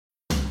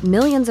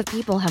Millions of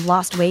people have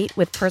lost weight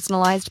with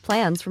personalized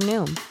plans from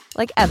Noom.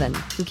 Like Evan,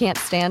 who can't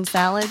stand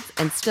salads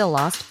and still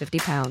lost 50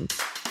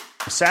 pounds.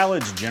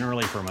 Salads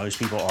generally for most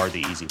people are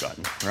the easy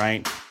button,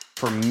 right?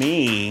 For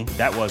me,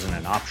 that wasn't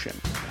an option.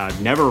 I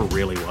never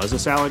really was a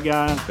salad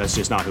guy. That's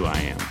just not who I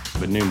am.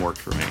 But Noom worked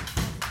for me.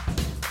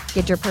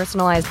 Get your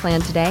personalized plan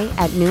today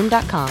at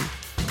Noom.com.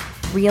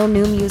 Real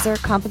Noom user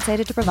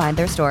compensated to provide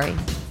their story.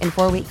 In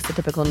 4 weeks, the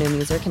typical Noom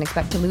user can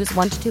expect to lose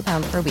 1 to 2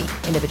 pounds per week.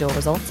 Individual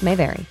results may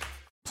vary.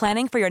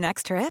 Planning for your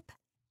next trip?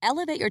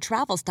 Elevate your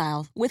travel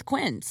style with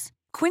Quince.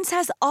 Quince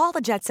has all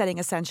the jet-setting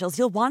essentials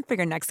you'll want for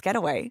your next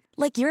getaway,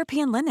 like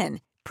European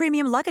linen,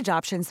 premium luggage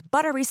options,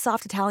 buttery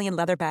soft Italian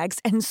leather bags,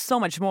 and so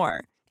much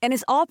more. And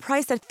is all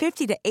priced at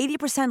 50 to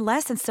 80%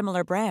 less than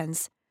similar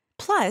brands.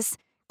 Plus,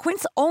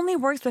 Quince only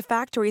works with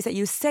factories that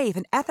use safe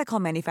and ethical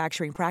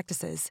manufacturing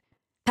practices.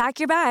 Pack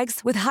your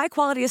bags with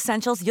high-quality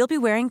essentials you'll be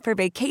wearing for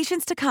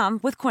vacations to come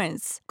with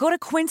Quince. Go to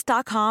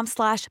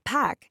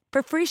quince.com/pack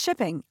for free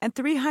shipping and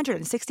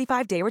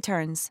 365-day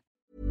returns.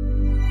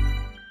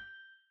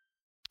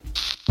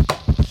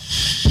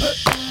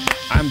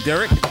 I'm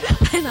Derek.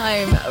 And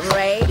I'm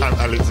Ray. I'm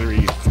Alex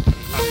Reed.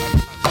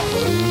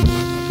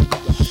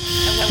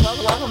 And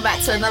welcome back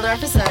to another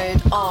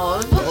episode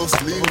of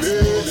Mostly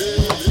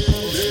Lit.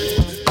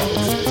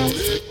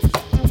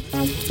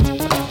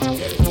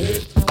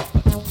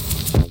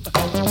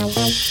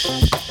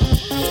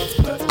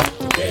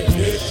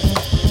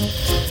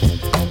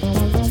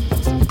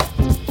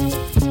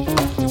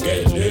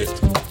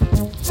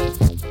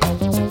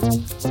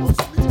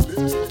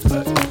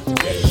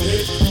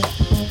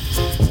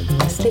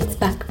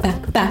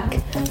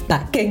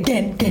 Back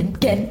again.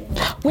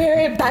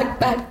 We're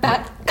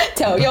back.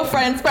 Tell your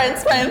friends.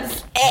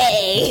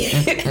 Hey.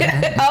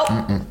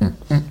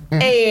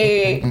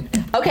 Hey.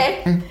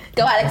 Okay.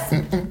 Go, Alex.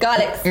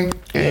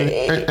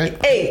 Hey.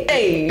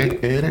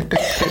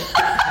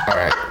 All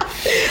right.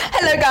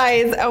 Hello,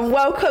 guys, and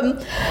welcome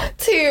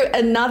to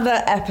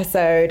another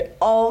episode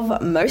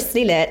of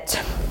Mostly Lit.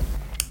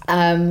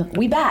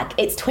 We back.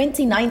 It's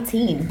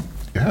 2019.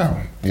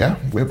 Yeah,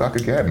 we're back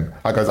again.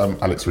 Hi guys, I'm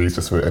Alex Rees,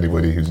 just for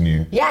anybody who's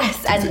new Yes,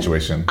 to the and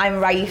situation. I'm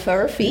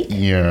Raifa Rafiq.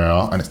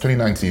 Yeah, and it's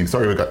 2019.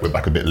 Sorry we're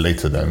back a bit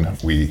later than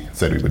we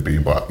said we would be,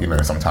 but you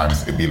know,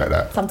 sometimes it'd be like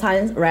that.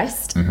 Sometimes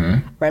rest,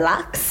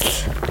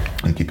 relax,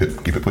 And keep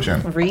it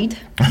pushing. read,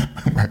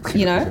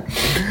 you know?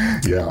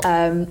 Yeah.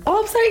 I'm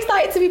so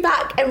excited to be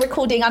back and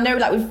recording. I know,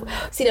 like, we've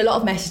seen a lot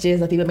of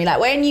messages of people being like,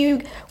 when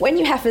you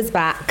heifers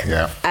back?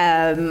 Yeah.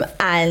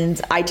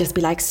 And I just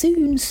be like,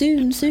 soon.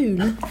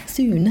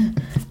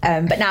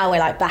 But now we're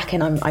like back,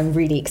 and I'm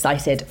really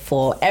excited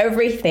for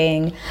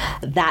everything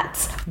that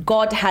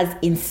God has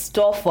in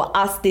store for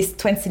us this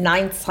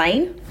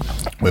 2019.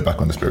 We're back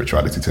on the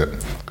spirituality tip.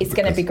 It's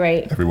going to be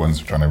great. Everyone's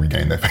trying to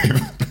regain their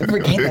faith.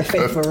 Regain their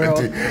faith for real.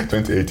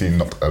 2018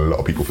 knocked a lot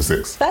of people for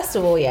six. First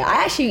of all, yeah,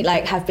 I actually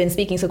have been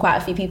speaking to quite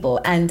a few people,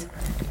 and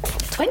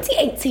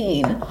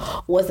 2018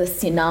 was a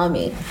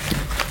tsunami.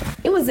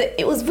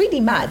 It was really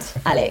mad,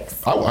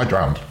 Alex. Oh, I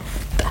drowned.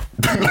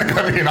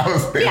 I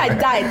was there. Yeah, I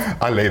died.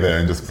 I lay there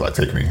and just was like,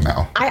 take me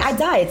now. I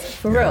died,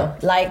 for real.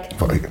 Like,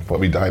 But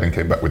we died and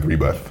came back with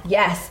rebirth.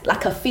 yes,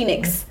 like a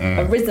phoenix,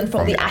 arisen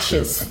from the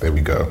ashes. There we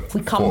go.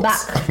 We come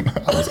back.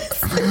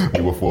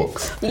 We were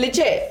forks.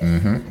 Legit.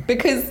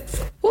 Because,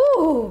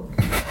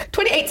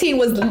 2018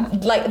 was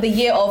like the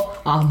year of,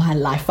 my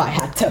life I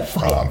had to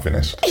fight. Oh, I'm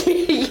finished.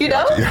 You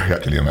know? Yeah, you're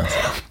actually a mess.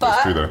 It's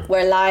true But though.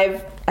 we're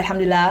live,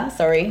 alhamdulillah,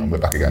 sorry. And we're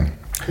back again.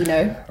 You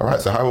know? All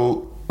right,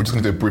 so we're just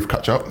going to do a brief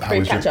catch up. How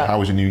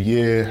was your new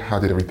year? How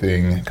did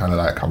everything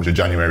how was your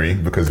January?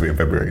 Because we're in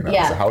February now.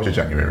 Yeah. So how was your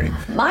January?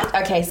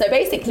 Okay, so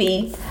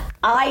basically,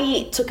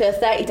 I took a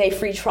 30-day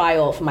free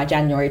trial for my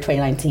January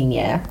 2019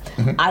 year.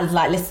 I was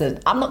like, listen,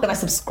 I'm not going to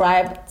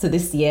subscribe to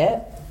this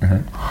year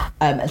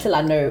until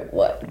I know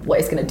what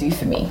it's going to do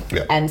for me.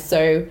 Yeah. And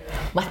so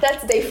my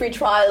 30-day free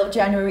trial of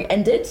January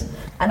ended,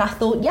 and I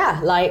thought,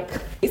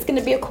 it's going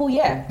to be a cool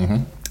year.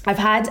 I've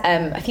had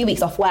a few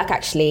weeks off work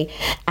actually,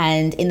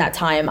 and in that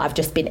time I've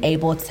just been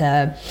able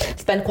to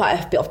spend quite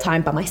a bit of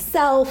time by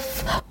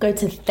myself, go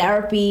to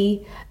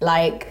therapy.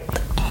 Like,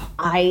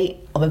 I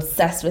am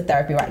obsessed with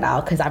therapy right now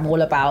because I'm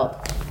all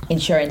about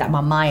ensuring that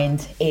my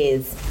mind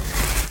is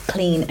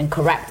clean and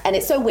correct. And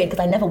it's so weird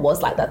because I never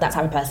was like that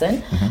type of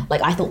person.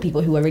 Like, I thought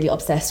people who were really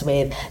obsessed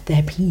with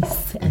their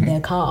peace and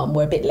their calm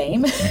were a bit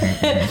lame.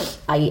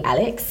 I.e.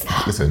 Alex.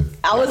 Listen,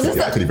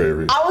 you're actually very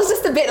rude. I was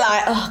just a bit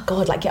like, oh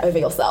God, like, get over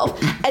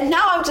yourself. And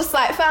now I'm just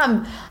like,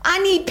 fam, I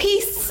need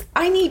peace.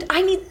 I need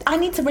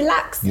to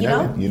relax. You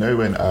know? You know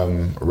when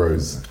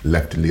Rose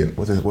left Liam?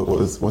 What's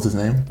his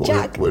name?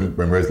 Jack. When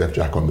Rose left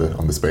Jack on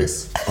the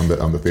space on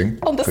the thing.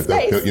 On the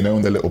space. You know,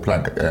 on the little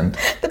plank at the end.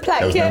 The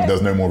plank. There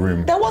was no more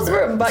room. There was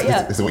room, but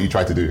yeah. This is what you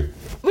tried to do.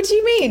 What do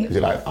you mean?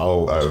 You're like,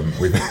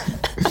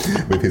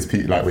 with his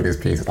piece, like,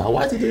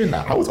 why is he doing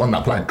that? I was on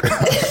that plank.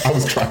 I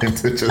was trying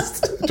to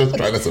just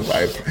trying to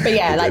survive. But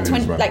yeah, like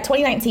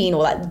 2019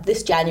 or like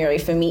this January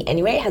for me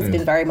anyway has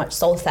been very much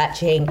soul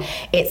searching.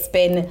 It's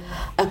been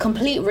a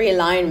complete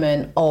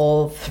realignment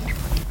of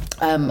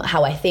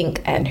how I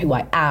think and who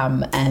I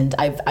am, and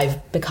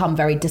I've become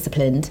very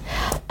disciplined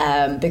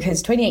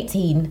because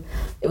 2018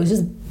 it was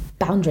just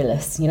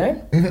boundaryless, you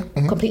know,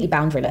 completely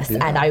boundaryless.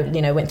 And I,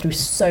 you know, went through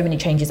so many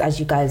changes, as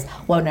you guys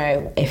well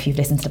know if you've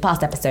listened to the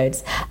past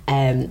episodes.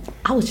 I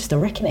was just a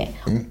wreck in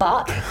it,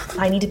 but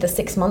I needed the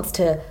 6 months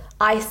to,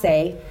 I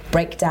say,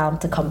 break down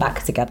to come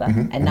back together,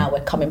 and now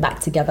we're coming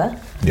back together.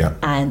 Yeah,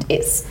 and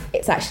it's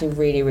actually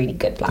really, really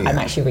good. Like I'm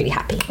actually really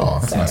happy. Oh,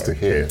 that's nice to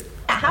hear.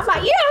 How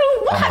about you?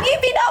 What have you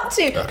been up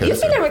to? Okay,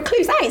 You've been a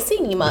recluse. I ain't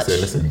seen you much.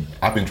 Listen,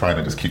 I've been trying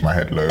to just keep my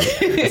head low.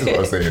 This is what I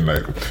was saying.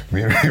 Like,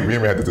 me and Ray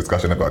had a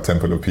discussion about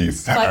Temple of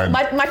Peace.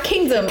 My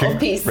kingdom of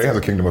peace. Ray has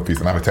a kingdom of peace,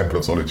 and I have a Temple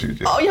of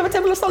Solitude. Yeah. Oh, you have a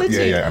Temple of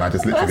Solitude? Yeah. And I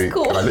just literally, that's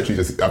cool. and I've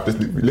just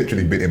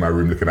literally been in my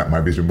room looking at my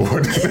vision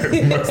board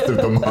most of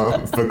the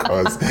month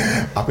because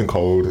I've been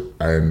cold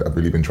and I've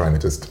really been trying to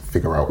just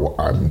figure out what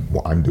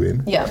I'm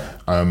doing. Yeah.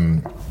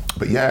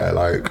 But yeah,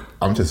 like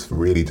I'm just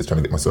really just trying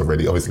to get myself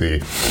ready.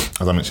 Obviously,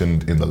 as I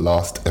mentioned in the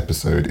last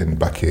episode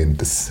back in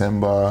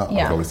December,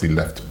 I've obviously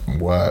left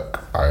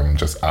work. I'm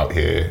just out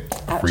here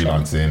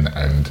freelancing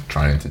and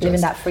trying to living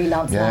that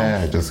freelance life.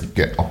 Yeah, just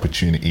get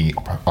opportunity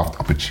after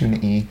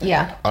opportunity.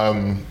 Yeah.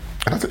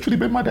 And that's literally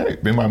been my day,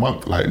 been my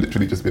month, like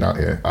literally just been out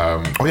here.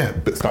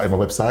 Started my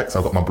website, so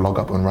I've got my blog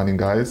up and running,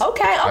 guys.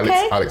 Okay.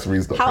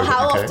 AlexRees.co.uk.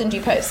 How often do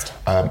you post?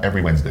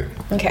 Every Wednesday.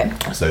 Okay.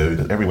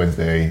 So every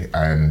Wednesday,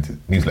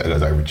 and newsletter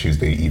goes every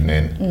Tuesday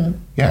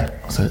evening. Yeah,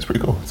 so it's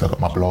pretty cool. So I've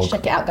got my blog.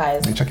 Check it out,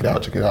 guys. Yeah, check it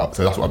out.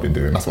 So that's what I've been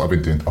doing. That's what I've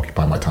been doing to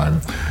occupy my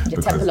time.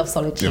 Your Temple of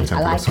Solitude.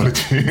 Temple of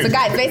Solitude. So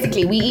guys,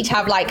 basically we each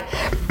have like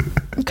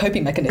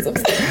coping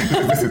mechanisms.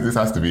 this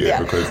has to be it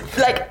because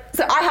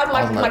so I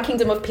have my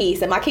kingdom of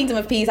peace, and my kingdom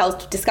of peace, I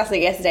was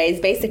discussing it yesterday, is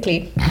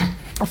basically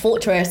a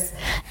fortress,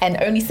 and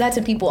only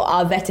certain people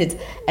are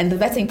vetted, and the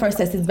vetting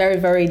process is very,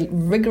 very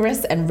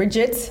rigorous and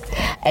rigid,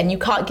 and you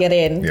can't get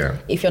in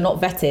if you're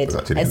not vetted.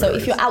 And so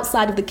if you're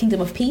outside of the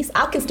kingdom of peace,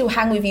 I can still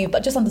hang with you,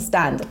 but just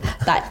understand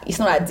that it's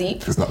not that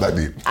deep. It's not that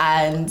deep.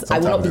 And sometimes I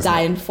will not be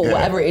dying for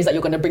whatever it is that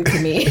you're going to bring to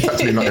me. It's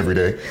actually not every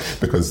day,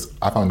 because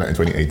I found out in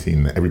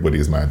 2018 that everybody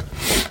is mad.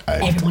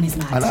 Everyone is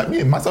mad. And like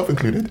me, myself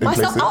included.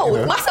 Myself,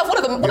 myself,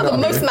 one of the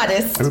most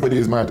maddest. Everybody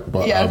is mad,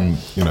 but and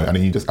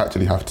then you just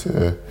actually have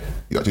to.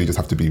 You actually just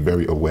have to be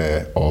very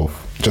aware of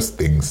just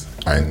things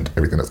and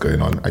everything that's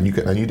going on, and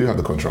you do have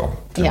the control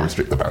to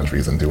restrict the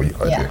boundaries and do what you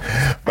got to do.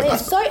 But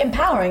it's so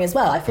empowering as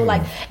well. I feel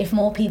like if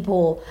more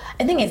people,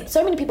 the thing is,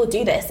 so many people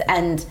do this,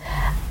 and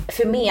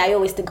for me, I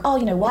always think,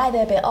 why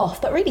they're a bit off,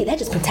 but really they're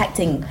just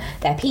protecting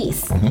their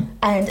peace.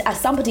 And as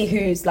somebody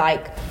who's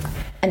like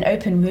an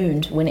open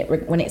wound when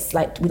it's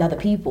like with other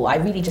people, I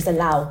really just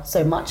allow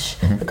so much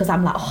because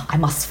I'm like, I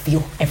must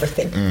feel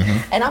everything.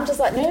 And I'm just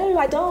like, no,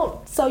 I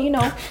don't. So,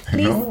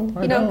 please,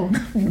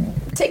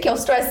 take your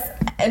stress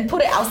and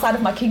put it outside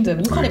of my kingdom.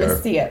 You can't even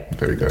see it.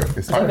 There we go.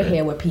 It's over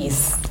here with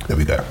peace. There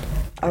we go.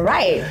 All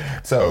right.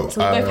 So we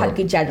both had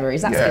good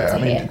Januaries. That's good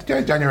to hear.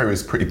 Yeah, January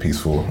was pretty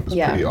peaceful. It was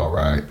pretty all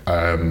right.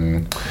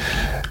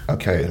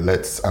 Okay,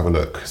 let's have a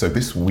look. So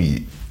this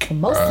week,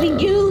 mostly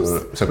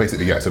news. So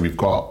basically, so we've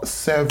got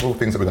several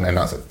things that we're going to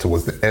announce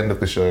towards the end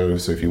of the show.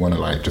 So if you want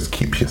to just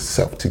keep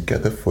yourself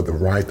together for the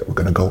ride that we're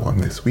going to go on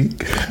this week.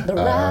 The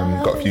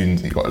ride. Got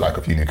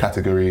a few new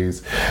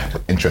categories,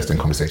 interesting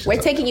conversations.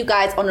 We're taking you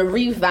guys on a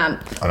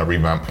revamp.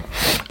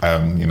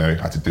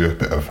 Had to do a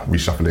bit of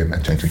reshuffling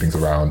and changing things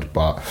around,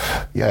 but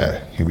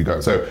here we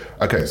go. So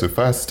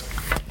first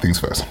things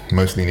first,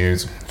 mostly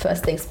news.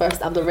 First things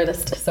first, I'm the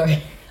realist.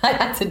 Sorry. I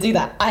had to do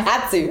that. I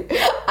had to.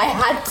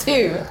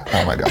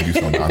 Oh my God, you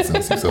so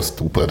nonsense. You're so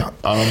stupid.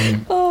 Oh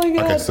my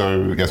God. Okay,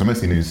 so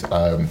mostly news. So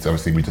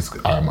obviously we just,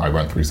 I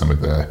ran through some of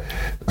the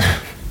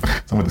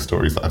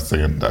stories that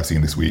I've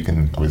seen this week,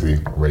 and obviously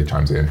Ray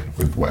chimes in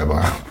with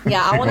whatever.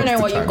 Yeah, I want to know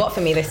what you've got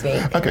for me this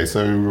week. Okay,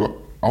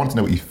 so I want to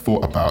know what you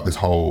thought about this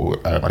whole,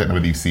 I don't know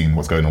whether you've seen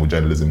what's going on with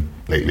journalism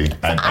lately.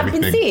 And I've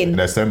been seeing.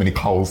 There's so many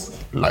calls,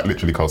 like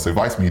literally calls. So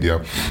Vice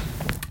Media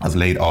has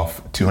laid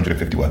off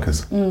 250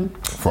 workers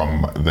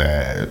from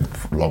their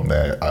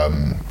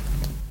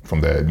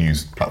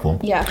news platform.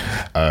 Yeah.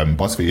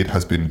 BuzzFeed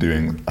has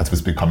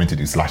been coming to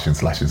do slashing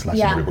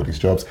everybody's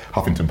jobs.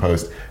 Huffington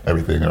Post,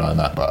 everything around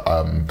that. But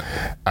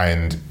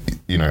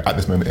at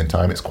this moment in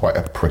time, it's quite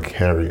a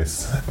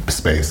precarious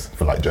space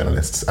for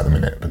journalists at the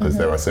minute, because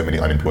there are so many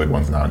unemployed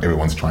ones now, and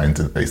everyone's trying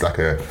to. It's like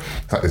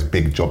this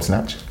big job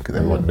snatch, because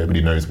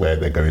nobody knows where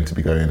they're going to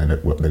be going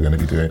and what they're going to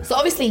be doing. So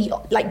obviously,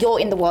 you're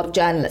in the world of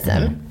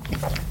journalism.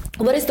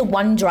 What is the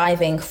one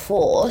driving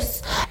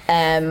force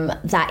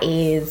that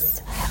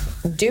is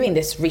doing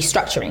this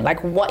restructuring?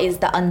 What is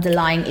the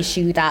underlying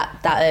issue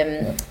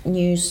that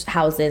news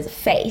houses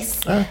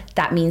face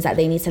that means that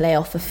they need to lay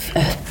off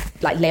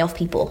like lay off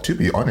people? To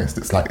be honest,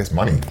 it's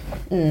money.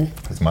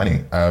 It's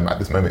money. At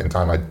this moment in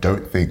time, I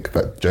don't think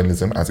that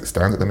journalism as it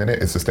stands at the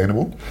minute is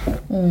sustainable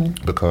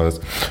because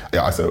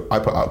so I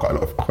put out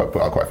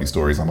quite a few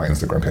stories on my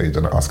Instagram page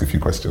and I ask a few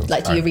questions.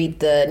 Like, do you read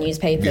the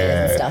newspapers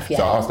and stuff? Yeah.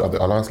 So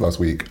I asked last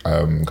week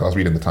because I was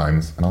reading the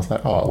Times and I was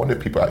like, I wonder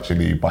if people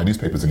actually buy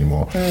newspapers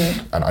anymore.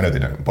 And I know they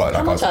don't. But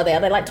how much are they?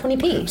 Are they like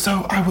 20p?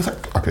 So I was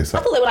like, okay, so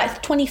I thought they were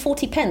like 20,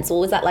 40 pence, or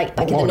was that like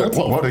back in the noughties?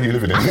 What world are you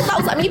living in? I thought that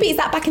was like, maybe is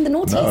that back in the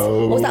noughties?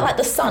 No. Or was that like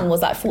the Sun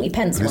was like 40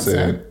 pence once?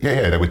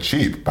 Yeah, they were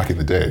cheap back in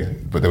the day,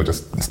 but they were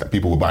just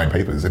people were buying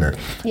papers, innit?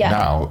 Yeah.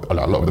 Now a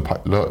lot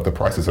of the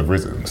prices have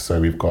risen. So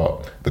we've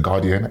got The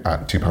Guardian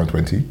at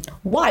 £2.20.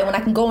 Why? When I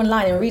can go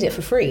online and read it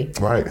for free?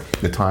 Right.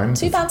 The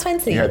Times.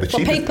 £2.20. Yeah,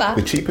 paper.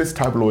 The cheapest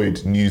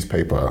tabloid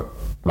newspaper,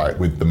 like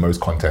with the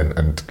most content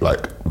and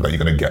like you're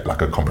gonna get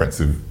like a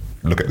comprehensive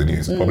look at the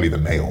news, probably the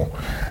Mail,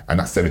 and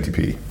that's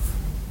 70p.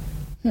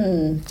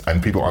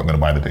 And people aren't going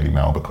to buy the Daily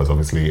Mail because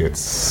obviously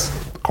it's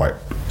quite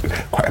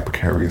a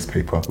precarious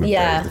paper with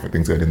various different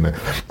things going in there.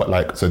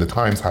 But so the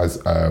Times has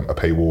a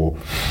paywall,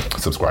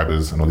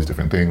 subscribers and all these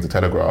different things. The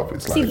Telegraph,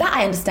 it's See, that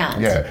I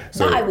understand. Yeah,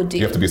 so that I would do.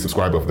 You have to be a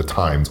subscriber of the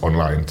Times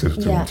online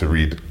to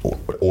read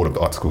all of the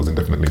articles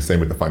indefinitely.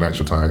 Same with the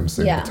Financial Times,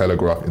 and the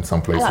Telegraph in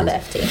some places. I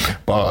like the FT.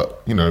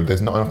 But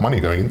there's not enough money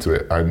going into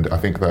it, and I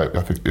think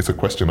it's a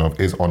question of,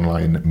 is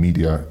online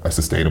media a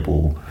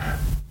sustainable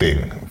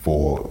thing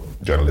for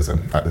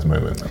journalism at this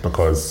moment?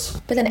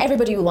 But then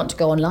everybody will want to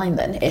go online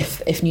then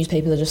if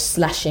newspapers are just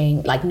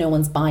slashing, like no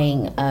one's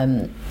buying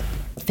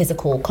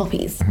physical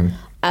copies.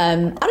 I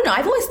don't know,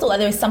 I've always thought that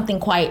there was something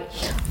quite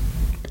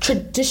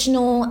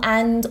traditional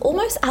and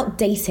almost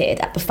outdated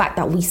at the fact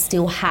that we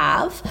still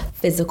have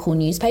physical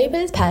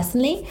newspapers.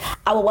 Personally,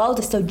 our world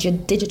is so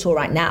digital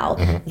right now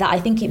that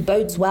I think it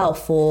bodes well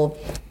for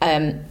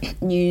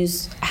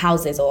news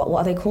houses, or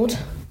what are they called?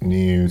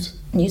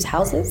 News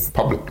houses?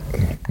 Public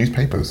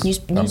newspapers.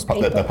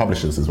 They're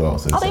publishers as well.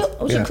 So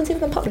would you consider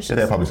them publishers? Yeah,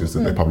 they're publishers.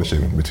 They're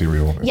publishing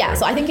material. Yeah,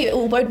 so I think it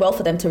will bode well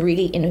for them to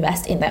really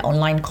invest in their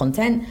online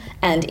content,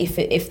 and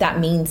if that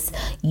means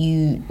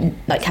you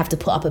like have to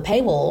put up a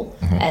paywall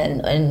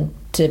and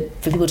for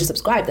people to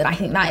subscribe, then I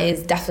think that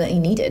is definitely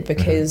needed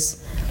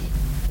because.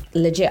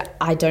 Legit,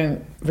 I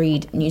don't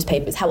read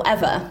newspapers.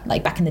 However,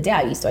 like back in the day,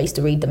 I used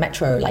to read the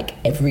Metro like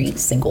every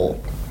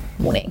single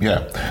morning.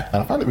 Yeah,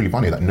 and I find it really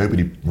funny that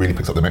nobody really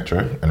picks up the Metro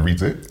and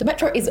reads it. The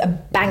Metro is a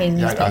banging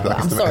newspaper.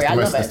 I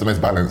love it. It's the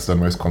most balanced and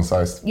most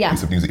concise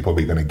piece of news that you're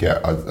probably going to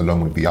get,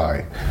 along with the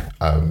Eye.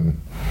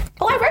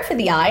 I wrote for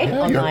the Eye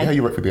online. Yeah,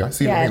 you wrote for the Eye.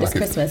 See, yeah, this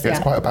Christmas. It's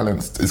quite a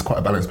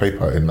balanced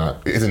paper in that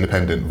it is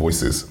independent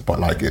voices, but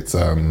like it's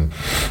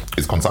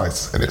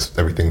concise and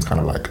everything's kind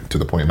of like to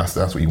the point. That's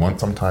what you want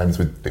sometimes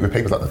with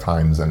papers like the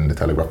Times and the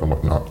Telegraph and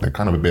whatnot. They're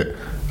kind of a bit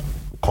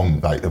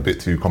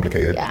too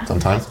complicated.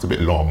 Sometimes it's a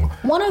bit long.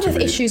 One of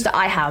the issues that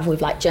I have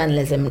with like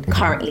journalism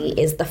currently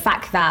is the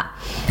fact that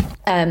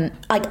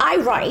I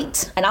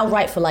write, and I'll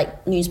write for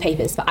like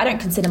newspapers, but I don't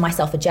consider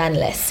myself a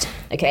journalist.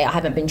 Okay, I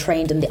haven't been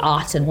trained in the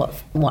art and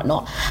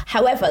whatnot.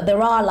 However,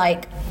 there are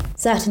like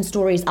certain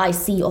stories I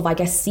see of, I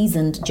guess,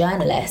 seasoned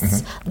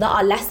journalists that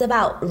are less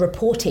about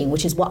reporting,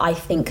 which is what I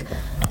think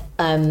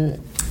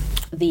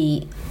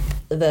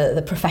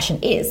the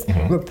profession is,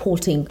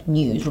 reporting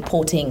news,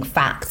 reporting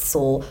facts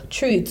or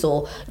truths,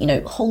 or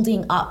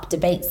holding up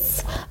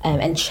debates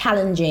and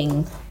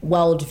challenging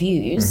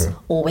worldviews,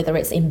 or whether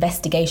it's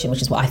investigation,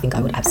 which is what I think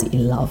I would absolutely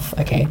love.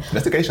 Okay,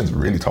 investigation's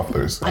really tough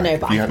though. So I know,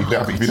 but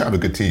if you don't have a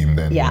good team,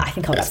 then I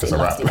think I would absolutely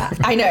love to do that.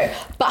 I know,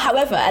 but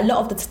however, a lot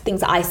of the things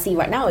that I see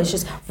right now is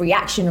just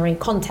reactionary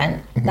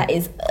content that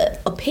is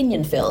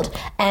opinion filled,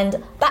 and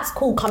that's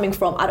cool coming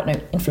from, I don't know,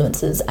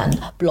 influencers and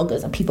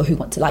bloggers and people who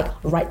want to like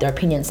write their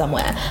opinion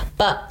somewhere.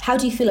 But how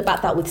do you feel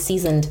about that with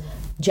seasoned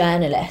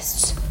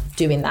journalists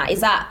doing that? Is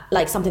that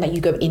like something that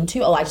you go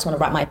into, I just want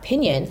to write my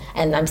opinion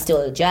and I'm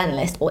still a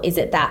journalist, or is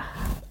it that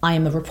I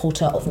am a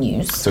reporter of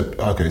news? So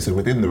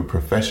within the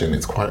profession,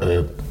 it's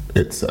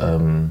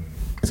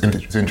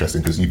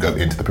interesting because you go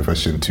into the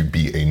profession to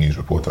be a news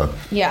reporter.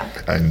 Yeah.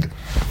 And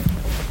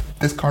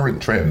this current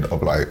trend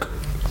of like,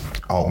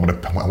 I want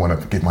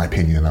to give my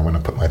opinion, I want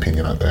to put my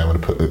opinion out there, I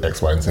want to put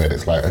X, Y, and Z.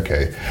 It's like,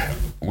 okay,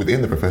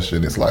 within the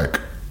profession, it's like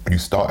you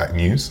start at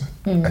news,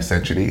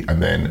 essentially,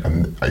 and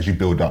then as you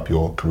build up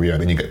your career,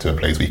 then you get to a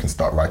place where you can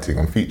start writing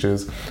on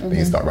features, then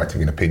you start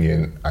writing an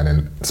opinion, and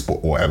then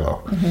sport or whatever.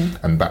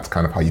 And that's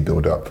kind of how you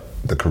build up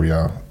the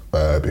career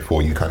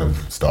before you kind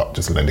of start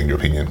just lending your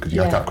opinion, because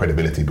you have to have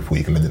credibility before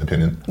you can lend an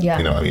opinion. Yeah.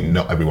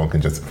 Not everyone can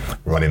just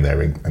run in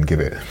there and give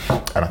it.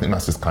 And I think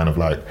that's just kind of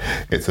like,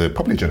 it's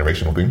probably a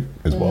generational thing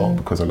as well,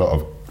 because a lot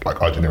of like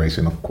our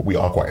generation, we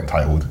are quite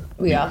entitled.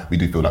 We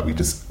do feel like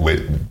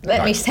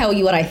let me tell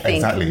you what I think.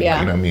 Exactly. Yeah.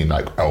 You know what I mean?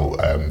 Like,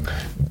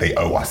 they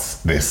owe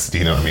us this. Do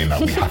you know what I mean?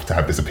 Like we have to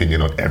have this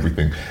opinion on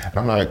everything. And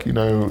I'm like, you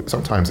know,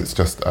 sometimes it's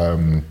just a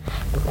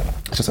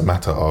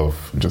matter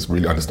of just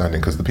really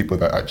understanding, because the people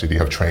that actually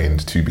have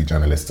trained to be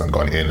journalists and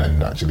gone in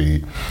and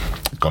actually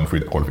gone through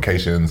the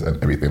qualifications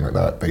and everything like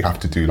that, they have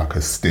to do like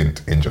a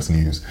stint in just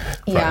news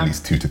for at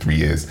least 2 to 3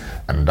 years,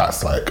 and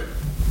that's like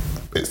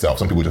itself.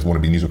 Some people just want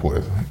to be news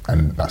reporters,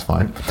 and that's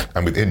fine.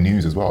 And within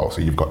news as well,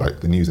 so you've got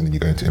like the news, and then you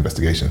go into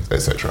investigations,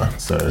 etc.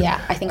 So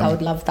yeah, I think I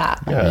would love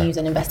that, like news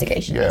and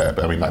investigations. Yeah,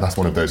 but I mean, like that's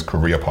one of those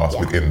career paths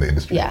within the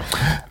industry. Yeah.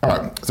 All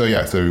right. So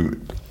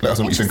let us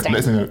know what you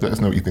think. Let us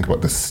know what you think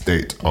about the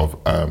state of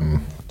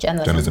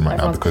journalism right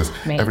now, because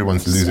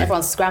everyone's losing.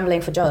 Everyone's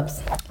scrambling for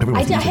jobs.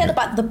 I heard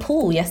about the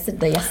pool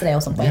yesterday or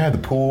something. Yeah, the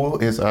pool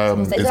is like a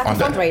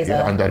fundraiser?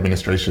 Yeah, under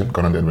administration.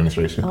 Gone under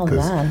administration. Oh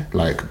man!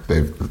 Like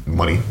they've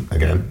money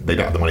again. They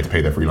don't have the money to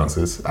pay their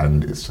freelancers,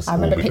 and it's just. I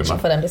remember pitching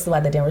for them. This is why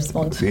they didn't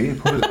respond. See,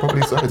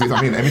 probably so.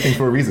 I mean, everything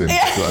for a reason.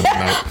 Yeah. So,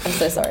 I'm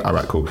so sorry. All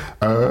right, cool.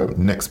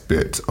 Next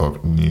bit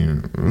of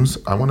news.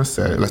 I want to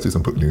say, let's do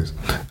some book news.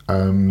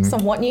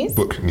 Some what news?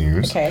 Book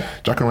news. Okay.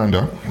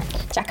 Jacaranda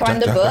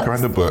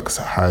Books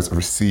has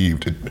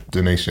received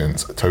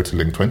donations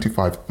totaling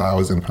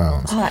 £25,000.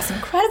 Oh, that's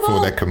incredible.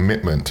 For their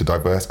commitment to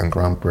diverse and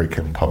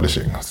groundbreaking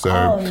publishing.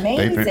 So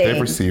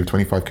they've received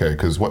 25k,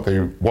 because what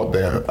they're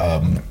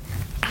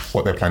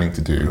planning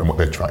to do and what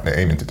they're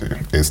aiming to do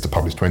is to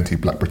publish 20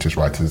 Black British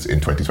writers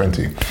in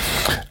 2020.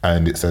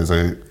 And it says,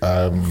 the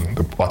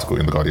article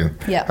in The Guardian,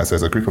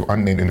 says a group of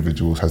unnamed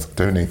individuals has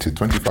donated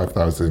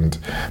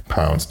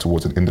 £25,000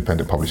 towards an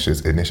independent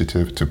publishers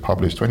initiative to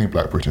publish 20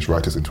 Black British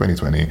writers in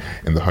 2020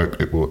 in the hope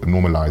it will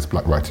normalise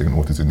Black writing and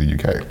authors in the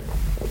UK.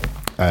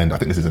 And I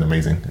think this is an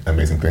amazing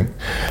thing,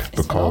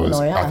 because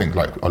I think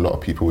like a lot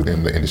of people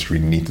within the industry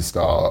need to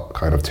start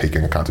kind of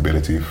taking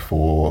accountability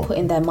for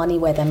putting their money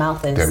where their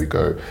mouth is. There we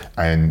go.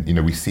 And you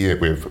know, we see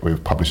it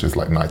with publishers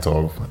like Night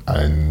of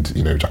and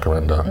you know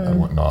Jacaranda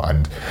and whatnot,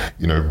 and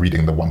you know,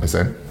 reading the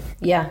 1%.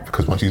 Yeah.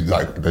 Because once you the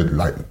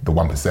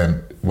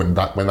 1%, when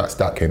that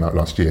stat came out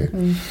last year,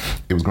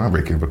 it was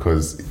groundbreaking,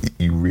 because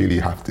you really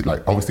have to,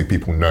 like, obviously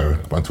people know,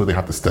 but until they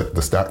have the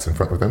stats in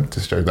front of them to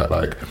show that,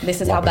 like,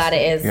 this is how bad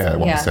it is. Yeah,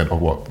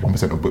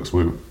 1% of books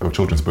of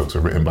children's books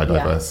were written by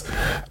diverse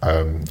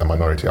and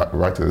minority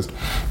writers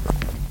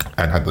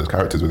and had those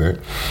characters with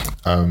it.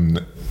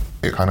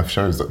 It kind of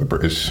shows that the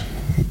British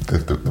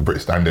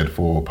standard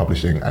for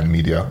publishing and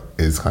media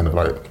is kind of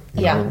like,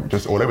 you know,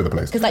 just all over the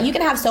place. Because like you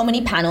can have so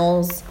many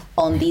panels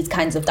on these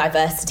kinds of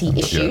diversity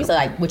issues,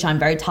 like which I'm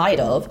very tired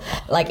of.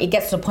 Like it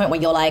gets to a point where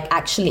you're like,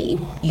 actually,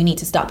 you need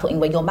to start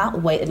putting your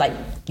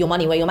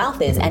money where your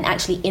mouth is, and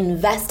actually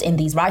invest in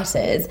these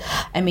writers.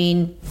 I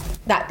mean,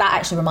 that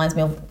actually reminds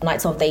me of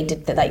Nights Of. They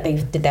did their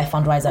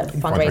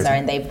fundraiser,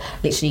 and they've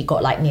literally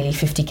got like nearly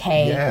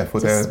 50k for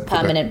their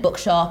permanent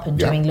bookshop and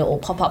doing little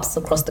pop-ups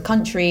across the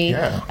country.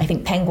 Yeah. I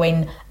think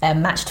Penguin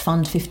matched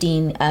fund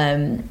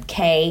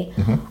 15k.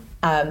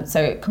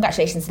 So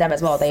congratulations to them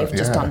as well. They've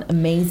just done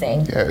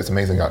amazing. Yeah, it's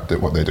amazing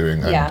what they're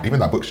doing. And even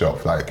that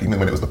bookshop, like even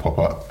when it was the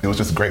pop-up, it was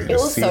just great. It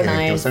was so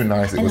nice. It was so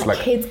nice. It was like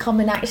kids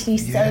coming actually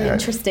so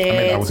interested.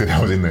 I mean, I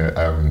was in there,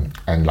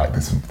 and like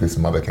this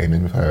mother came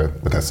in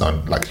with her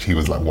son. Like she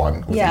was like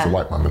one. It was a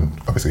white mum and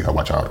obviously her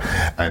white child.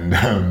 And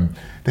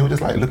they were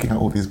just like looking at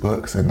all these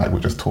books, and like we're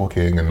just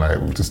talking, and like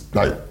we're just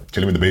like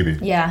chilling with the baby.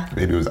 Yeah, the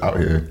baby was out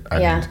here,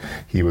 and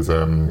he was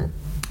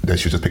then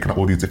she was just picking up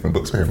all these different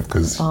books for him,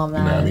 because you know what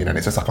I mean, and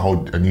it's just like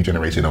a new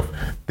generation of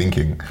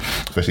thinking,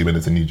 especially when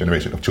it's a new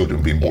generation of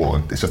children being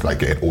born. It's just like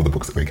getting all the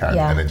books that they can,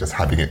 and then just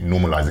having it,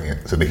 normalizing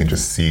it, so they can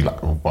just see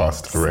like a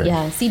vast array.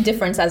 Yeah, see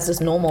difference as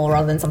just normal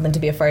rather than something to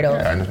be afraid of.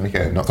 Yeah, and just make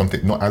it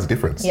not as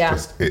difference. Yeah,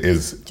 just it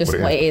is just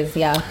what it is.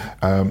 Yeah.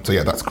 So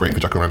yeah, that's great for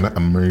Jacaranda.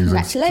 Amazing.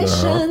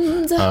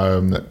 Congratulations.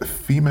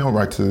 Female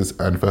writers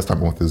and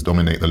first-time authors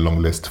dominate the long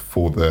list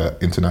for the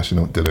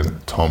International Dylan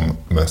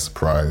Thomas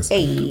Prize,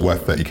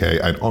 worth 30k.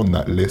 And on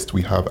that list,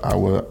 we have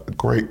our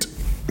great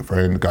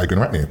friend Guy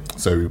Gunratney.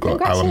 So we've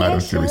got Our Madam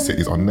Fury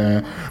City's on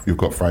there. We've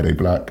got Friday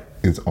Black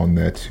is on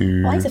there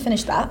too. I need to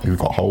finish that. We've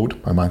got Hold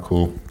by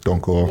Michael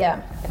Doncourt.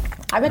 Yeah.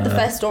 I read the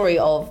first story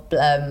of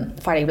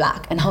Friday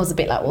Black, and I was a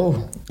bit like,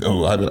 oh,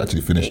 I haven't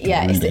actually finished.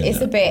 Yeah,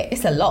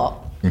 it's a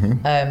lot.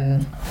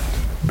 Mm-hmm.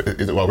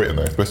 Is it well written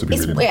though? It's supposed to be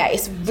really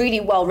it's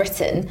really well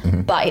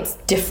written, but it's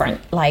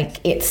different. Like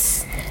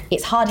it's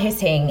hard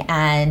hitting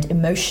and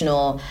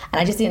emotional,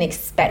 and I just didn't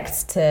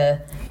expect to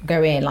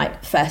go in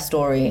like first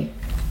story.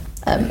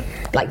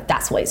 Like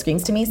that's what it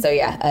screams to me. So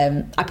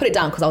yeah, I put it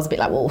down because I was a bit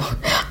like, well,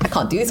 I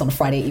can't do this on a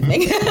Friday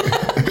evening.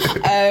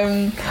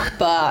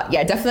 But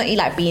yeah, definitely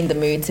like be in the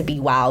mood to be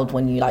wowed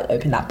when you like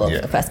open that book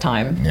for the first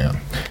time. Yeah,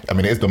 I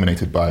mean it is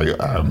dominated by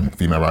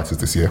female writers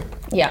this year.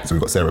 Yeah. So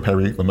we've got Sarah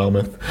Perry from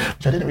Melmoth,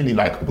 which I didn't really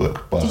like the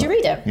book. But did you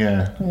read it?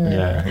 Yeah,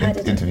 I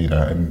interviewed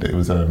her, and it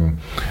was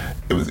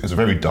it was a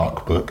very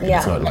dark book.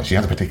 Yeah. So like she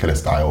has a particular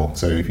style.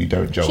 So if you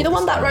don't gel, She's the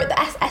one that style, wrote the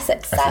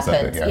Essex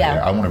Serpent.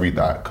 Yeah. I want to read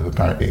that because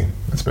apparently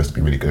it's supposed to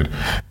be really good.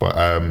 But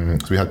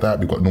so we had that.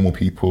 We've got Normal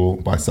People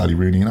by Sally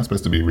Rooney. That's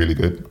supposed to be really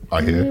good.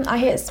 I hear. I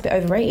hear it's a bit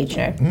overrated, you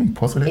know.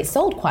 Possibly. It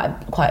sold quite.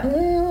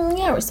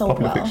 Yeah, it sold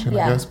Popular well. fiction,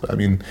 yeah. I guess. But I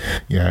mean,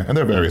 yeah. And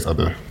there are various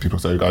other people.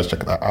 So guys,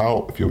 check that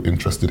out if you're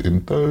interested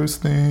in those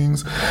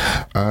things.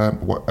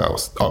 What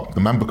else? Oh,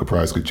 the Man Booker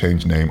Prize could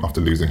change name after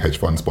losing hedge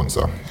fund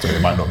sponsor. So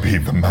it might not be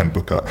the Man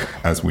Booker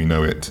as we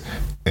know it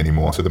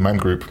anymore. So the Man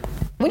Group.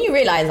 When you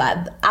realise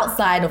that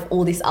outside of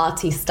all this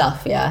arty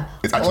stuff,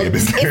 it's actually a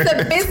business. It's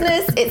a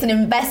business, it's an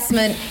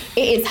investment,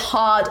 it is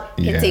hard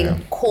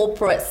hitting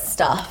corporate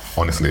stuff.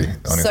 Honestly.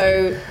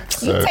 So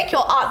you take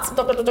your art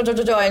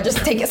and just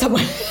take it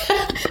somewhere.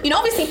 You know,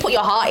 obviously put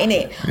your heart in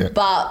it,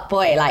 but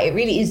boy, like it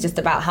really is just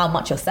about how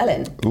much you're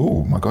selling.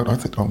 Oh my God,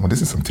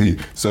 this is some tea.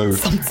 So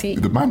some tea.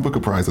 The Man Booker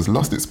Prize has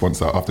lost its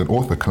sponsor after an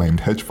author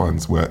claimed hedge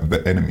funds were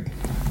the enemy.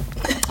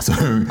 So,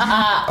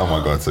 oh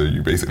my God, so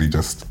you basically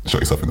just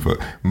shot yourself in the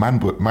foot. Man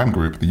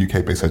Group, the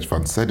UK-based hedge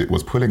fund, said it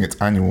was pulling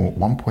its annual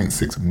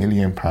 £1.6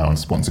 million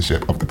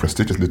sponsorship of the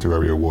prestigious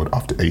literary award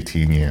after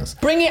 18 years.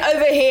 Bring it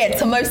over here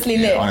to Mostly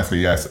Lit. Honestly,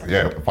 yes.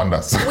 Yeah, fund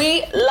us.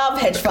 We love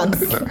hedge funds.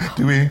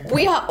 Do we?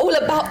 We are all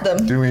about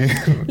them. Do we?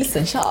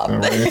 Listen, shut up.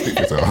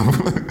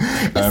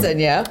 Listen,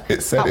 yeah.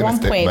 It said in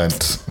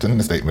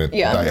a statement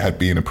that it had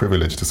been a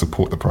privilege to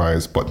support the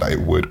prize, but that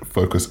it would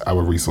focus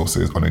our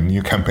resources on a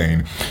new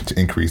campaign to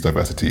increase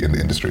diversity in the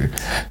industry.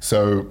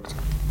 So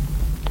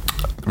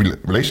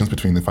relations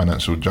between the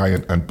financial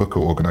giant and Booker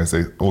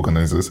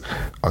organisers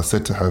are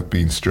said to have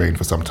been strained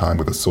for some time,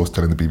 with a source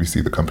telling the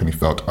BBC the company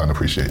felt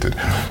unappreciated.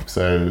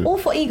 So all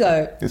for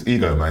ego. It's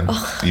ego, man.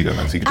 Ego,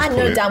 man. So you can just I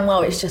know damn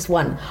well it's just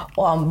one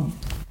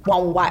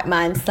white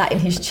man sat in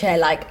his chair.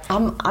 Like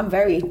I'm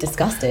very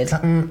disgusted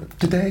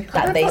today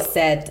that they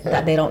said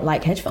that they don't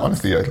like hedge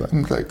funds. Honestly,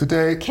 like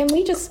today. Can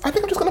we just? I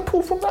think I'm just gonna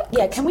pull from that.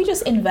 Yeah, can we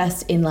just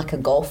invest in like a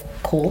golf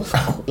course,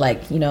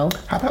 like you know?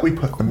 How about we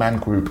put the Man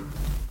Group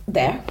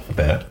there,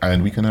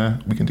 and we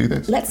can do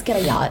this. Let's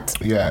get a yacht.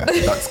 Yeah,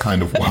 that's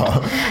kind of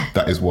what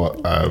that is what.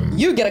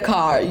 You get a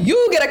car.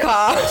 You get a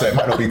car. So it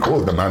might not be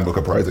called the Man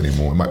Booker Prize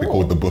anymore. It might be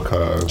called the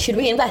Booker. Should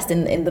we invest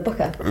in the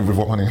Booker? With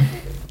what money?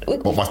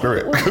 Well, my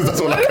spirit, because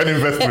that's all I can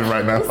invest in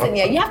right now. Listen,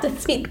 you have to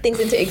speak things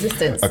into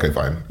existence. Okay,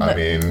 fine. I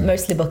mean,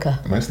 Mostly Booker.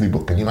 Mostly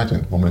Booker. Can you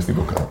imagine? Well, Mostly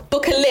Booker.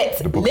 Booker Lit.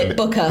 The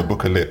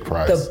Booker Lit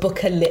Prize. The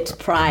Booker Lit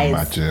Prize.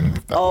 Imagine.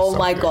 Oh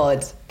my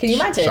God. Can you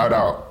imagine? Shout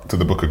out to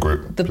the Booker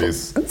Group,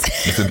 please.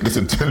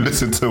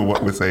 listen to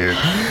what we're saying.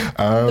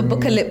 The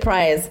Booker Lit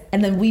Prize,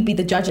 and then we be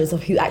the judges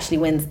of who actually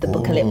wins the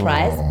Booker Lit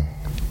Prize.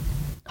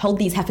 Hold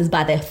these heifers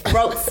by their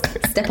throats,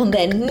 step on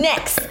their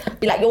necks,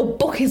 be like, your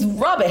book is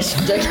rubbish.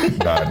 I'm joking.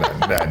 No.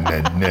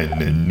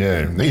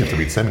 You have to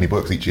read so many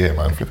books each year,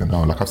 man. Flipping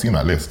no. Like, I've seen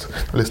that list.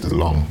 The list is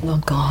long.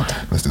 Oh, God.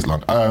 The list is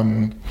long.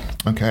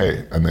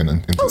 Okay, and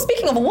then...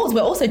 speaking of awards,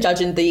 we're also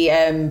judging the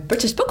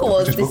British Book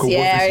Awards this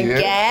year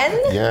again.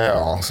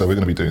 Yeah, so we're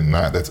going to be doing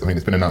that. It's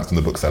been announced in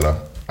the bookseller.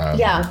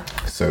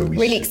 So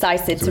really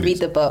excited to read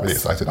the books. Really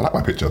excited. I like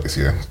my picture this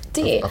year.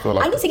 Do you?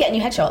 I need to get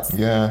new headshots.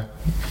 Yeah.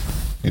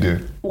 You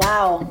do.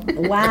 Wow.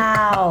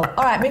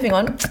 All right, moving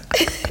on.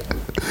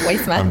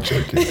 Waste man. I'm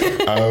joking.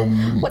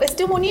 There's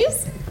still more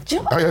news?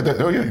 Yeah.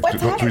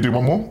 Should we do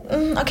one more?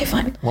 Okay,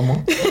 fine. One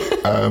more?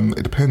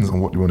 It depends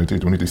on what you want to do.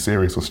 Do you want to do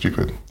serious or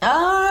stupid?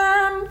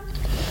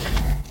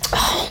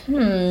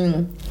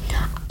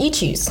 You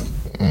choose.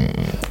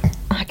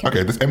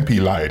 Okay, this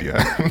MP lied,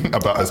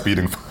 about her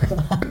speeding fine.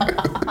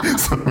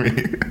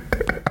 Sorry.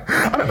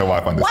 I don't know why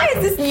I found this. Why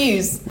is this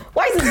news?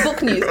 Why is this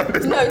book news?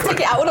 No,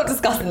 take it out. We're not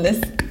discussing this.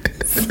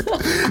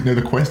 No,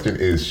 the question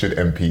is, should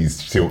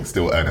MPs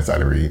still earn a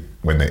salary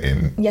when they're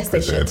in Yes,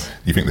 prison? they should.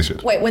 You think they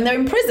should? Wait, when they're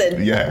in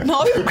prison? Yeah.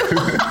 No.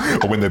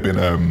 Or when they've been,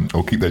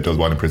 or keep their jobs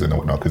while in prison or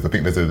whatnot, because I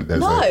think there's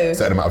a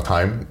certain amount of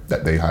time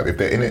that they have. If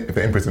they're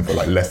in prison for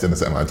like less than a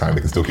certain amount of time,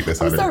 they can still keep their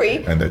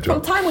salary and their job.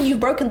 From time when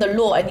you've broken the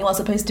law and you are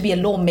supposed to be a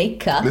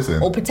lawmaker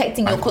or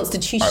protecting your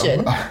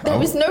constitution,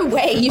 there is no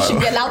way you should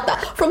be allowed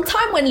that. From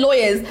time when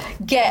lawyers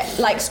get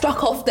like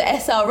struck off the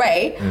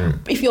SRA,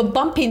 if you're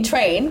bumping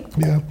train.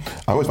 Yeah,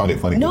 I always found it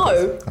funny. No.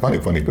 I find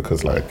it funny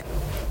because like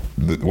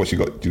what you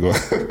got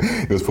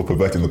it was for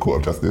perverting the court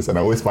of justice, and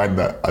I always find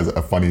that as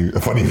a funny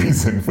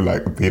reason for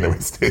like being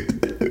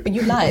arrested.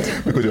 You lied.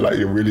 Because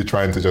you're really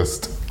trying to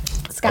just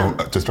trying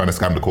to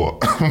scam the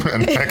court.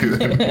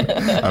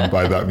 and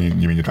by that you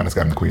mean you're trying to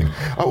scam the Queen.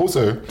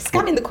 Also,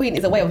 scamming the Queen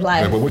is a way of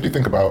life. Yeah, but what do you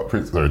think about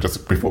Prince? Sorry,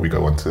 just before we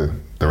go on to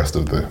the rest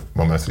of the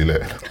Mostly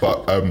Lit,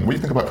 but what do you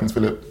think about Prince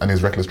Philip and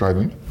his reckless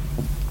driving?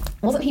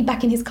 Wasn't he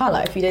back in his car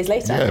like a few days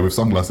later? Yeah, with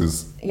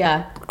sunglasses.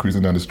 Yeah.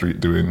 Cruising down the street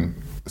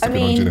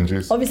sipping on gin and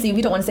juice. Obviously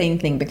we don't want to say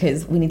anything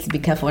because we need to be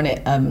careful on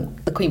it.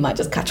 The Queen might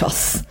just catch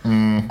us.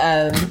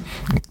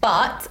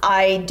 But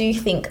I do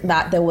think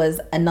that there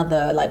was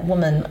another like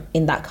woman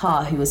in that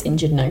car who was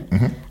injured,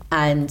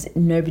 and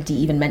nobody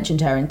even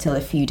mentioned her until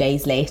a few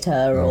days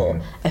later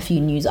or a few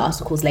news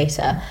articles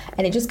later.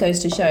 And it just goes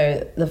to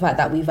show the fact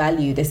that we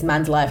value this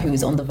man's life who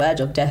is on the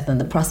verge of death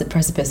and the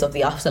precipice of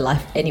the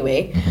afterlife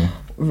anyway,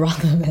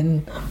 rather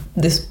than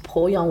this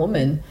poor young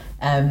woman,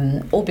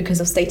 all because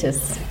of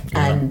status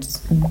and,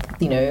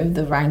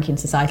 the rank in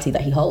society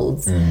that he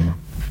holds.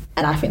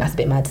 And I think that's a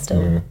bit mad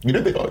still. They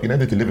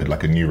delivered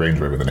like a new Range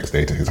Rover the next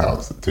day to his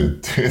house.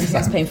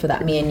 He's paying for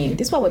that, me and you.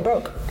 This is why we're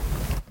broke.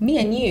 Me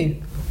and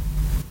you.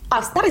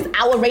 Us. That is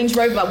our Range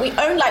Rover. We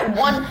own like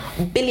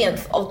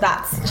 1/1000th of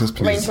that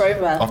Range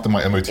Rover. After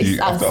my MOT,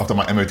 after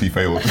my MOT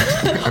failed,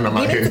 and I'm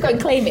you need to go and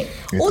claim it.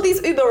 All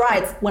these Uber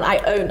rides when I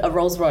own a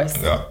Rolls Royce.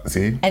 Yeah,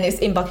 see. And it's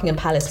in Buckingham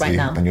Palace right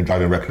now. And you're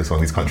driving reckless on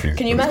these countries.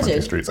 Can you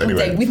imagine? Streets.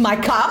 Anyway, with my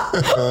car,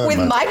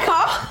 my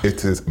car.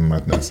 It is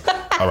madness.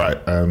 All right.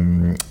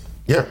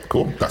 Yeah,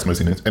 cool. That's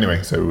mostly news.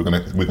 Anyway, so we're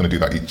gonna do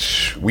that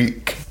each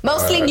week.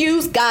 Mostly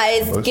news,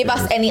 guys. Give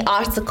us any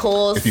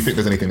articles. If you think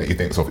there's anything that you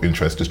think is of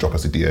interest, just drop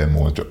us a DM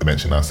or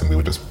mention us, and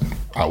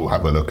I will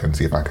have a look and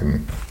see if I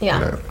can,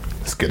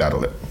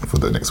 skedaddle it for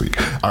the next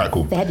week. All right,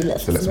 cool.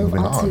 Fabulous. So let's move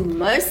on to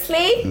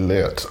mostly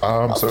lit.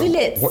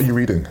 What are you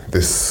reading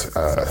this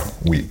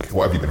week?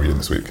 What have you been reading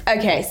this week?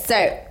 Okay,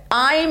 so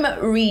I'm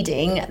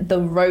reading The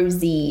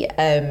Rosie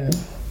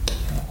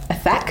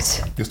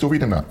Effect. You're still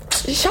reading that?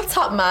 Shut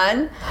up,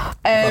 man.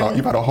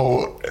 You've had a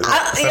whole...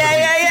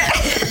 yeah.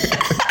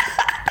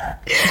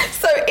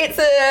 So it's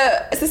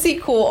a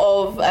sequel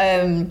of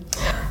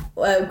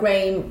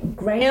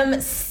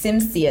Graham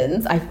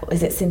Simpson's. I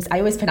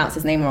always pronounce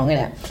his name wrong,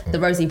 innit? The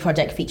Rosie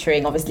Project,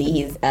 featuring obviously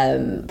his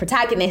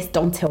protagonist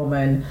Don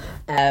Tillman,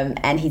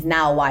 and his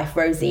now wife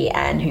Rosie,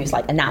 and who's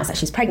like announced that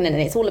she's pregnant,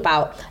 and it's all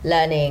about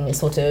learning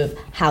sort of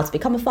how to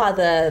become a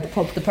father,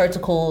 the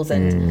protocols,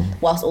 and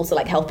whilst also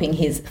like helping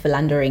his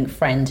philandering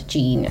friend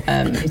Jean,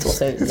 who's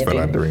also his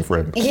philandering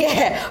friend.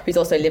 Yeah, who's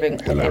also living.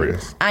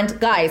 Hilarious. And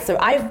guys, so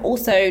I've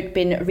also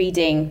been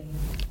reading,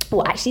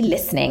 well, actually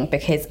listening,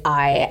 because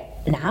I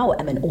now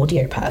am an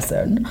audio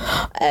person,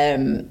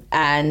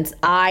 and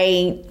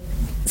I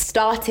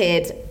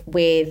started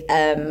with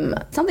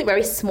something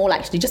very small,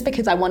 actually, just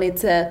because I wanted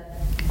to.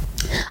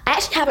 I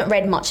actually haven't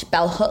read much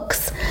bell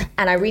hooks,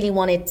 and I really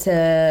wanted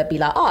to be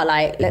like,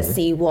 let's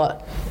see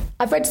what.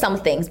 I've read some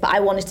things, but I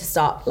wanted to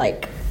start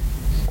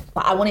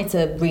I wanted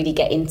to really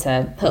get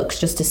into hooks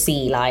just to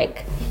see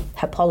like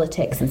her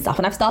politics and stuff.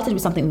 And I've started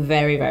with something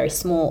very, very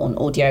small on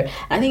audio. And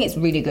I think it's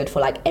really good for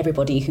like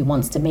everybody who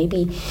wants to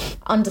maybe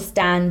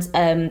understand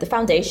the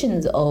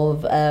foundations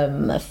of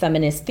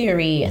feminist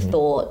theory,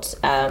 thought,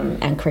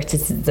 and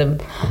criticism.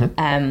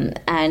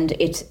 And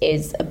it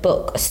is a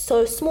book,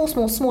 so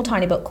small,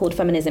 tiny book called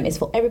Feminism is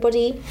for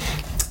Everybody.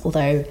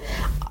 Although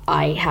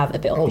I have a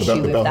bit of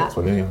issue with that.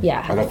 Yeah,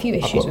 I have a few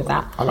issues with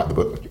that. I like the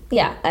book.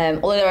 Yeah,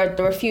 although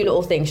there are a few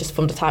little things just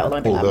from the title.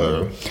 And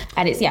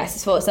it's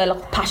a lot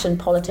of passion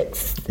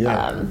politics.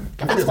 Yeah, and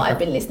that's what I've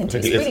been listening to.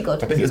 It's really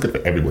good. I think it's good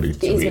for everybody.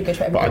 It is good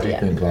for everybody. But I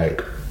do think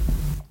like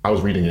I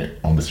was reading it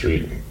on the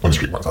street once.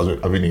 I was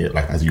reading it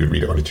like as you would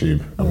read it on the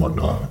tube and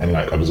whatnot, and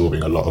like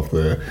absorbing a lot of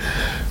the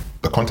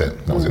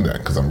content that was in there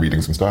because I'm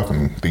reading some stuff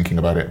and thinking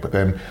about it. But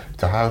then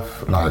to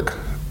have like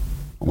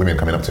women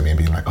coming up to me and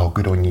being like, "Oh,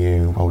 good on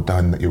you, well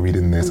done that you're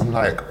reading this." I'm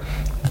like,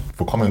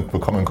 for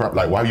common crap,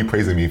 like, why are you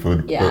praising me for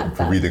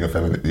reading a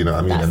feminist? You know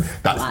what I mean? And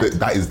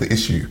that is the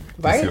issue.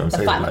 Right? You see what I'm the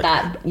saying? fact like,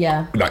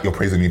 that, like you're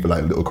praising me for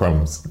like little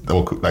crumbs,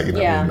 or like, you know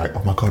what I mean? Like,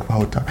 oh my God,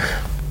 well done.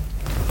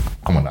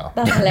 Come on now.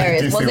 That's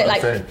hilarious. Was it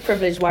like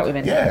privileged white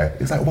women? Yeah,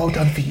 it's like, well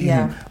done for you.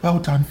 Yeah. Well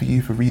done for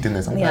you for reading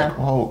this. I'm like,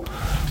 well,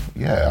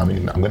 yeah, I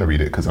mean, I'm going to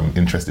read it because I'm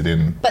interested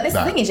in. But this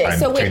thing is, it's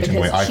so weird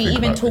because she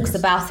even talks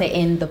about it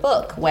in the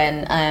book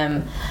when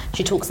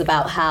she talks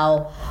about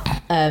how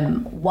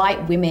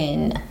white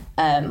women,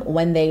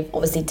 when they've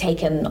obviously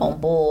taken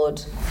on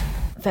board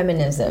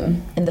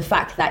feminism and the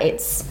fact that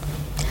it's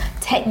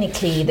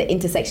technically the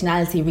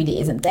intersectionality really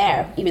isn't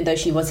there, even though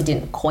she obviously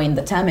didn't coin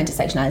the term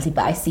intersectionality,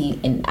 but I see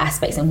in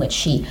aspects in which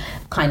she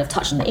kind of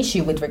touched on the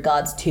issue with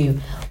regards to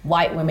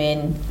white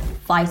women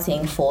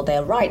fighting for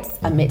their rights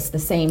amidst the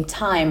same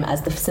time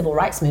as the civil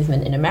rights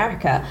movement in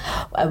America,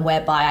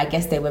 whereby I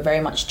guess they were very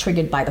much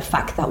triggered by the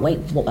fact that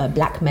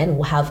black men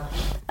will have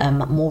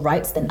more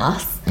rights than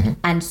us.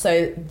 And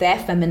so their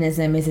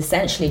feminism is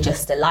essentially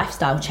just a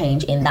lifestyle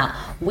change in that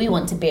we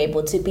want to be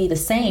able to be the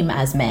same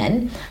as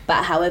men,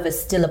 but however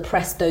still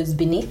oppress those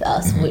beneath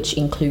us, which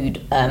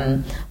include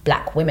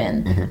black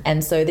women.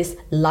 And so this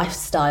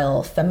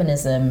lifestyle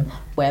feminism,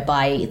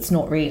 whereby it's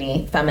not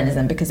really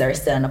feminism because there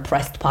is still an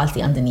oppressed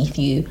party underneath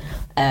you,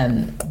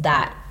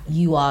 that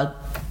you are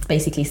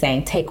basically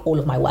saying, take all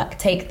of my work,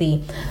 take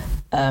the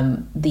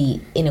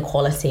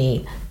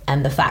inequality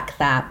and the fact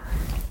that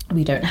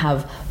we don't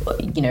have,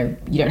 you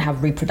don't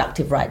have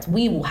reproductive rights.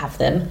 We will have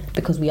them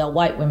because we are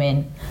white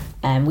women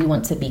and we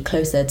want to be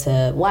closer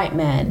to white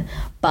men,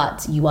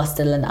 but you are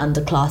still an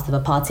underclass of a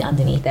party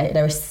underneath.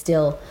 There is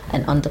still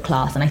an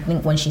underclass. And I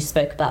think when she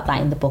spoke about that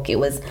in the book, it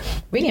was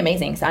really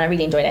amazing. So I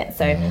really enjoyed it.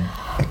 So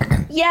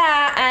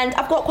Yeah, and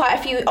I've got quite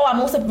a few. Oh,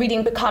 I'm also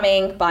reading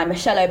Becoming by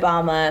Michelle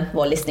Obama.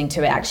 Well, listening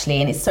to it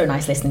actually, and it's so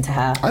nice listening to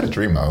her. I had a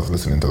dream that I was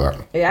listening to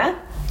that. Yeah?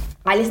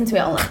 I listen to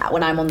it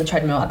when I'm on the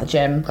treadmill at the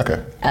gym.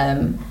 Okay.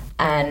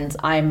 And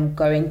I'm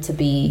going to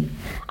be...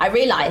 I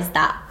realised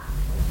that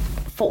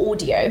for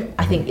audio,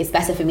 I think it's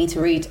better for me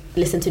to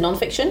listen to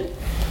non-fiction,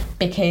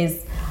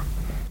 because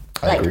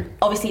I agree.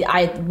 obviously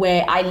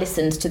I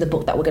listened to the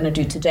book that we're going to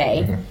do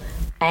today,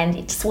 and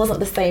it just wasn't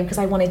the same because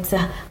I wanted to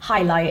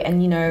highlight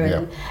and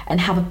and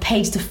have a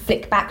page to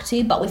flick back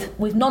to. But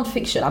with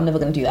non-fiction, I'm never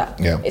going to do that.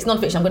 Yeah. It's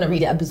non-fiction. I'm going to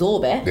read it,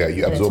 absorb it. Yeah,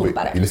 you absorb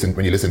it.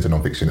 When you listen to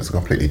non-fiction, it's a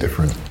completely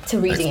different to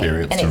reading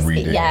experience. And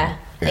reading. Yeah.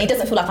 And it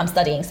doesn't feel like I'm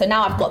studying. So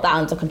now I've got that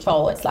under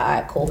control. It's like, all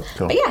right, cool.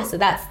 But yeah, so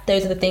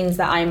those are the things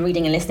that I'm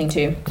reading and listening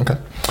to. Okay.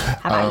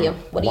 How about you?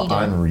 What are you doing?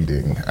 I'm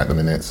reading at the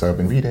minute. So I've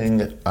been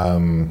reading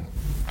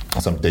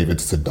some David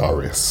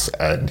Sedaris,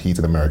 and he's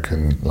an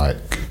American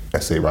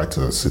essay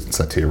writer,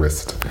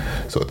 satirist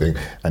sort of thing,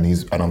 and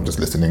I'm just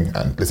listening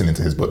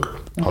to his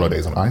book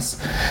Holidays on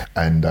Ice,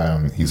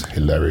 and he's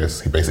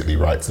hilarious. He basically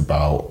writes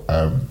about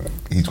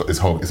he's got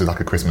this is like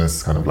a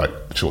Christmas kind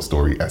of short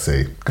story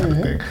essay kind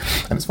of thing,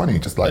 and it's funny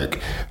just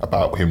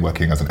about him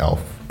working as an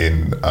elf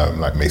in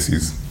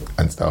Macy's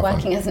and stuff.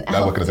 Working as an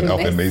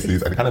elf in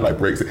Macy's, and it kind of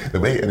breaks it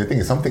the way. And the thing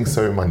is, something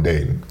so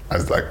mundane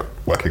as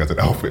working as an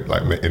elf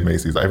in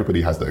Macy's.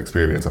 Everybody has the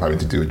experience of having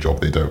to do a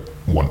job they don't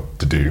want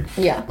to do.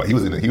 Yeah. But he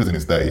was in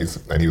his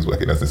 30s and he was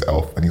working as this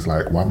elf, and he's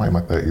like, why am I in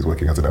my 30s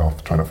working as an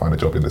elf trying to find a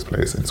job in this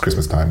place? And it's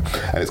Christmas time,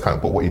 and it's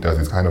but what he does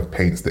is kind of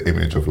paints the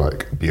image of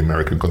the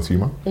American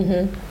consumer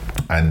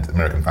and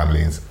American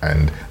families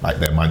and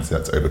their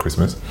mindsets over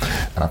Christmas.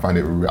 And I find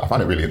it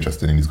really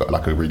interesting, and he's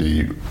got a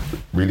really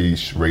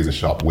razor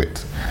sharp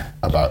wit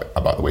about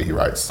the way he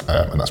writes,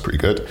 and that's pretty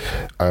good.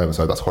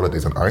 So that's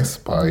Holidays on Ice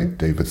by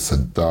David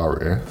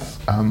Sedaris.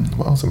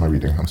 What else am I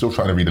reading? I'm still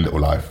trying to read A Little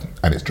Life,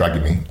 and it's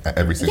dragging me at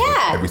every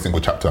single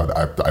chapter that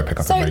I pick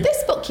up. So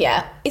this book,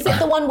 is it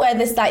the one where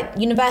there's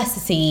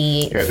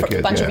university,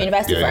 bunch of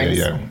university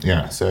friends?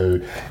 Yeah. So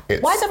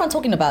why is everyone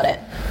talking about it?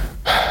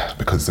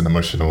 Because it's an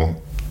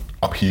emotional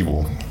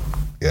upheaval.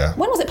 Yeah.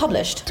 When was it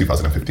published?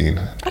 2015.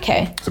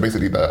 Okay. So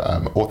basically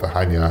the author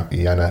Hanya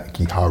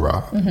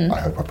Kihara, I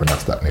hope I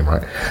pronounced that name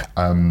right,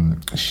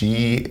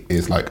 she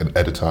is an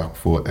editor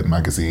for a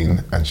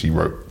magazine, and she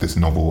wrote this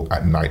novel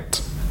at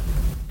night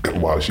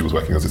while she was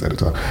working as this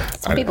editor.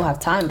 Some people have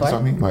time, boy. So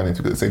I mean, man, it's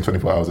the same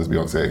 24 hours as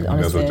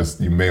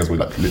Beyonce. You may as well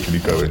literally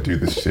go and do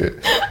this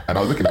shit. And I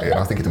was looking at it and I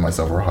was thinking to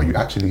myself, wow, you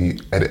actually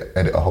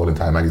edit a whole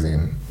entire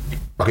magazine.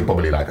 I could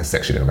probably a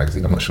section in a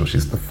magazine. I'm not sure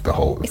she's the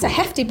whole... It's a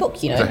hefty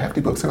book, It's a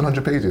hefty book,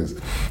 700 pages.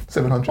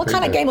 700 What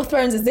kind of Game of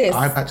Thrones is this?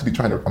 I'm actually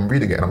I'm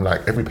reading it and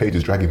I'm every page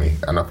is dragging me,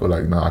 and I feel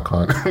no, I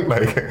can't.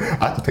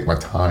 I have to take my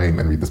time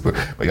and read this book.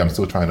 But yeah, I'm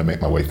still trying to make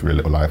my way through A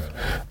Little Life.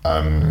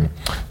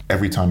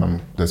 Every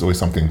time there's always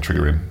something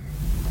triggering.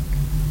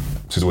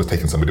 She's always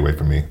taking somebody away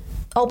from me.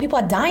 Oh, people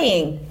are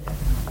dying.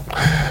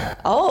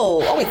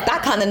 Oh, it's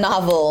that kind of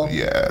novel.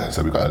 Yeah,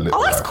 so we got a little...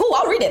 Oh, that's cool.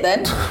 I'll read it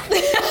then.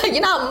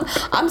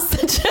 I'm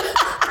such...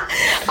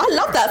 I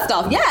love that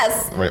stuff.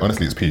 Yes. Right,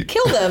 honestly, it's peak.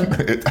 Kill them.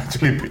 It's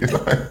actually peak.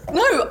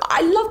 No,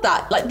 I love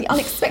that. The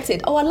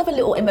unexpected. Oh, I love a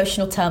little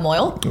emotional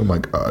turmoil. Oh my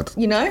God.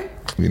 You know?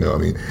 You know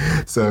what I mean?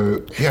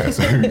 So, yeah.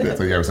 So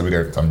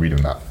I'm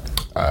reading that.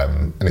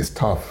 And it's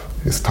tough.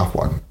 It's a tough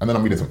one. And then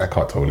I'm reading some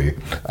Eckhart Tolle,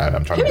 and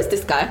I'm trying Who is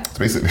this guy? So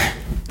basically,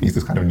 he's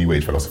this kind of new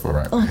age philosopher,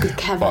 right? Oh, good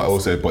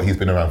heavens. But he's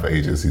been around for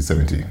ages. He's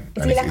 70. Is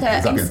he like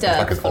a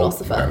Insta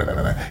philosopher?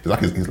 No.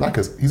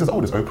 He's as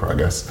old as Oprah, I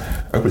guess.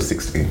 Oprah's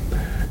 60.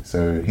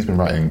 So he's been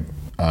writing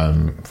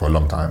for a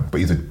long time, but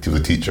he was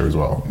a teacher as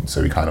well.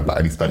 So he kind of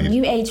and he studied.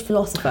 New age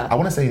philosopher. I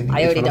want to say a new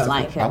age philosopher. Don't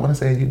like him. I want to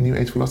say a new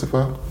age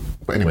philosopher.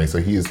 But anyway, so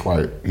he's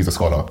a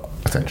scholar,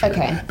 essentially.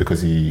 Okay.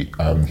 Because he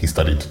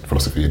studied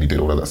philosophy and he did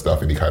all of that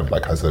stuff, and he kind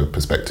of has a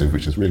perspective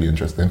which is really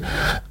interesting.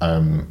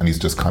 And he's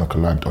just kind of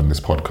collabed on this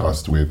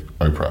podcast with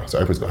Oprah.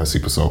 So Oprah's got her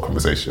Super Soul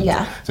Conversations.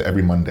 Yeah. So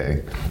every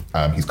Monday,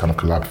 he's kind of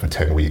collabed for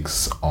 10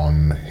 weeks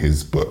on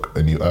his book,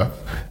 A New Earth,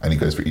 and he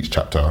goes through each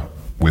chapter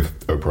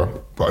with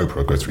Oprah, but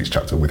Oprah goes through each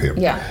chapter with him.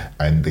 Yeah.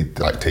 And they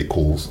take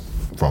calls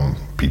from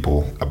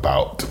people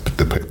about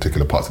the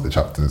particular parts of the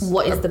chapters.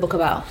 What is the book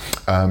about?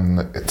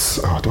 It's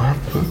do I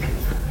have the book?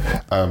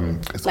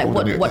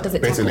 What does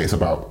it basically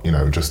tackle? It's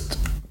about just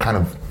kind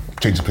of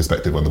changing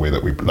perspective on the way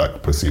that we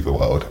perceive the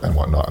world and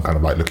whatnot, and kind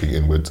of looking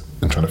inward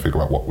and trying to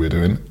figure out what we're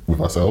doing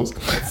with ourselves.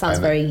 Sounds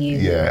very you.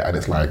 Yeah, and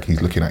it's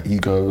he's looking at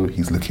ego,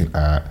 he's looking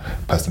at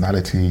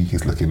personality,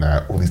 he's looking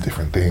at all these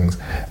different things,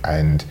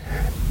 and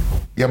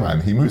yeah,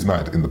 man, he moves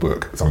mad in the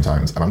book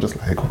sometimes, and I'm just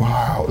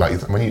wow.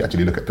 When you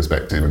actually look at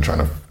perspective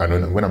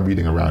and when I'm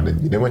reading around,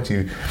 and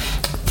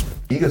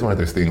ego is one of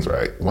those things,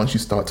 right? Once you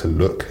start to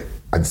look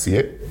and see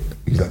it,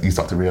 you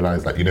start to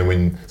realize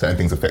when certain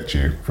things affect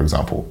you, for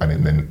example,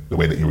 and then the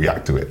way that you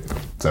react to it.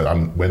 So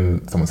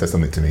when someone says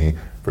something to me,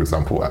 for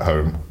example, at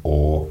home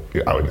or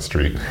out in the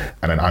street,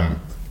 and then I'm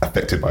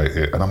affected by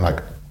it, and I'm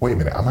like, wait a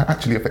minute, am I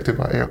actually affected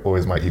by it, or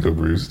is my ego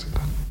bruised?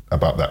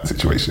 about that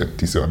situation.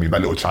 Do you see what I mean?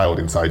 That little child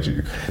inside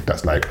you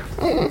that's like,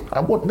 I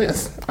want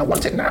this, I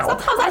want it now.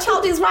 Sometimes that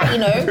child is right, you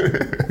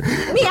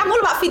know. Me, I'm all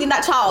about feeding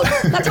that child.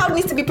 That child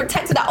needs to be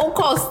protected at all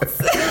costs.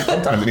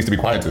 Sometimes it needs to be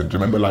quieted.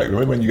 Remember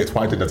when you get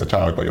quieted as a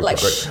child, but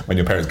when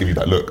your parents give you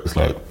that look, it's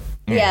like,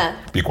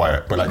 be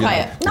quiet. But like,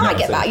 quiet. No, I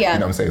get that. Yeah. You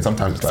know what I'm saying?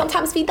 Sometimes it's like,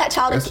 sometimes feed that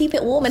child and keep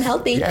it warm and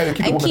healthy. Yeah, and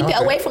keep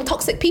it away from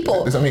toxic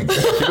people. That's what I mean. Keep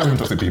it away from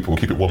toxic people.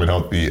 Keep it warm and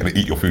healthy, and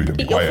eat your food and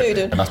be quiet.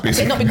 And that's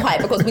basically not be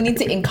quiet, because we need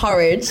to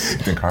encourage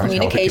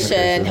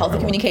communication, healthy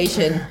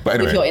communication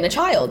with your inner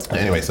child.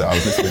 Anyway, so I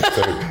was listening.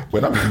 So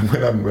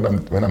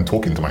when I'm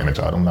talking to my inner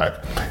child, I'm like,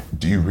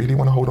 do you really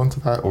want to hold on to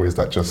that, or is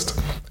that just,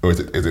 or is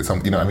it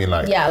something? You know what I mean?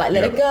 Like, yeah, like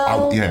let it go.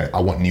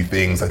 I want new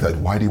things. Like,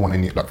 why do you want a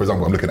new? Like, for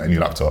example, I'm looking at a new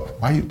laptop.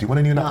 Do you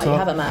want a new laptop? No, you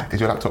have a Mac. Is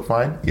your laptop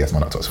fine? Yes, my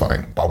laptop's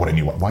fine. But I want a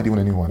new one. Why do you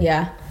want a new one?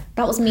 Yeah,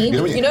 that was me.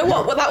 You know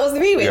what that was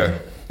me with? Yeah.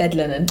 Bed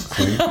linen.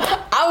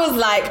 I was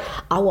like,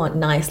 I want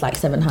nice, like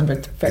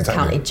 700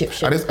 count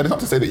Egyptian. And it's not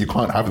to say that you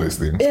can't have those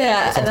things.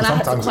 Yeah, and then I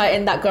had to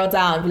quieten that girl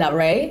down and be like,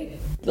 Ray,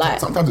 like,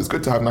 sometimes it's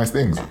good to have nice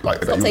things.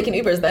 Like, stop taking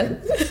Ubers then.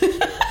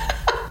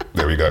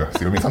 There we go. See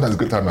what I mean? Sometimes it's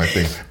good to have nice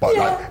things, but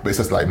but it's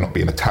just like not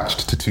being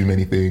attached to too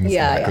many things.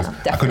 Yeah,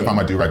 I couldn't find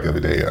my do-rag the other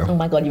day. Oh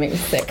my God, you make me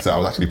sick. So I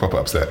was actually proper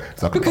upset.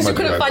 Because you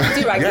couldn't find your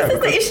do-rag. This is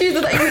the issue.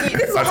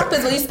 This is what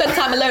happens when you spend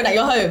time alone at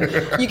your home.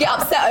 You get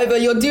upset over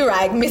your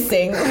do-rag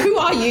missing. Who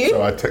are you?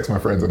 So I text my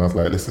friends and I was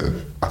like,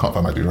 listen, I can't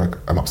find my do-rag.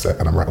 I'm upset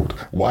and I'm rattled.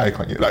 Why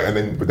can't you?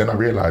 But then I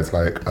realized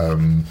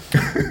and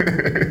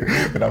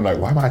I'm like,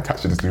 why am I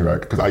attached to this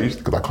do-rag? Because I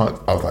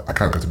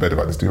can't go to bed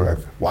without this do-rag.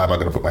 Why am I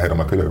going to put my head on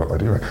my pillow without my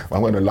do-rag?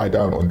 I'm going to lie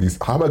down on these.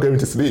 How am I going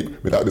to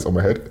sleep without this on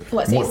my head?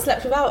 What, so you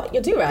slept without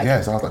your do-rag?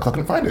 Yeah, so I was like, I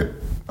couldn't find it.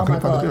 Oh my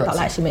God, that'll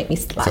actually make me,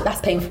 that's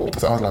painful.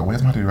 So I was like,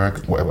 where's my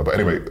do-rag? Whatever. But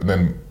anyway,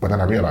 then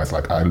I realised,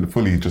 I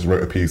fully just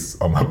wrote a piece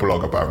on my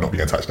blog about not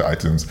being attached to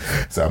items.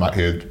 So I'm out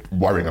here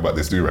worrying about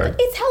this do-rag.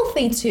 It's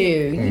healthy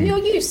too. You're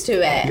used to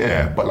it.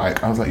 Yeah, but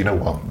I was like, you know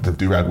what? The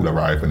do-rag will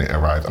arrive when it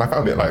arrives. And I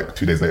found it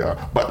 2 days later.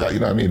 But you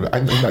know what I mean?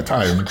 In that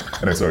time,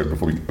 and sorry,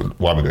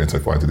 why am I going so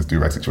far into this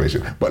do-rag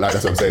situation? But that's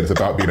what I'm saying. It's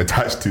about being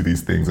attached to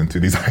these things and to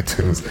these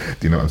items. Do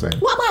you know what I'm saying?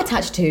 What am I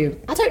attached to?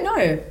 I don't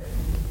know.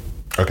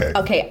 Okay.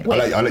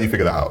 Wait. I'll let you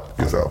figure that out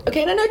yourself.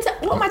 Okay, no.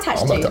 What am I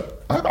attached to?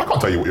 I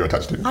can't tell you what you're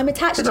attached to. I'm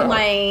attached to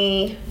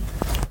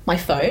my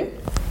phone.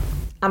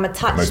 I'm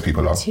attached Most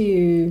people are.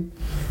 to...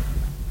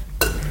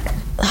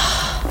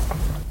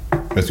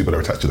 Most people are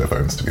attached to their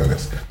phones, to be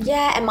honest.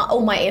 Yeah, and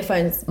my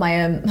earphones, my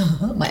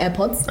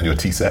AirPods. And your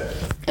tea set.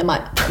 And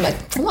I'm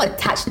not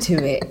attached to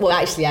it. Well,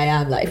 actually, I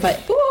am. If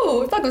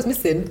that goes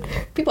missing,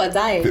 people are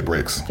dying. If it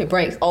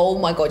breaks. Oh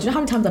my God! Do you know how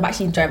many times I've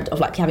actually dreamt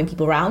of having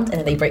people around and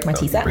then they break my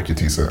tea set? Break your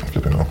tea set,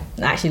 flipping off.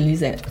 And I actually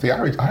lose it. See,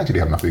 I actually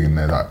have nothing in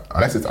there that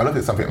unless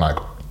it's something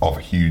of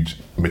huge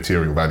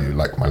material value,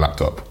 like my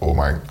laptop or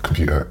my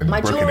computer. And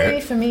my jewelry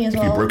for me as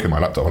well. If you've broken my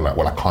laptop, I'm like,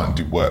 well, I can't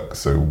do work,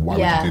 so why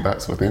would you do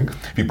that sort of thing?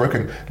 If you've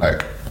broken,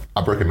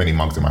 I've broken many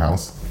mugs in my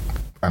house,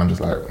 and I'm just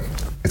like,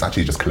 it's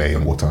actually just clay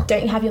and water.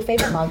 Don't you have your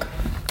favourite mug?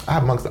 I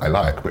have mugs that I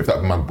like, but if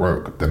that mug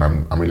broke, then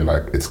I'm really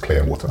it's clay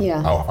and water.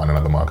 Yeah. I'll find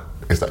another mug.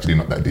 It's actually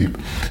not that deep.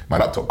 My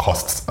laptop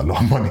costs a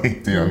lot of money.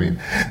 Do you know what I mean?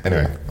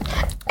 Anyway.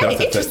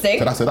 Interesting.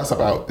 So that's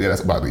about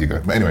the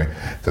ego. But anyway,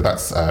 so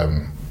that's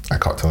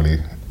Eckhart Tolle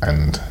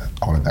and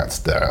all of that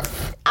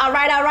stuff. All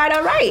right.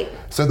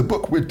 So the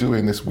book we're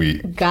doing this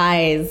week,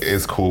 guys,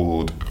 is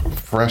called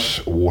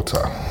Fresh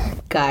Water.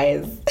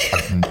 Guys,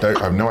 I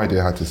have no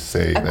idea how to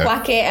say that.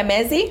 Akwaeke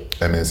Emezi.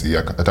 Emezi,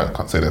 I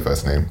can't say their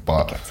first name,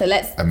 but so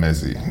let's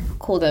Emezi.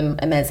 Call them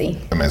Emezi.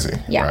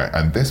 Emezi, yeah. Right.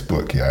 And this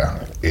book,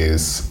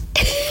 is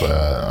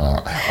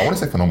I want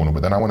to say phenomenal,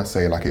 but then I want to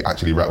say it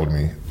actually rattled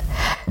me.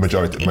 Quite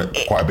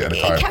a bit of the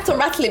time. It kept on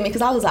rattling me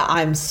because I was like,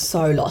 I'm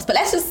so lost. But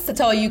let's just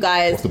tell you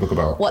guys what's the book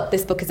about? What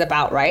this book is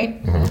about,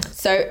 right? Mm-hmm.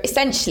 So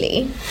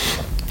essentially,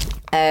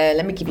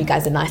 let me give you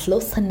guys a nice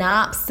little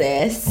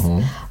synopsis.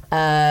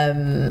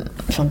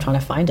 Mm-hmm. So I'm trying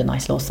to find a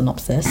nice little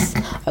synopsis.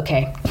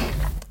 Okay.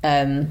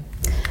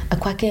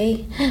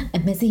 Akwaeke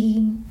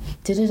Emezi.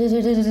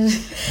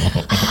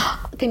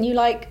 Can you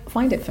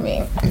find it for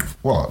me?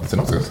 What? The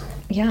synopsis?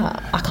 Yeah,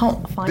 I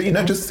can't find it. Do you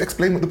know, just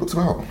explain what the book's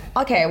about.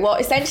 Okay, well,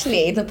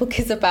 essentially, the book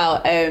is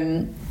about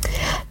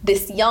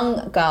this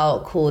young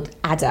girl called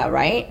Ada,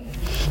 right?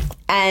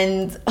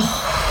 And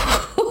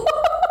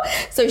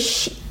so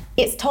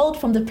it's told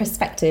from the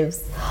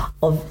perspectives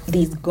of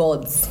these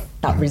gods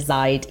that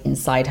reside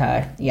inside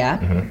her, yeah?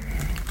 Mm-hmm.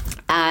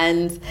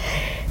 And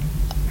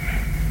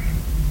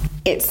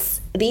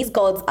these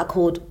gods are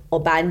called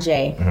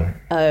Obanje,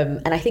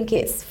 and I think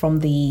it's from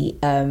the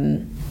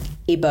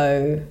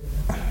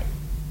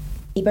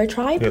Igbo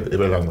tribe? Yeah, the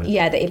Igbo language.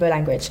 Yeah, the Igbo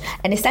language.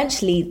 And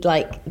essentially,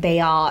 they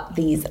are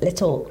these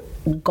little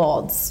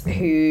gods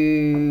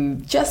who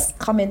just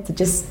come in to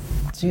just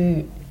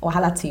do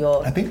wahala to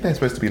your... I think they're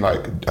supposed to be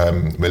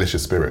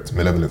malicious spirits,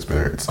 malevolent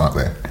spirits, aren't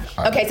they?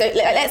 Okay, so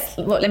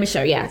let me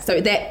show, yeah.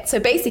 So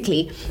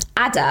basically,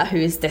 Ada, who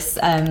is this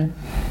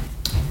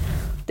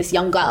this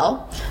young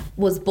girl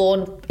was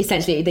born,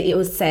 essentially,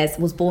 it says,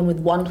 was born with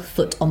one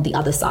foot on the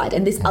other side.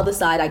 And this other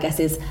side, I guess,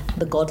 is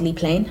the godly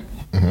plane.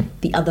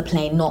 The other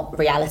plane, not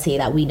reality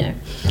that we know.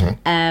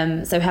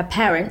 So her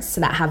parents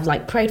that have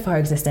like prayed for her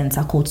existence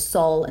are called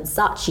Sol and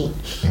Sachi.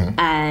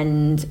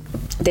 And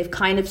they've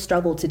kind of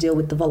struggled to deal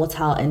with the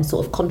volatile and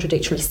sort of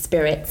contradictory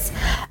spirits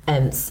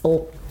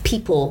or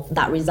people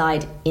that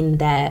reside in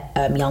their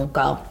young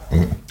girl.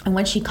 And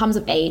when she comes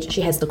of age,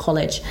 she heads to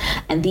college.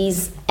 And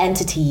these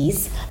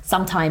entities,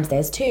 sometimes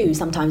there's two,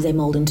 sometimes they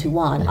mold into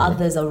one,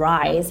 others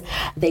arise,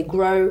 they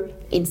grow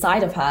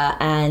inside of her,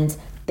 and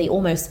they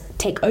almost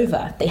take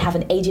over. They have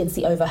an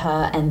agency over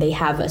her, and they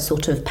have a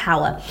sort of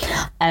power.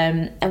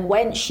 And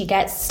when she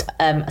gets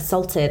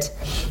assaulted,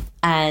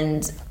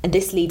 and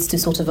this leads to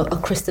sort of a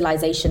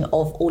crystallization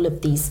of all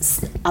of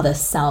these other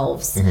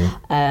selves.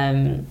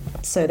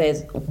 So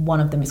there's one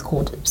of them is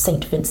called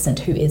Saint Vincent,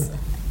 who is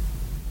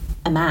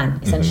a man,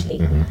 essentially.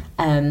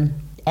 And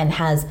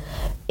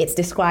it's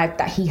described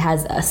that he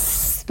has a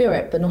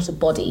spirit but not a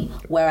body,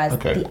 whereas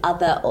the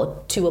other,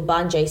 or two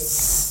Obanje,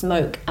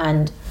 Smoke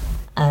and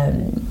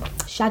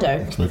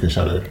Shadow,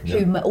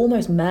 who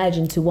almost merge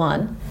into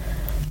one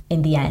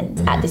in the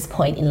end at this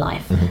point in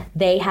life.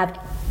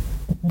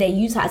 They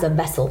use her as a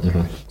vessel.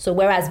 So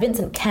whereas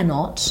Vincent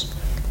cannot,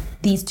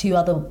 these two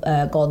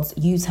other gods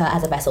use her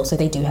as a vessel, so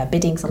they do her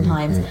bidding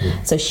sometimes.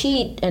 So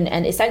she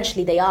and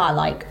essentially they are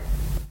like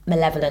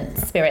malevolent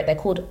spirit. They're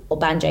called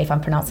Obanje, if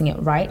I'm pronouncing it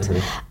right.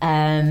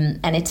 And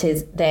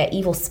they're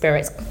evil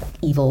spirits,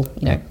 evil,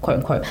 quote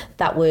unquote,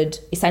 that would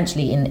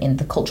essentially in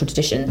the cultural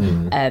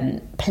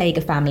tradition plague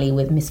a family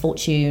with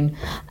misfortune.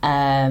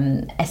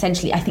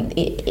 Essentially, I think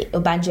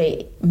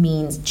Obanje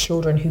means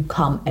children who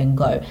come and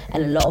go,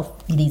 and a lot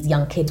of these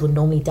young kids would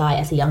normally die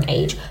at a young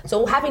age.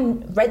 So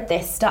having read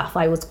this stuff,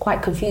 I was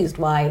quite confused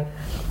why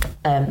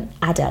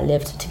Ada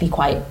lived to be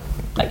quite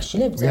like she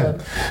lived.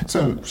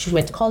 So she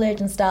went to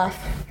college and stuff.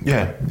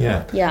 Yeah.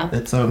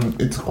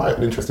 It's quite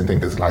an interesting thing,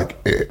 because like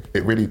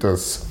it really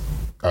does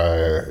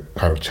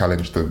kind of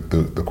challenge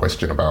the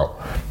question about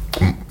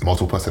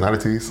multiple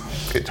personalities.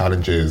 It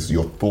challenges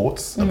your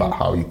thoughts about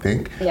how you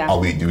think.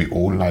 Do we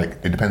all like?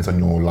 It depends on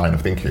your line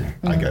of thinking,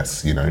 I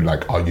guess.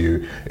 Like,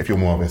 if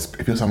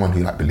you're someone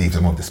who like believes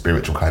in more of the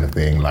spiritual kind of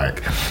thing,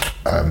 like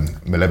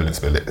malevolent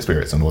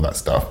spirits and all that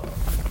stuff.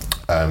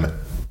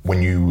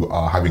 When you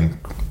are having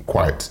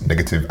quite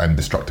negative and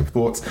destructive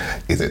thoughts,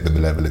 is it the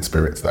malevolent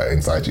spirits that are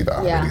inside you that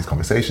are having these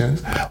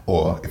conversations?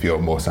 Or if you're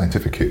a more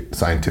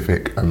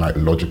scientific and like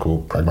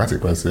logical,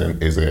 pragmatic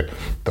person, is it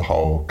the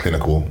whole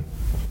clinical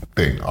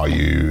thing? Are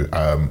you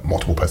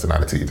multiple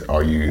personalities?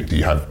 Do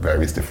you have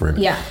various different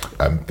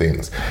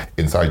things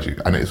inside you?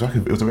 And it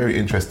was a very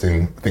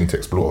interesting thing to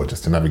explore,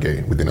 just to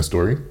navigate within a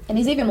story. And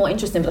it's even more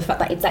interesting with the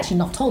fact that it's actually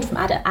not told from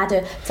Ada.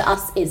 Ada to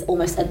us is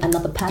almost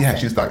another person. Yeah,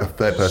 she's like a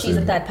third person. She's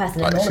a third person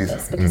in all of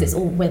this, because it's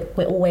all we're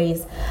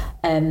always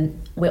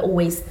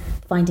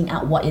finding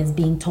out what is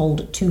being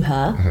told to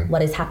her,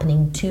 what is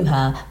happening to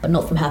her, but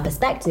not from her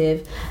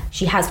perspective.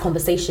 She has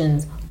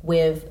conversations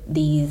with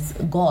these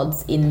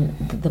gods in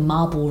the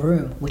marble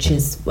room, which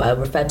is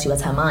referred to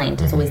as her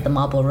mind. It's always the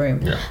marble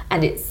room.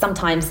 And it's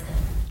sometimes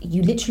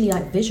you literally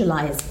like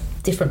visualize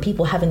different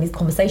people having these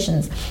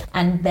conversations.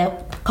 And there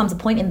comes a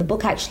point in the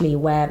book actually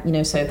where,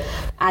 so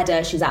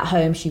Ada, she's at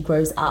home, she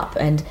grows up,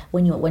 and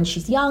when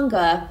she's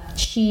younger,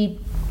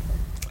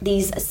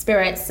 these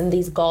spirits and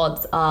these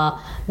gods are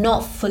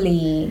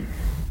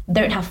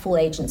don't have full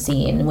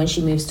agency. And when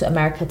she moves to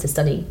America to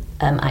study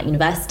at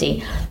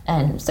university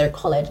and so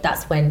college,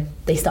 that's when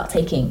they start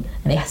taking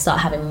and they start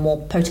having more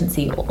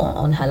potency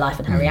on her life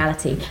and her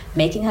reality,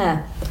 making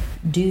her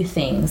do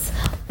things.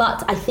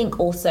 But I think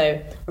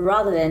also,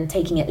 rather than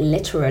taking it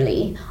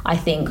literally, I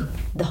think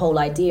the whole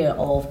idea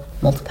of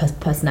multiple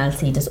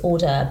personality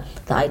disorder,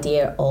 the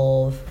idea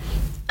of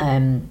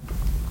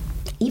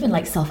even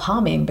like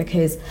self-harming,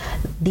 because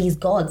these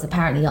gods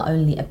apparently are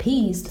only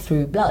appeased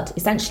through blood.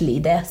 Essentially,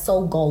 their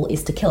sole goal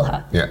is to kill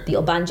her. The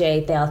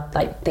Obanje,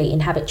 they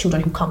inhabit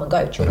children who come and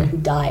go, children who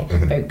die,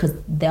 because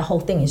their whole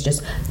thing is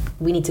just,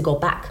 we need to go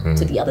back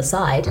to the other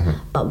side,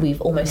 but we've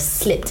almost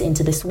slipped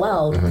into this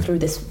world through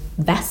this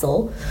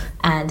vessel,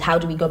 and how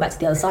do we go back to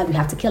the other side? We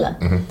have to kill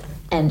her.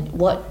 And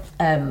what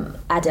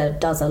Ada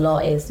does a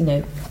lot is,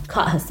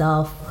 cut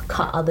herself,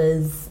 cut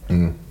others.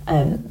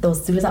 There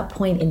was that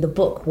point in the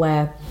book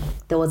where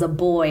there was a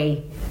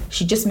boy,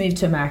 she just moved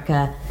to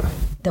America,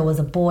 there was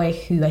a boy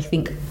who I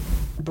think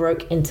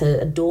broke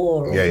into a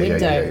door or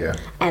window,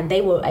 and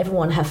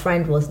her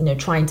friend was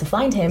trying to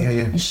find him,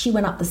 and she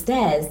went up the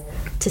stairs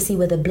to see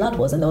where the blood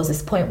was, and there was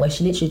this point where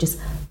she literally just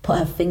put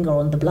her finger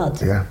on the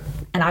blood.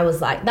 And I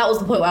was like, that was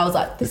the point where I was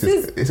like, this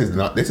is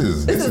mad.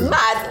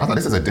 I thought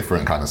this is a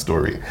different kind of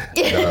story.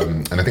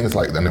 And I think it's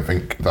like, and I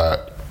think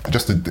that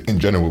just in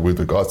general, with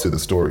regards to the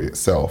story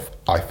itself,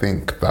 I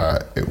think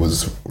that it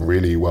was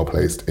really well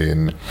placed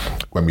in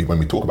when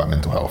we talk about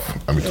mental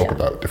health and we talk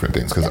about different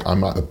things, because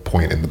I'm at the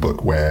point in the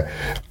book where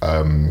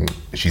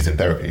she's in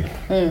therapy,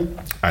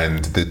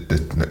 and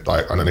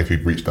like, I don't know if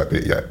you've reached that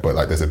bit yet, but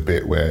like there's a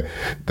bit where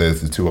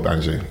there's the two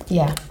Obanje,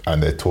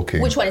 and they're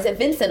talking. Which one is it,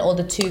 Vincent or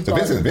the two? So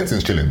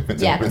Vincent's chilling.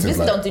 Vincent's Vincent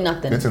like, don't do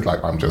nothing. Vincent's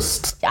like,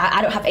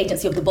 I don't have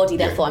agency of the body,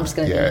 therefore I'm just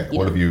going to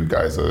all of you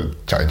guys are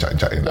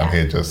chatting. I'm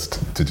here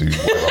just to do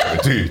what I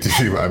do. Do you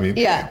see what I mean?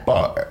 Yeah.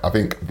 But I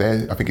think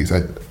what do you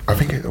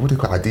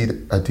call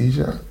it?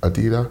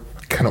 Adida?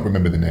 I cannot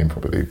remember the name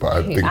properly, but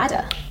I think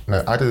Ada.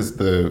 No, Ada's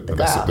the girl.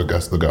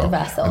 The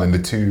vessel. And then the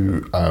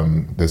two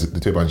there's the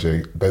two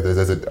Obanje.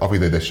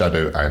 Obviously there's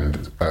Shadow and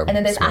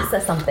then there's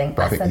Asa something.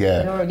 But I think I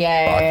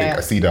think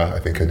Asida, I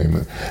think her name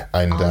is.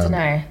 And I don't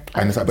know.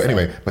 And it's like, but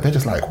anyway, but they're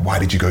just like, why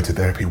did you go to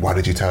therapy? Why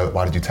did you tell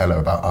her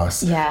about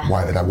us? Yeah.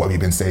 Why, like, what have you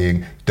been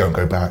saying? Don't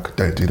go back.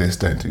 Don't do this.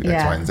 Don't do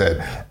X, Y, and Z.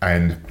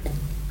 And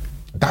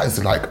that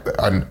is like,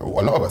 and a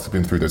lot of us have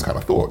been through those kind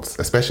of thoughts,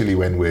 especially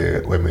when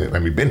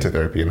we've been to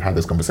therapy and had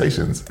those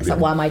conversations. It's like,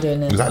 why am I doing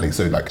this? Exactly.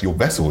 So like your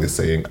vessel is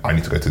saying,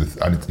 your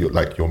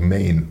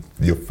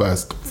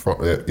first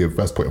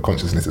point of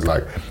consciousness is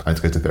like, I need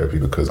to go to therapy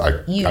because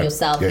I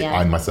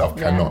myself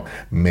cannot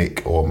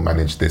make or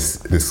manage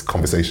this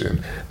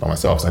conversation by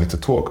myself. So I need to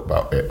talk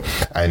about it.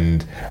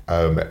 And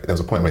there was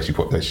a point where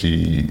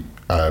she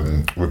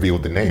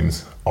revealed the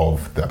names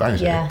of the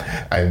Obanje,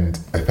 and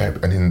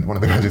then one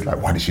of the guys is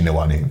like, why did she know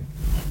our name?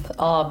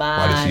 Oh man,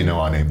 why did she know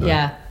our name though?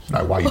 Yeah.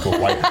 Like, why are you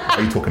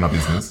talking about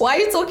business? Why are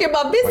you talking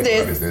about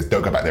business?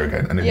 Don't go back there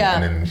again. And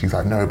then she's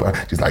like, no,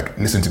 but she's like,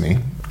 listen to me,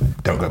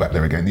 don't go back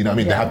there again. You know what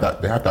I mean? Yeah.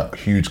 They have that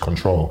huge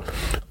control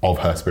of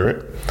her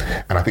spirit.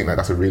 And I think that it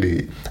was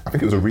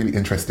a really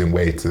interesting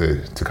way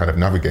to kind of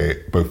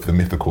navigate both the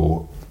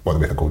mystical,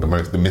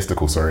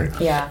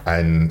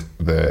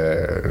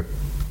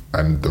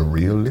 and the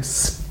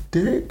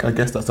realistic. I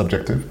guess that's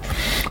subjective.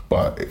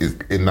 But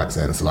in that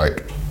sense,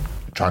 like,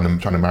 trying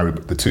to marry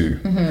the two,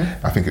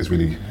 I think it was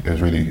really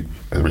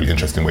a really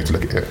interesting way to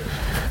look at it.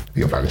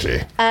 The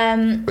Obanje.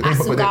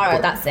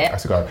 Asugara, that's it.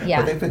 Asugara.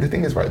 Yeah. But the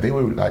thing is, right, they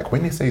were like,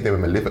 when you say they were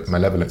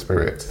malevolent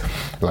spirits,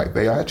 like,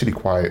 they are actually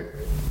quite.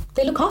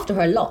 They look after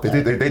her a lot.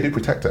 They do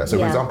protect her. So,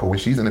 for example, when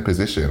she's in a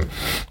position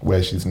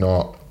where she's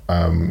not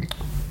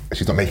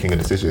making a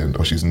decision,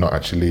 or she's not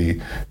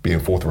actually being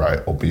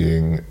forthright or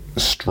being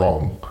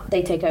strong,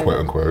 they take over, quote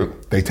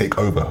unquote. They take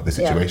over the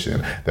situation.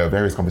 Yeah. There are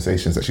various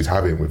conversations that she's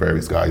having with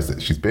various guys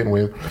that she's been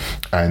with,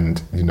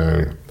 and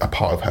a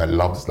part of her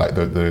loves, like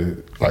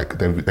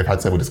they've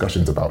had several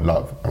discussions about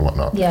love and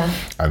whatnot. Yeah.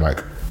 And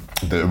like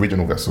the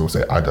original vessel,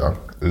 say Ada,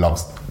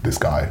 loves this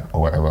guy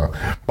or whatever,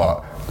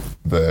 but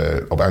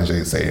the Obanje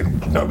is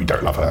saying, no, we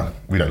don't love her.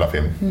 We don't love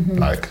him.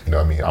 Like, you know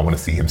what I mean? I want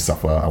to see him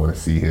suffer. I want to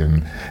see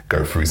him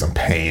go through some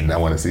pain. I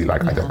want to see,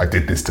 like, I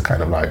did this to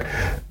kind of like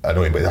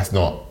annoy him, but that's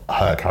not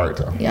her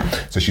character. Yeah.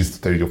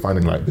 So you're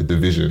finding like the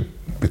division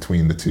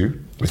between the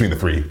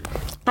three.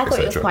 I thought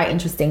it was quite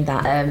interesting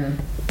that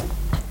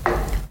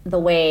the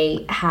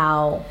way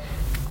how,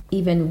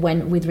 even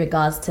when with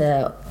regards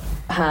to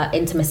her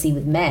intimacy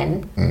with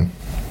men,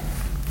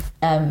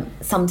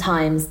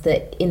 sometimes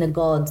the inner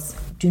gods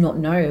do not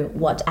know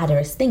what Ada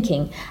is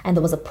thinking. And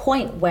there was a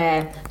point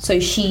where, so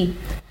she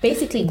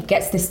basically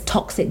gets this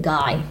toxic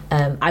guy,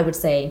 I would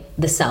say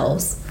the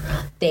cells.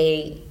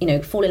 They,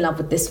 fall in love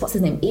with this, what's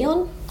his name,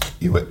 Ewan?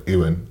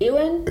 Ewan.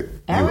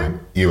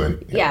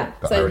 Yeah.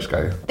 The Irish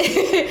guy.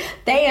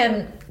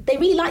 They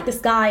really like this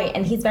guy,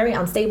 and he's very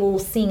unstable,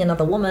 seeing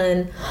another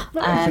woman. He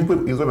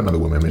was with another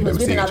woman. He was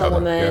with another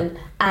woman, yeah.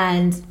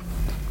 and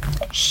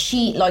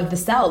she, like, the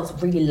cells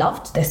really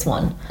loved this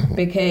one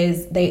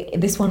because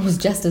this one was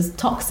just as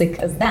toxic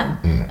as them.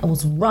 It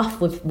was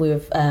rough with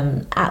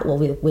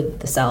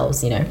the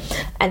cells,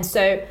 and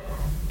so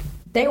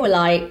they were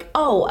like,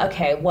 oh,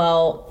 okay,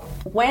 well,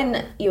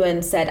 when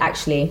Ewan said,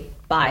 actually,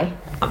 bye,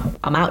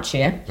 I'm out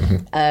here,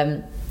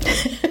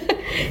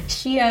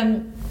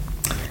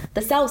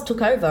 the cells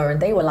took over,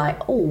 and they were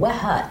like, oh, we're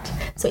hurt.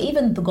 So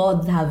even the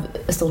gods have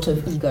a sort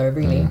of ego,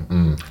 really.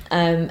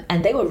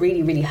 And they were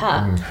really, really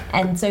hurt.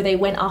 And so they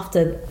went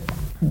after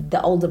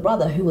the older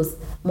brother, who was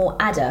more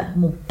Ada,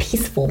 more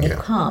peaceful, more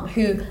calm,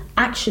 who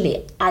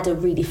actually Ada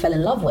really fell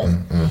in love with.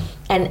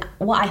 And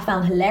what I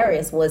found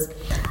hilarious was,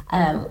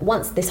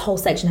 once this whole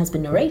section has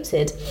been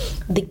narrated,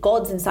 the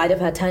gods inside of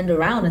her turned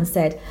around and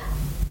said,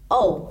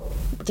 oh,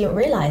 didn't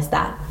realize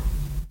that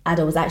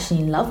Ada was actually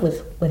in love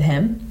with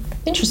him.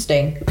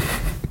 Interesting.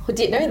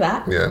 Didn't know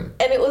that. Yeah.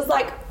 And it was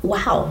like,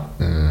 wow.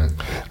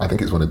 I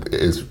think it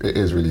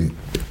is really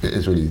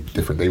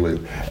different. They were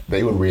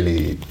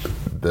really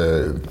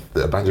the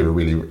Obanje were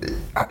really,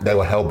 they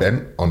were hell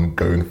bent on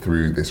going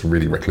through this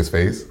really reckless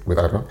phase with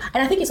Ada.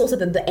 And I think it's also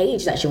the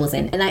age that she was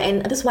in,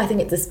 and this is why I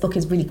think this book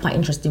is really quite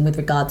interesting with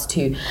regards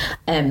to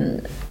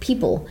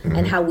people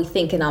and how we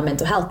think in our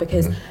mental health.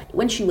 Because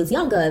when she was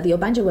younger, the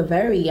Obanje were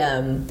very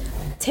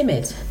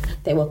timid.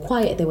 They were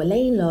quiet. They were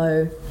laying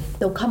low.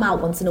 they'll come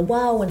out once in a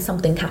while when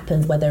something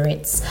happens, whether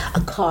it's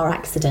a car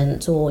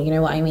accident or, you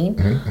know what I mean?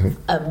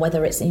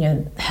 Whether it's, you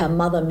know, her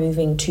mother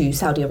moving to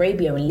Saudi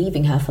Arabia and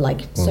leaving her for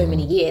like so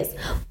many years.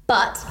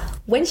 But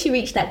when she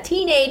reached that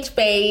teenage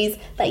phase,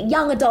 that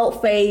young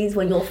adult phase,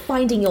 where you're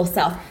finding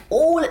yourself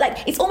all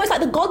like, it's almost like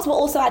the gods were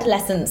also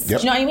adolescents. Do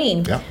you know what I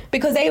mean? Yeah.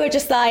 Because they were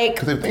just like.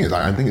 Because the thing is,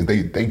 I think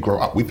they grow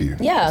up with you.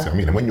 Yeah. So, I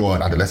mean, and when you're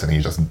an adolescent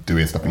and you're just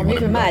doing stuff, you want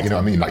to be like, you know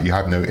what I mean? Like, you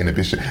have no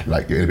inhibition.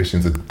 Like, your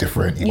inhibitions are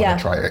different. You want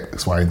to try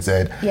X, Y, and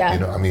Z. Yeah. You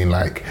know what I mean?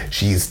 Like,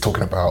 she's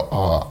talking about,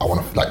 I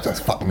want to like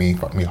just fuck me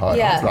hard.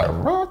 Yeah. It's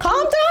like,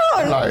 calm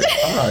down. Like,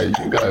 all right,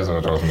 you guys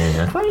are just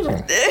moving crazy.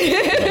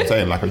 You know what I'm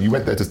saying? Like, you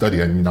went there to study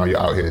and now you're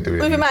out here doing.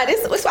 Moving mad.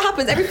 It's what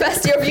happens. Every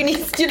first year of uni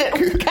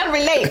student can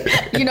relate.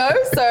 You know.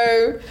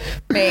 So,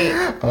 mate.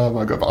 Oh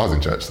my god! But I was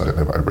in church, so I don't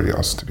know about everybody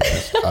else, to be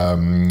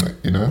honest.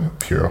 You know,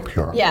 pure.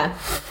 Yeah.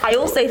 I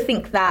also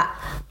think that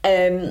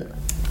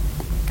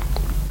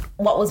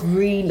what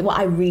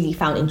I really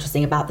found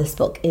interesting about this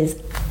book is,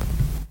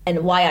 and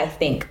why I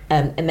think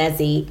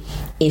Emezi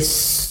is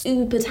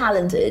super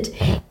talented,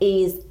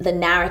 is the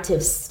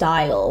narrative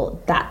style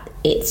that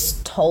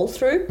it's told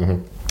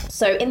through.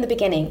 So in the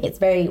beginning, it's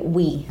very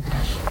we,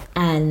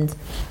 and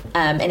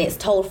it's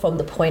told from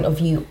the point of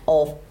view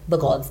of the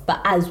gods, but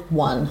as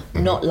one,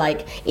 not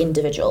like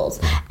individuals.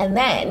 And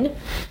then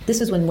this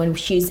was when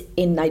she's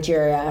in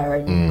Nigeria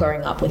and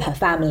growing up with her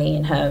family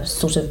and her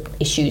sort of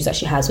issues that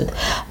she has with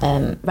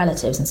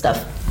relatives and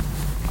stuff.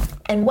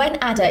 And when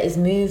Ada is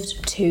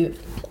moved to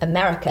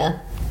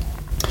America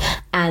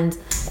and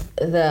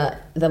the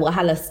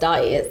Wahala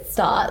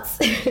starts,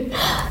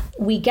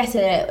 we get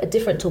a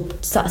different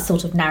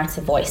sort of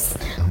narrative voice,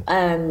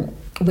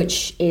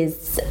 which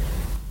is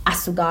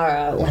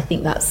Asugara. I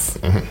think that's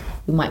I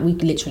feel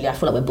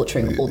like we're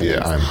butchering all the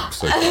names. I'm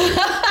so sorry.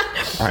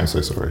 I'm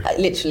so sorry.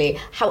 Literally.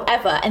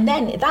 However, and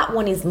then that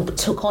one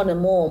took on a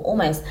more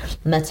almost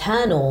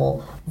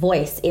maternal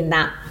voice in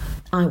that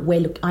I'm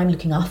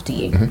looking after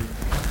you.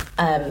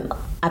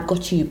 I've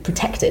got you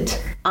protected.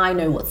 I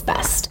know what's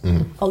best.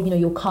 Oh, you know,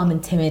 you're calm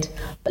and timid,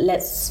 but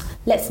let's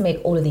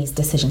make all of these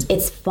decisions.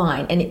 It's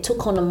fine. And it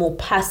took on a more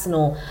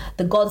personal.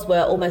 The gods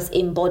were almost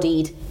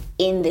embodied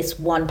in this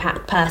one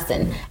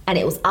person, and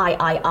it was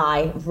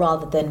I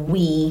rather than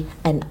we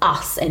and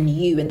us and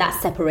you, and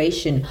that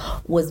separation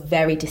was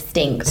very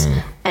distinct,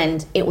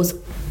 and it was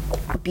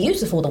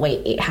beautiful the way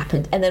it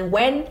happened. And then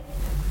when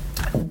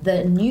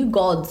the new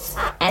gods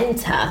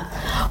enter,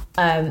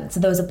 so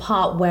there was a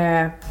part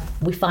where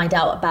we find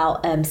out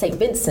about Saint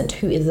Vincent,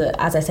 who is,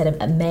 as I said,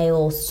 a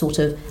male sort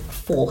of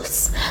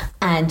force,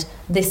 and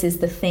this is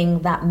the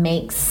thing that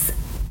makes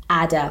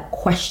Ada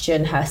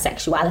question her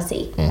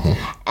sexuality.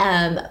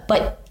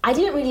 But I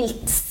didn't really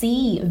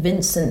see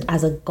Vincent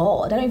as a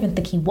god. I don't even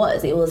think he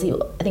was. I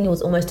think it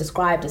was almost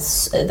described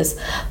as this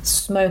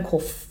smoke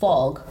or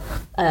fog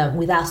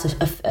without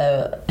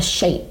a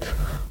shape,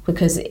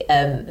 because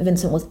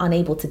Vincent was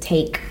unable to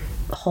take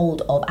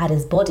hold of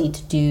Ada's body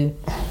to do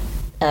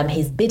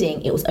his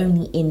bidding. It was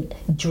only in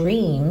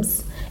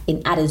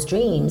Ada's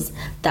dreams,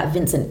 that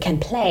Vincent can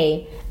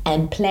play,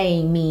 and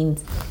playing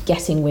means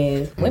getting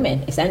with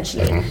women,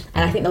 essentially. And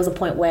I think there was a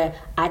point where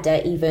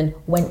Ada even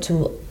went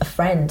to a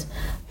friend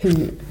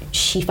who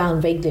she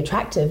found vaguely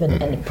attractive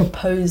and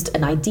proposed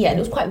an idea, and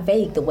it was quite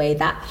vague the way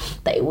that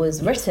it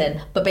was written,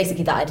 but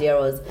basically that idea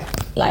was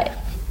like,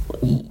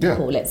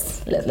 cool,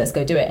 let's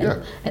go do it.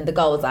 And the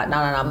girl was like, no,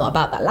 I'm not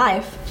about that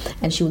life.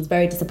 And she was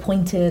very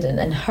disappointed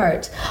and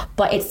hurt.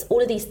 But it's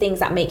all of these things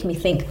that make me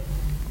think,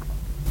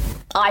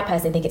 I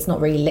personally think it's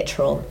not really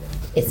literal.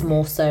 It's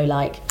more so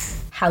like,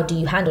 how do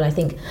you handle, and I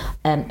think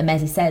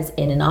Emezi says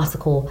in an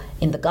article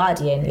in The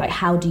Guardian, like,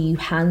 how do you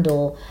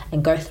handle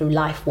and go through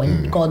life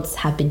when gods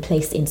have been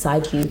placed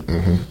inside you?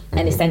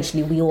 And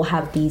essentially we all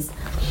have these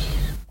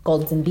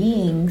gods and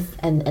beings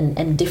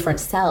and different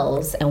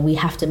selves, and we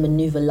have to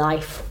maneuver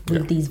life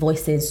with these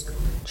voices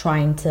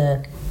trying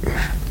to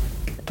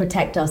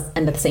protect us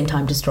and at the same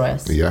time destroy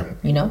us. You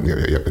know?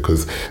 Yeah,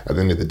 because at the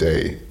end of the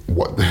day,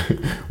 what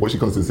was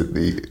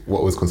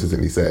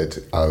consistently said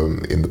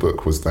in the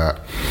book was that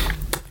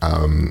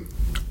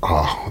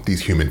these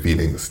human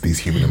feelings, these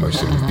human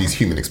emotions, these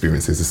human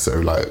experiences are so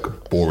like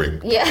boring.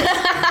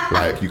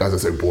 Like, you guys are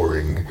so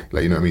boring.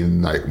 Like, you know what I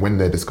mean? Like, when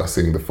they're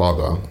discussing the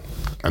father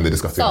and they're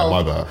discussing their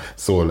mother,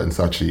 Saul and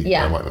Sachi,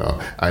 and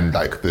whatnot, and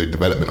like the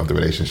development of the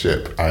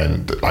relationship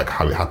and like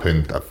how it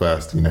happened at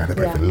first, you know, they're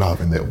both in love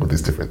and they're all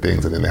these different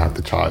things, and then they have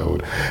the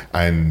child,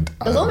 and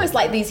it was almost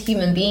like these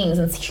human beings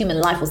and human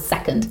life was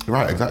second.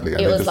 Right, exactly.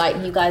 And it was like,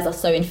 you guys are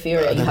so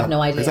inferior, you have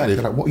no idea. Exactly.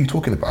 They're like, what are you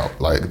talking about?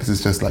 Like, this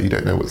is just like, you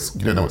don't know what's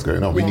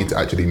going on. We need to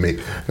actually make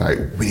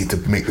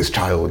this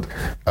child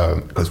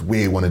because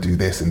we want to do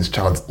this and this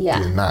child's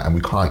doing that, and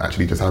we can't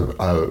actually just have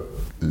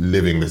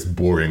living this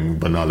boring,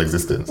 banal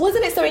existence.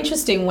 Wasn't it so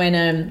interesting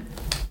when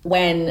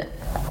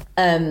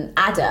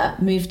Ada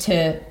moved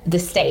to the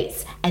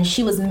States and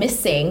she was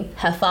missing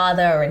her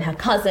father and her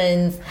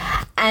cousins,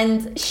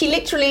 and she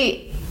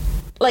literally,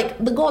 like,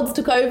 the gods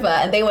took over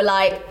and they were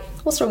like,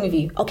 What's wrong with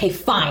you? Okay,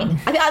 fine.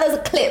 I think there's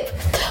a clip.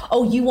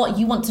 Oh, you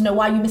want to know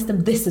why you missed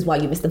them? This is why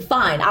you missed them.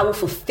 Fine, I will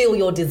fulfill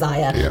your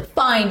desire. Yeah.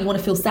 Fine, you want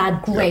to feel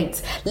sad?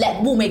 Great.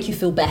 We'll make you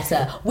feel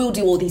better. We'll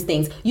do all these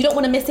things. You don't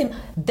want to miss him?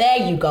 There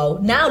you go.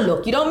 Now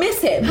look, you don't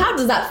miss him. How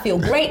does that feel?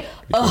 Great.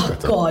 Oh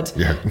God.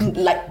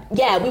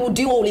 Yeah. We will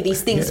do all of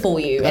these things for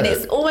you. And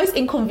it's almost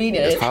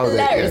inconvenient. It's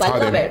hilarious. I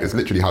love it. It's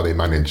literally how they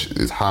manage.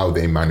 It's how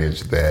they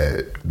manage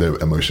their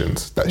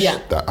emotions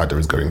that Ada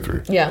is going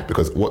through. Yeah.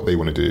 Because what they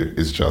want to do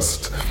is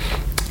just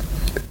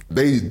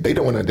they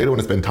don't want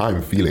to spend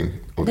time feeling.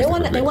 They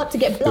want to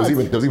get blood.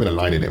 There was even a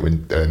line in it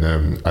when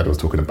Ada was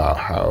talking about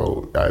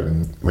how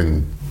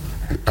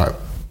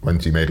when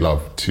she made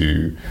love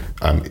to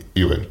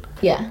Ewan.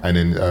 Yeah. And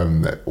then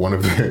one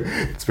of the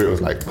spirit was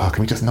like, oh,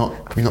 can we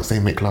not say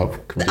make love?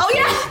 Can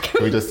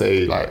we just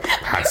say like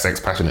had sex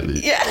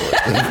passionately? Yeah.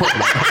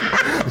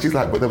 And she's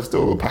like, but there was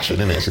still passion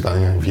in it. She's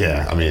like,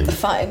 yeah, I mean,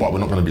 fine. But we're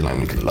not going to be like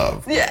making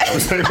love. Yeah. And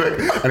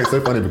it's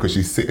so funny because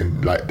she's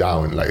sitting like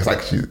down, like it's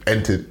like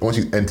once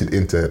she's entered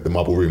into the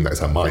marble room,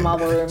 that's her mind.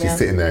 She's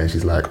sitting there and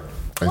she's like,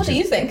 what do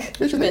you think,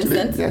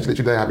 Vincent? She's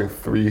literally there having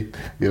free,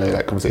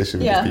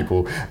 conversations with these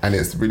people, and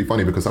it's really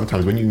funny because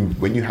sometimes when you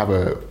have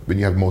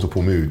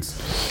multiple moods,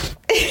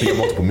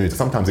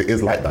 sometimes it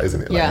is like that,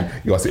 isn't it? Like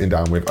you are sitting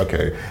down with,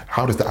 okay,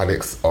 how does the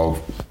Alex of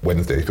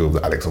Wednesday feel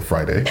with the Alex of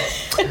Friday?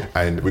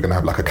 And we're gonna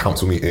have like a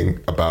council meeting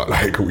about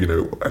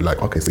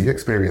okay, so you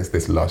experienced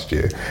this last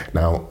year.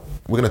 Now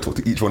we're going to talk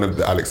to each one of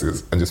the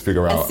Alexes and just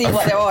figure out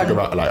what they're on.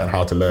 And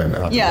how to learn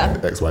and how to learn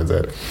X, Y, and Z.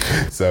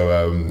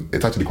 So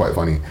it's actually quite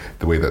funny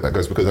the way that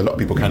goes, because a lot of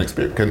people can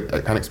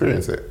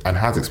experience it and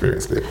has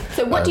experienced it.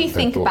 So what do you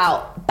think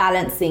about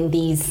balancing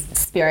these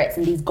spirits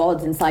and these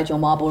gods inside your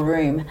marble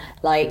room?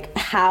 Like,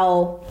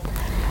 how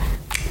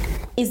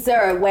is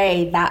there a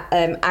way that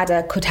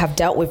Ada could have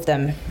dealt with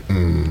them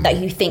that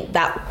you think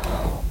that?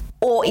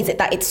 Or is it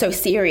that it's so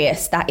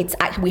serious that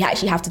we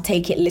actually have to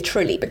take it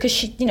literally? Because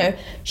she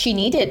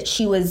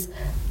was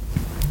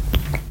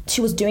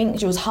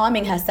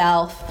harming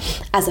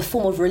herself as a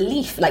form of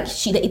relief. Like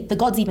the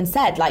gods even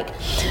said,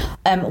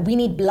 we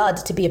need blood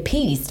to be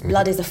appeased.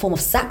 Blood is a form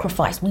of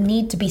sacrifice. We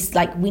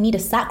need a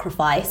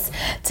sacrifice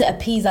to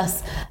appease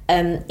us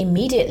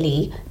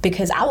immediately,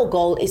 because our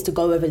goal is to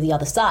go over the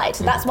other side.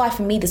 So that's why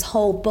for me this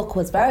whole book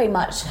was very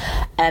much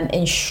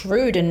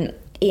enshrined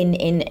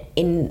in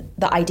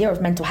the idea of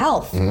mental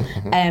health.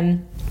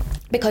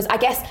 Because I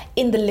guess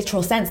in the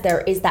literal sense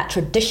there is that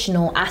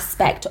traditional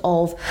aspect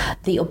of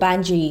the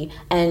Obanji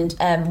and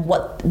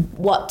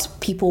what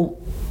people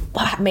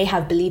may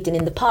have believed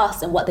in the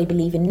past and what they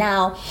believe in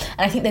now. And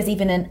I think there's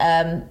even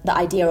the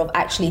idea of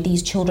actually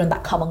these children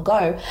that come and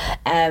go,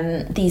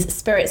 these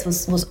spirits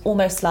was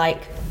almost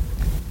like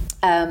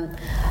unknown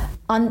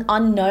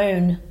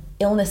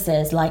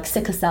illnesses like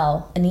sickle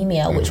cell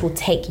anemia, which will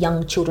take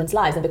young children's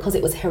lives. And because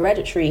it was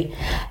hereditary,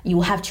 you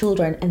will have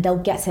children and they'll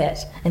get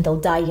it and they'll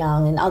die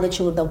young, and other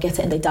children, they'll get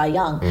it and they die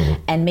young.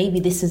 And maybe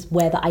this is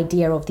where the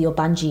idea of the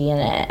Obanji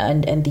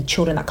and the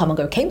children that come and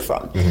go came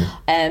from.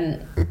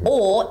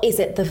 Or is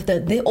it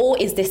or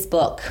is this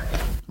book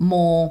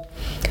more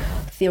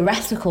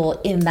theoretical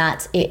in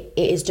that it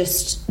is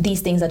just,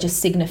 these things are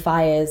just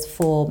signifiers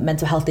for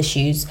mental health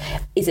issues?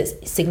 Is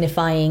it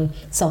signifying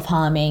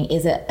self-harming?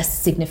 Is it a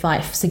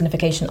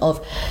signification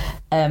of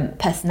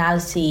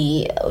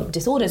personality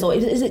disorders? Or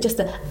is it just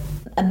a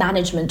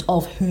management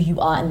of who you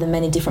are and the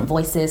many different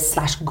voices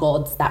 /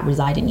 gods that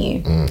reside in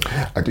you?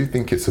 I do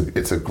think it's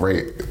a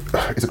great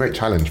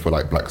challenge for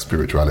like Black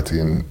spirituality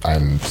and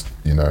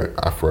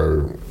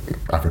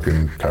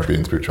African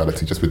Caribbean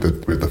spirituality, just with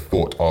the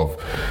thought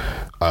of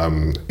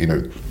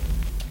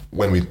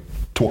when we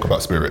talk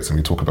about spirits and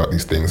we talk about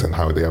these things and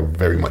how they are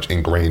very much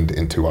ingrained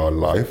into our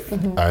life,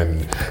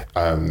 and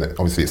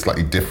obviously it's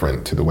slightly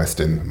different to the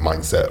Western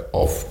mindset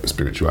of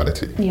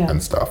spirituality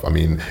and stuff. I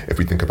mean, if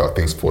we think about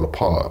things fall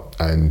apart,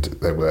 and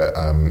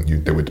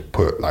they would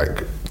put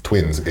like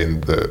twins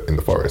in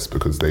the forest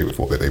because they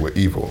thought that they were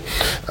evil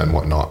and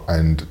whatnot,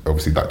 and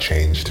obviously that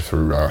changed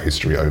through our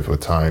history over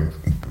time.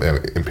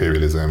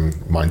 Imperialism,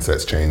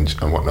 mindsets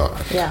change and whatnot.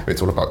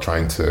 It's all about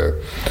trying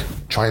to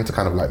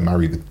kind of like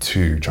marry the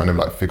two, trying to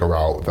like figure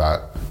out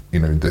that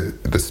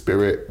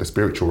the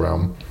spiritual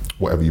realm,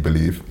 whatever you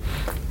believe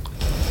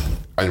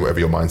and whatever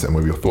your mindset and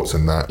whatever your thoughts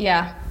on that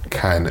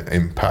can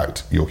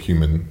impact your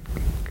human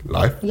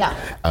life.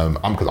 I'm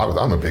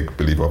a big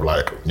believer of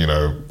like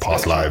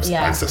past lives,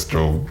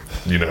 ancestral.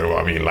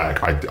 I mean,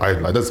 like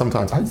I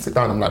sometimes I sit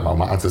down and I'm like,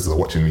 my ancestors are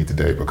watching me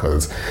today,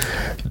 because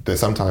there's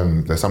some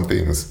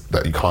things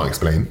that you can't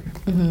explain,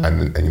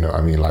 and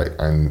I mean, like,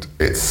 and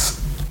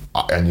it's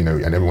and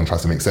everyone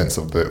tries to make sense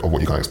of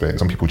what you can't explain.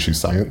 Some people choose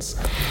science,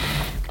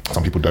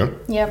 some people don't.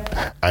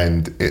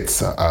 And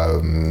it's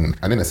and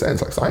in a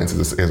sense, like, science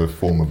is a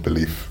form of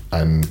belief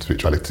and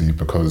spirituality,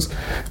 because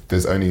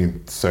there's only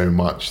so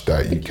much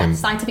that you can.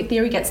 Scientific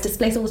theory gets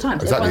displaced all the time.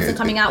 So everyone's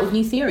coming out with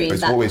new theories.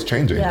 It's always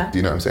changing. Do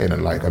you know what I'm saying?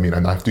 And like, I mean,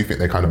 and I do think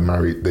they kind of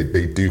marry.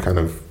 They do kind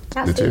of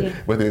Absolutely.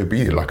 Whether it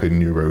be like a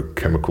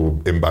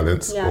neurochemical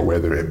imbalance or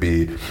whether it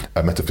be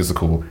a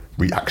metaphysical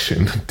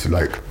reaction to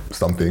like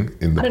something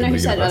in the I don't know who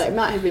universe. said that. It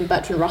might have been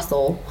Bertrand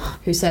Russell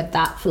who said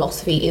that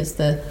philosophy is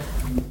the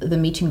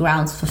meeting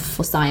grounds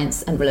for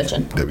science and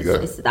religion. There we go.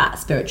 It's that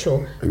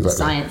spiritual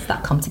science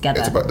that come together.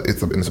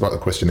 It's about the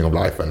questioning of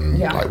life and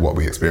like what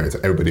we experience.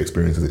 Everybody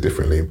experiences it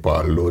differently,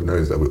 but Lord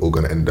knows that we're all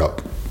going to end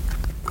up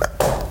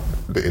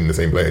in the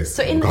same place.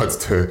 So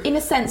in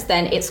a sense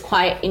then, it's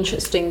quite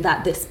interesting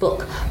that this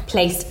book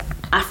placed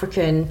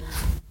African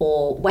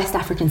or West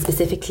African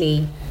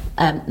specifically,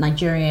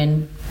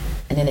 Nigerian,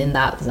 and then in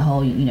that there's a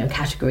whole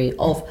category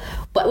of,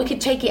 but we could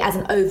take it as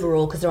an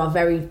overall because there are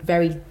very,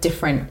 very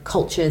different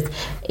cultures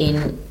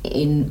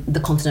in the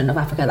continent of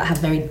Africa that have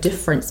very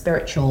different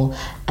spiritual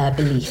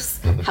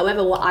beliefs.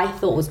 However, what I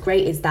thought was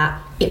great is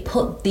that it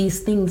put these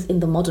things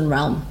in the modern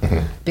realm,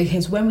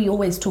 because when we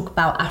always talk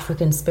about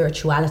African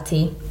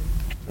spirituality,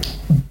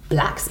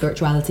 Black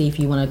spirituality, if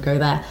you want to go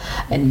there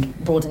and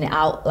broaden it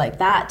out like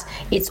that,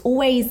 it's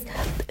always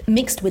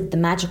mixed with the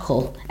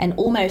magical, and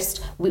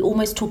we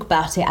almost talk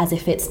about it as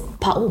if it's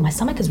part. Oh, my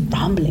stomach is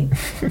rumbling.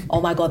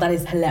 Oh my god, that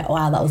is hilarious.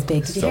 Wow, that was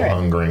big. Did you hear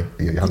hungry.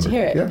 Yeah, Did you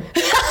hear it? Yeah.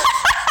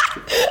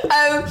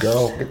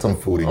 Girl, get some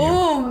food in you.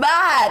 Oh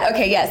man.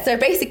 Okay, yeah. So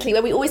basically,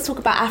 when we always talk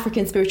about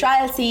African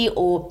spirituality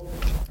or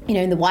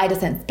in the wider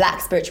sense,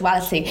 Black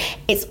spirituality,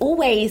 it's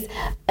always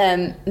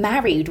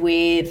married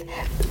with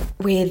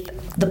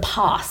the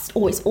past,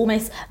 or it's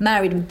almost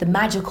married with the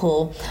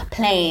magical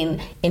plane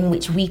in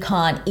which we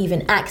can't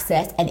even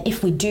access, and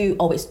if we do,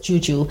 it's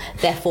juju,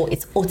 therefore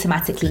it's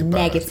automatically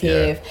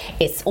negative.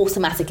 It's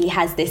automatically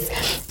has this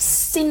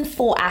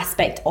sinful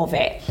aspect of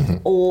it,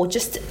 or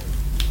just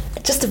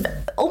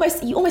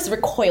you almost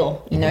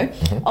recoil,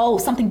 oh,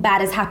 something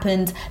bad has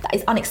happened that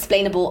is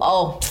unexplainable.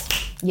 Oh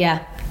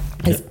yeah,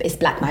 it's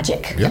black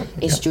magic,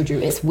 it's juju,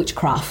 it's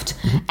witchcraft.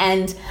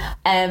 And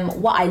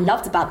what I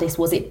loved about this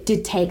was it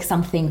did take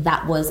something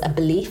that was a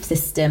belief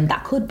system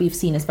that could be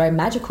seen as very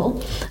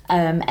magical,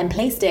 and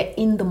placed it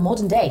in the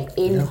modern day,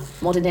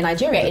 modern day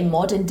Nigeria, in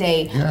modern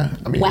day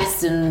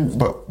Western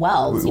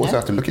world. We also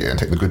have to look at it and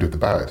take the good with the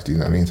bad. Do you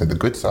know what I mean? So the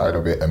good side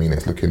of it,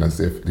 it's looking as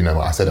if, what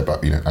I said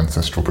about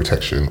ancestral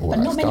protection, all but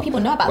that not many stuff.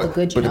 people know about the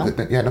good, not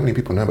many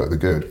people know about the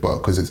good, but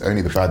because it's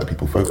only the bad that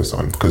people focus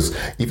on. Because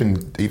even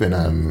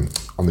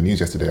on the news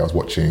yesterday, I was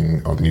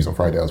watching, on the news on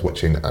Friday, I was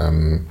watching,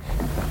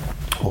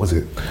 what was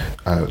it?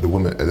 The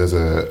woman, there's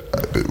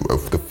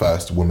the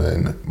first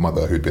woman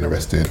mother who'd been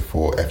arrested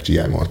for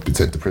FGM, or been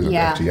sent to prison for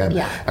FGM.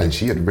 And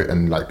she had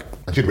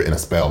written a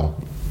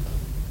spell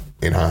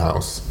in her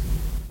house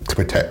to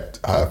protect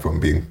her from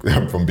being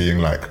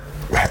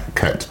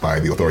kept by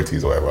the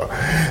authorities or whatever.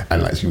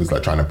 And she was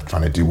trying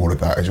to do all of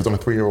that. And she was on a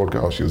 3-year-old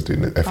girl, she was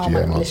doing the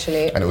FGM.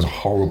 Literally. And it was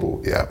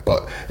horrible,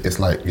 but it's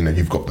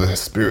you've got the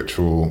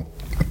spiritual,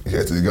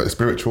 you've got the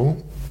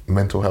spiritual,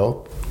 mental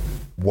health.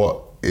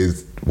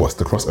 What's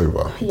the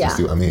crossover? Do you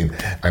see what I mean?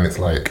 And it's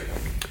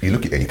you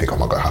look at it and you think, oh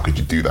my God, how could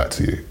you do that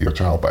to your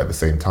child? But at the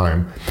same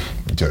time,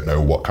 you don't know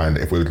what kind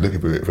of, if we're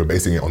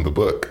basing it on the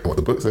book, and what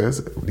the book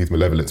says, these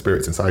malevolent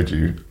spirits inside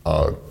you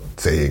are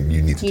saying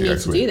you need to do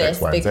X, Y,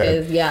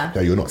 and Z.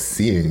 You're not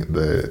seeing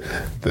the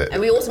and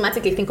we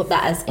automatically think of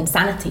that as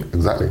insanity.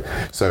 Exactly.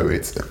 So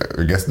it's,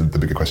 I guess the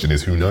bigger question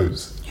is, who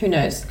knows? Who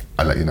knows?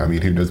 And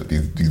who knows what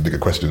these bigger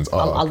questions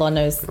are? Allah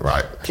knows.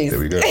 Right. Please. There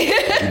we go.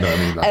 You know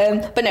what I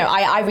mean? But no,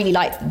 I really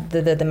liked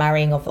the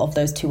marrying of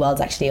those two worlds,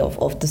 actually,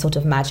 of the sort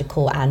of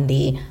magical and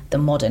the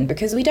modern,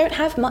 because we don't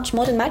have much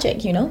modern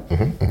magic,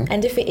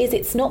 And if it is,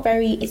 it's not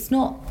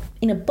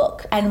in a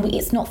book, and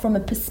it's not from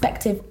a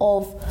perspective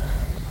of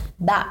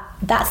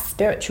that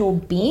spiritual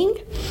being.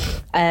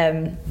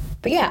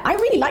 But yeah, I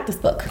really liked this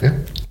book.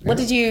 What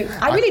did you?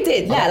 I really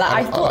did.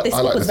 I thought this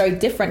book was very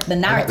different. The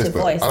narrative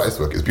voice. I like this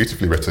book. It's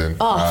beautifully written.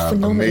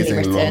 Phenomenally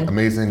written.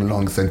 Amazing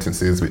long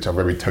sentences, which are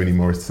very Toni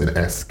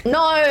Morrison-esque.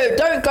 No,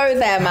 don't go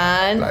there,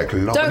 man.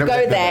 Don't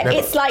go there.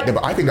 It's like. No,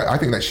 but I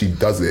think that she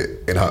does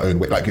it in her own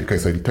way.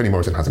 So Toni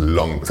Morrison has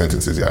long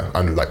sentences,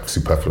 and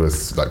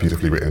superfluous,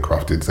 beautifully written,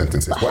 crafted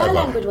sentences. But her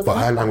language was.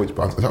 Her language.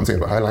 What I'm saying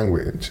about her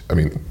language.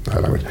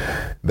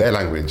 Their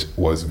language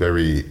was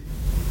very,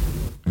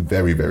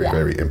 very, very,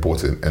 very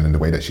important, and in the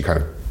way that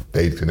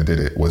they did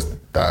it was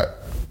that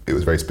it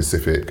was very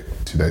specific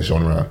to their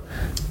genre,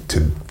 to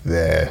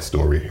their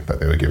story that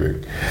they were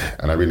giving,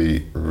 and I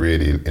really,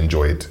 really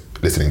enjoyed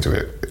listening to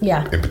it.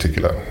 In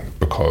particular,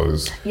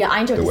 because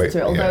I enjoyed listening to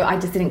it. Although I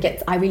just didn't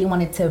I really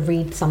wanted to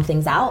read some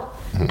things out,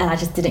 and I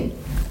just didn't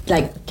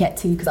get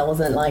to, because I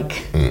wasn't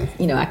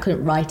I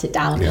couldn't write it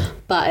down.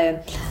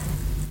 But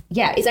is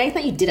there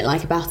anything you didn't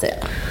like about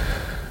it?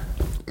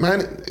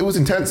 Man, it was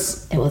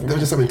intense. There were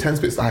just some intense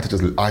bits. I had to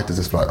just I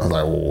was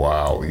like,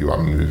 wow, you are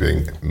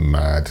moving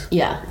mad.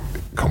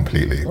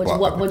 Completely.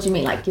 What do you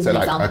mean? Give me an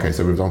example. Okay,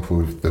 so for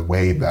example, the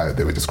way that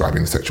they were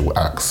describing the sexual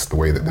acts, the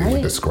way that they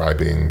were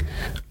describing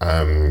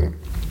the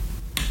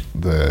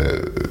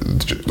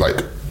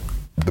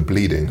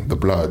bleeding, the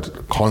blood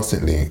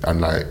constantly,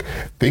 and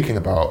thinking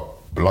about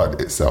blood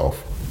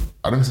itself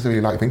I don't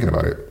necessarily like thinking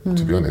about it,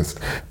 to be honest.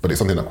 But it's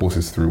something that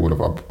courses through all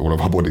of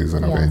our bodies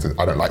and our veins. And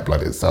I don't like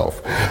blood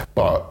itself,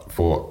 but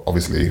for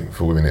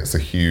women, it's a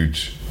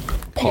huge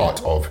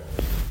part of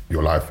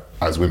your life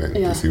as women.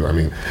 You see what I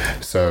mean?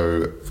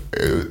 So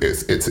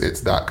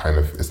it's that kind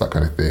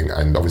of thing.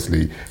 And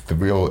obviously, the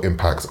real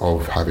impacts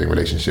of having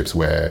relationships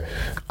where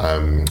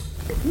the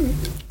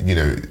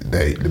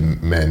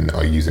men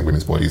are using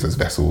women's bodies as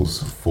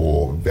vessels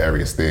for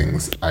various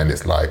things, and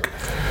it's like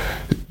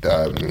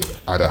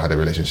Ada had a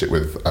relationship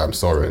with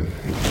Soren,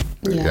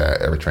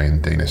 Eritrean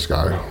Danish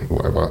guy,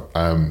 whatever,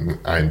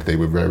 and they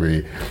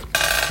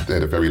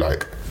had a very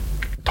like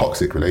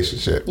toxic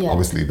relationship.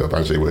 Obviously, the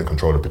Banjé were in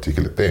control of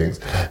particular things,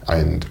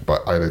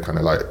 but Ada kind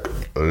of like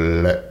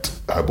let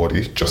her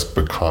body just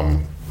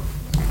become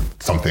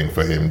something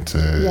for him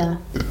to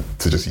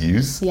just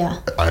use.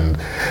 And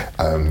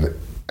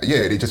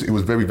it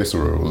was very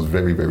visceral. It was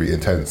very, very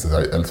intense,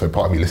 and so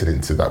part of me listening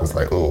to that was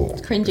like, oh,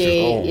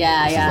 cringy.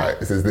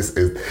 This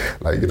is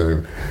like, you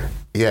know.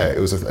 Yeah, it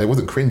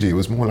wasn't cringy. It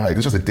was more like, it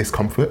was just a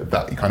discomfort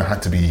that you kind of had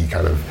to be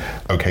kind of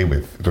okay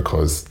with,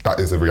 because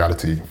that is a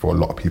reality for a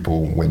lot of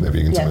people when they're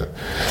being intimate.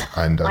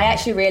 And I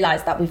actually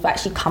realised that we've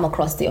actually come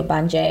across the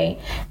Obanjé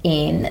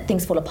in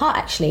Things Fall Apart,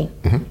 actually.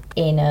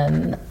 In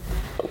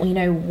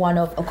one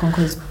of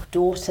Okonkwo's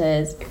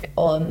daughters,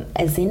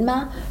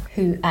 Ezinma,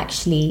 who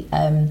actually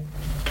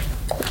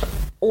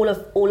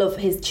all of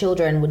his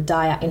children would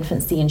die at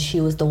infancy, and she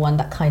was the one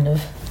that kind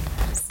of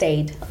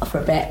stayed for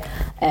a bit,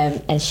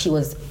 and she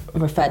was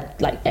referred,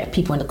 like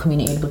people in the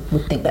community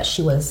would think that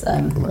she was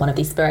one of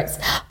these spirits.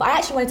 But I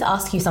actually wanted to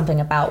ask you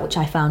something about, which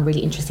I found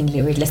really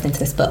interestingly listening to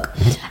this book,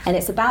 and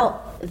it's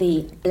about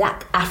the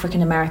Black African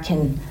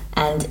American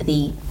and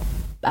the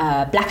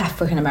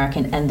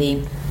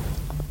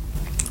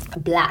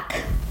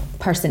Black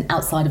person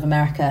outside of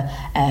America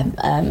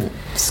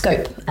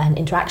scope and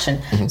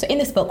interaction. So in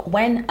this book,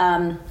 when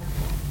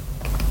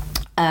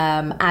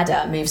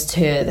Ada moves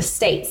to the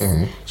States,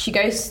 she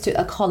goes to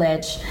a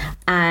college,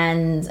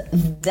 and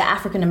the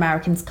African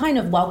Americans kind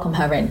of welcome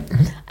her in,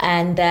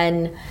 and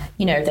then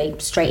they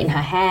straighten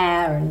her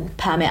hair and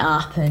perm it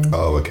up, and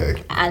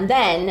and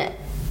then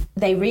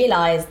they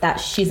realize that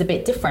she's a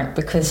bit different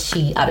because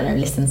she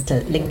listens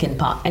to Linkin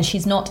Park, and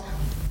she's not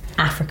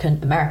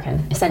African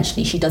American.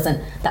 Essentially,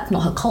 that's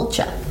not her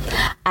culture,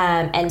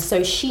 and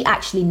so she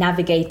actually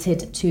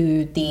navigated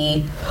to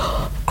the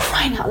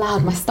crying out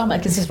loud, my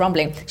stomach is just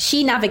rumbling.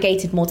 She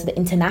navigated more to the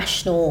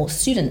international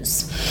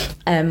students,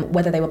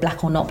 whether they were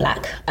black or not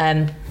black,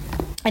 and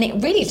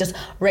it really just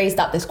raised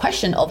up this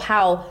question of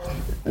how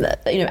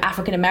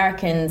African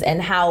Americans,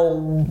 and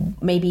how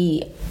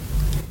maybe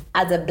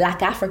as a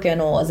Black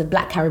African or as a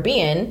Black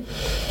Caribbean,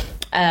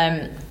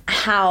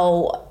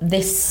 how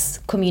this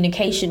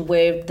communication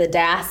with the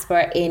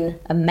diaspora in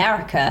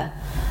America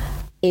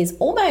is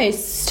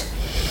almost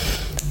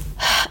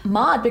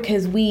marred,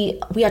 because we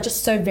are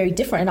just so very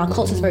different, and our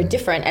culture is very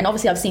different. And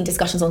obviously I've seen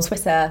discussions on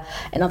Twitter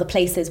and other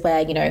places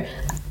where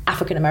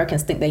African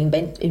Americans think they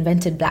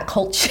invented Black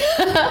culture,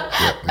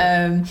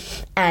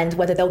 and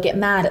whether they'll get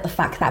mad at the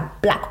fact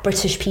that Black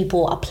British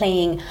people are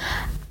playing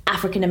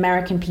African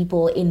American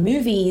people in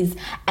movies,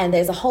 and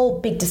there's a whole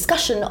big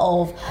discussion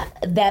of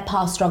their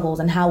past struggles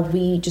and how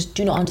we just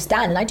do not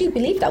understand. And I do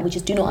believe that we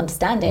just do not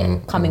understand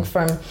it, coming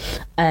from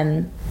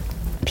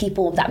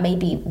people that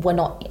maybe were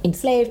not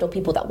enslaved, or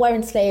people that were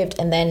enslaved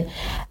and then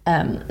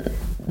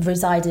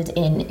resided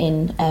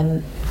in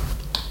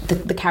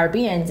the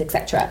Caribbeans,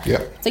 etc.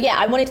 So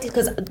I wanted to,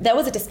 because there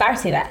was a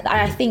disparity there.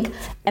 I think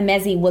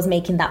Emezi was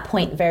making that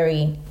point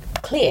very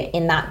clear,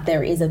 in that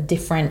there is a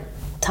different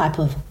type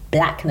of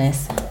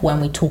Blackness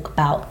when we talk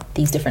about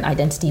these different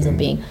identities of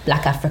being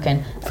Black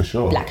African, for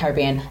sure, Black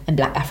Caribbean, and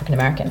Black African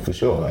American. For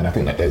sure, and I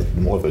think that there's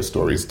more of those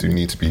stories do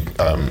need to be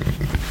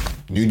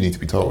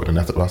told, and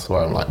that's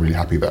why I'm like really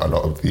happy that a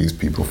lot of these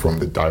people from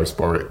the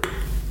diasporic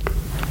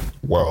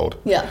world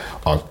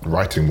are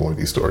writing more of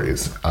these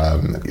stories,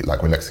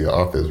 like when Lexia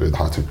Arthurs with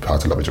How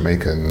to Love a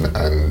Jamaican,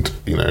 and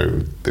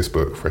this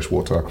book Fresh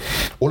Water.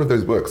 All of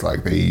those books,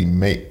 like they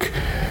make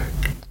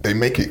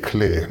it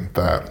clear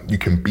that you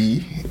can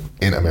be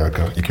in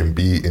America, you can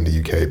be in the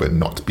UK, but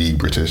not be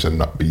British and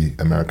not be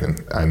American.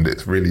 And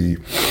it really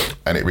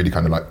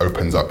kind of like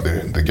opens up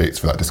the gates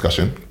for that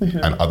discussion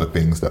and other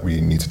things that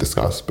we need to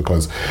discuss.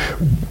 Because,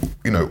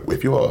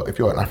 if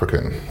you're an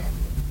African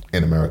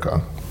in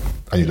America,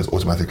 and you're just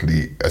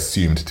automatically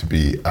assumed to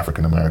be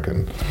African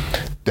American,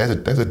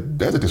 there's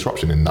a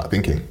disruption in that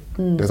thinking.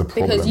 There's a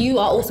problem. Because you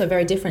are also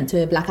very different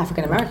to Black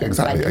African Americans.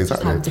 Exactly.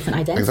 Just have a different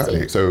identity.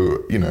 Exactly.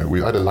 So,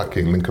 we either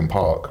liking Linkin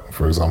Park,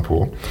 for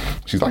example.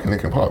 She's liking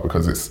Linkin Park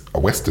because it's a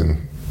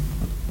Western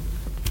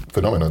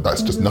phenomenon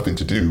that's just nothing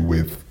to do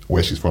with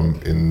where she's from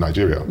in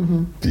Nigeria.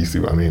 Do you see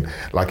what I mean?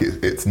 Like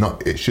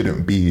it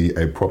shouldn't be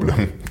a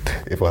problem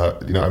if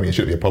it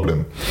shouldn't be a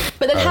problem.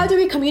 But then how do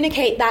we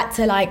communicate that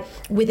to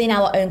within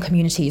our own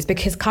communities?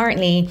 Because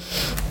currently,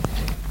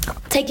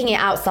 taking it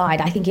outside,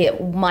 I think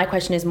my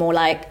question is more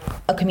like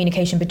a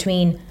communication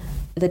between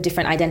the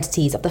different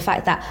identities, of the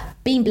fact that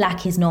being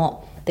Black is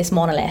not this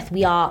monolith.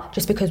 We are,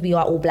 just because we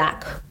are all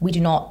black, we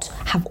don't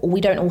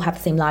all have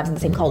the same lives and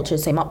the same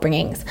cultures, same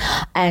upbringings.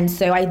 And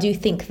so I do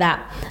think that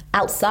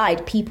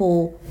outside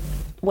people,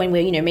 when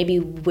we're, maybe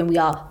when we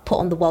are put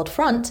on the world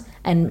front,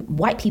 and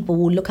white people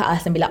will look at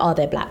us and be like, oh,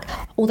 they're black.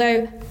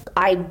 Although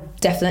I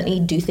definitely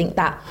do think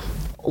that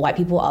white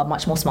people are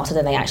much more smarter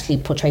than they actually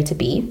portray to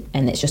be,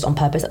 and it's just on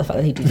purpose, the fact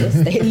that they do this.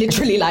 They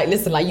literally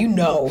listen,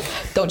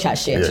 don't chat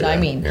shit, you know what I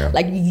mean? Yeah.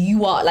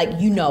 You are,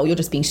 you're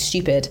just being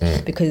stupid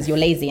because you're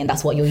lazy, and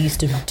that's what you're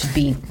used to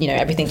be,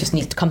 everything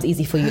just comes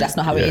easy for you. That's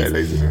not how it is.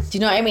 Laziness. Do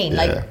you know what I mean?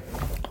 Yeah.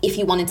 If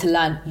you wanted to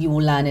learn, you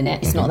will learn in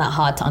it. It's not that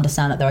hard to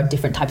understand that there are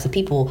different types of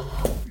people.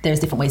 There's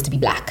different ways to be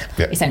black,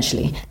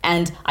 essentially.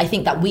 And I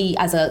think that we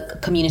as a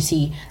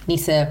community need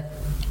to,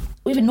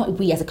 even not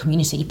we as a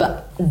community,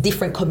 but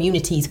different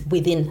communities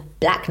within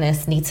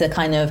blackness need to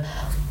kind of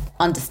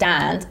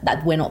understand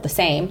that we're not the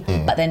same,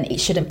 but then it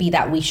shouldn't be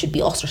that we should be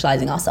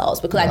ostracizing ourselves,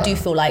 because I do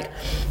feel like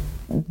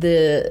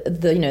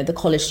the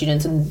college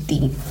students and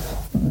the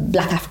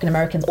black African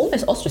Americans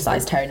almost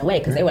ostracized her in a way,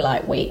 because they were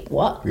like, wait,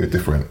 what? You're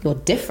different,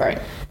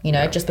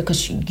 just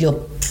because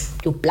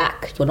you're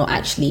black, you're not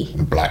actually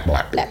black.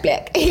 But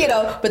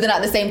then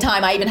at the same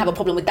time, I even have a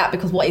problem with that,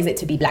 because what is it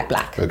to be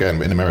black?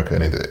 Again, in America,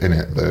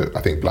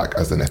 I think black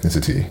is an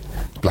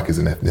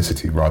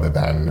ethnicity rather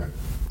than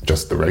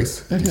just the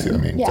race. You see what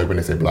I mean? Yeah. So when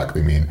they say black,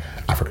 they mean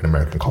African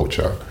American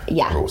culture.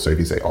 Yeah. So if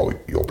you say, oh,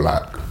 you're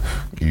black,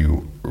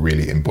 you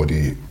really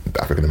embody the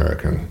African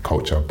American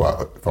culture.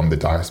 But from the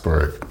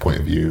diasporic point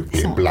of view,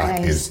 being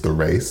black is the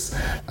race,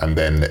 and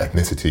then the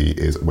ethnicity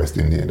is West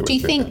Indian. Do you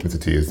think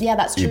ethnicity is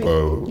that's true.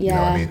 Igbo? Yeah. You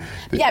know what I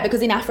mean?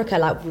 Because in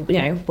Africa,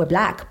 we're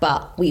black,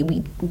 but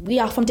we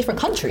are from different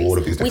countries. All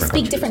of these different we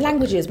speak different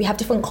languages. We have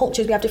different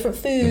cultures. We have different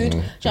food. Do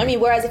you know what I mean?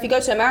 Whereas if you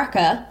go to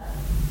America,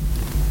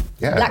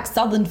 black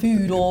Southern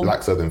food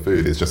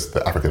is just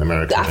the African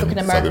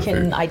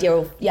American idea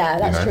of,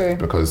 that's true.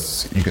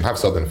 Because you can have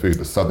Southern food,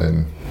 but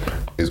Southern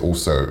is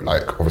also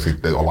obviously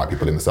there are white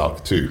people in the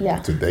South too.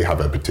 Yeah. So they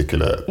have a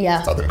particular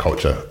Southern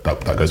culture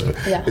that goes with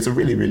it. Yeah. It's a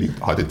really, really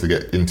hard thing to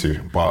get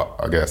into, but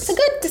I guess it's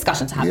a good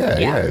discussion to have.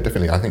 Yeah,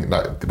 definitely. I think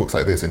that the books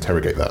like this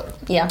interrogate that.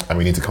 Yeah. And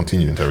we need to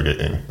continue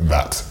interrogating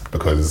that,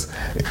 because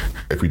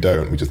if we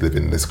don't, we just live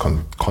in this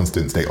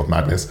constant state of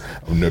madness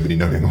of nobody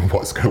knowing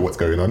what's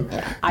going on.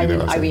 Yeah. I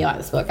really like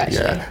this book,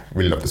 actually. Yeah,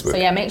 really love this book.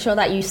 So make sure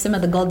that you simmer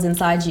the gods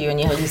inside you, and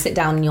you sit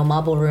down in your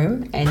marble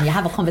room and you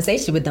have a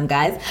conversation with them,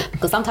 guys,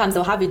 because sometimes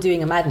they'll have you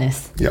doing a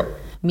madness. Yep.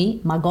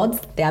 Me, my gods,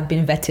 they have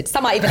been vetted.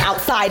 Some are even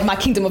outside my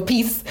kingdom of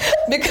peace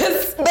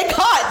because they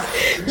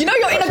can't.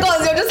 Your inner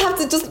gods, you'll just have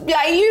to just be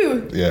like,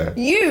 you. Yeah.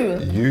 You.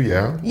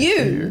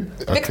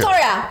 Okay.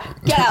 Victoria,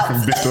 get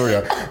out.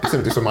 Victoria.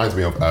 This reminds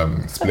me of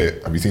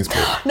Split. Have you seen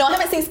Split? No, I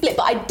haven't seen Split,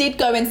 but I did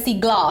go and see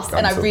Glass,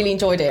 and I really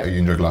enjoyed it. You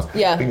enjoyed Glass?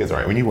 Yeah. The thing is,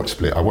 when you watch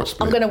Split, I watched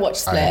Split. I'm going to watch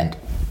Split. And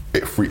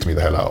it freaked me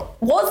the hell out.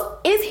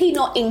 Is he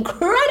not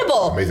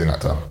incredible? Amazing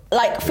actor.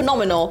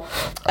 Phenomenal.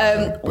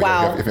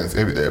 Wow.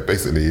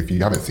 Basically, if you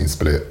haven't seen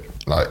Split,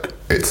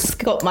 it's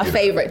got my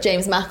favourite,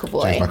 James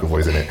McAvoy. James McAvoy,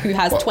 isn't it? Who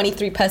has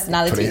 23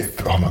 personalities.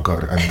 Oh my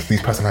God. And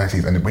these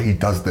personalities and the way he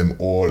does them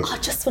all.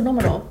 Just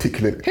phenomenal.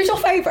 Particularly. Who's your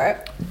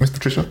favourite? Miss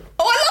Patricia.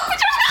 Oh, I love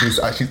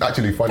Patricia. She's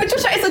actually funny.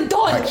 Patricia is a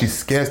don. She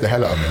scares the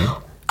hell out of me.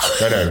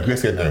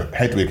 No.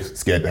 Hedwig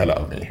scared the hell out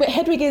of me. Wait,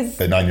 Hedwig is...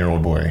 the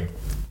 9-year-old boy.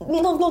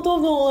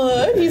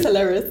 No. He's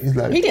hilarious.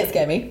 He didn't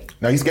scare me.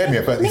 No, he scared me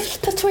at first. Miss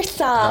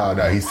Patricia.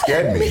 No, he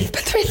scared me. Miss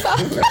Patricia.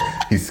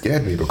 He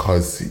scared me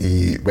because if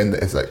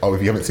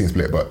you haven't seen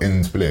Split, but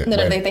in Split. No,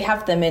 they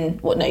have them in,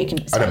 you can.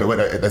 I know,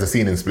 but there's a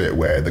scene in Split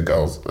where the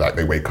girls,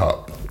 they wake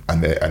up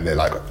and they're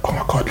like, oh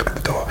my God, look at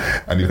the door.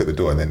 And you look at the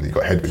door and then you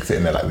got Hedwig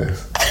sitting there like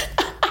this.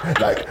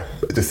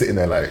 Just sitting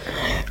there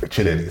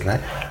chilling. He's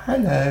like,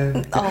 hello.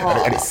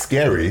 And it's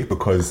scary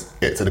because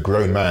it's a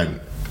grown man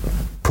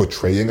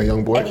portraying a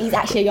young boy. And he's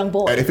actually a young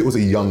boy. And if it was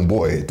a young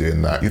boy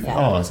doing that, you think,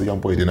 it's a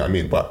young boy, you know what I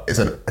mean? But it's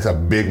a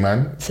big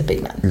man. It's a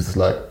big man. He's just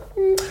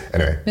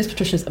Anyway. Miss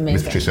Patricia's amazing.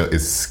 Miss Patricia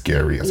is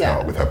scary as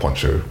hell with her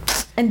poncho.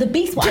 And the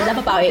Beast, what I love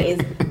about it is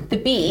the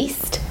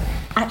Beast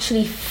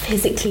actually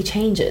physically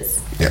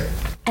changes. Yeah.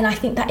 And I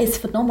think that is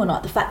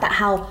phenomenal. The fact that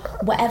how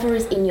whatever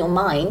is in your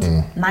mind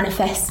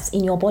manifests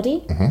in your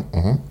body.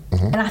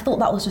 And I thought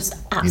that was just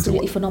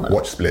absolutely phenomenal.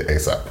 Watch Split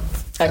ASAP.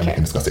 Okay. And we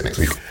can discuss it next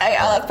week. Okay,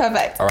 that's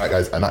perfect. All right,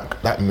 guys, and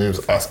that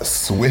moves us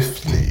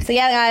swiftly. So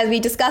guys, we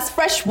discussed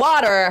Fresh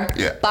Water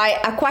by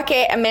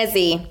Akwaeke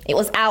Emezi. It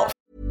was out.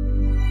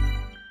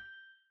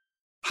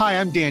 Hi,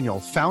 I'm Daniel,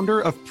 founder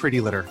of Pretty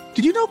Litter.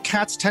 Did you know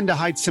cats tend to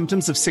hide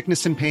symptoms of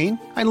sickness and pain?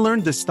 I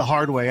learned this the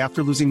hard way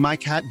after losing my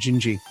cat,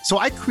 Gingy. So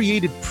I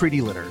created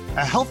Pretty Litter,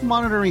 a health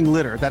monitoring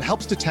litter that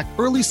helps detect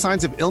early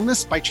signs of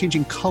illness by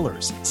changing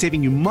colors,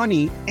 saving you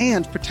money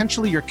and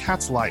potentially your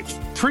cat's life.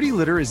 Pretty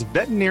Litter is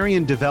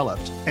veterinarian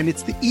developed, and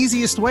it's the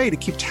easiest way to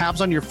keep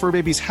tabs on your fur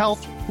baby's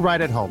health right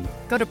at home.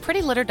 Go to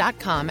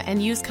prettylitter.com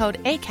and use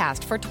code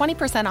ACAST for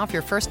 20% off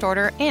your first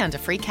order and a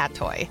free cat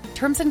toy.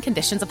 Terms and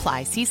conditions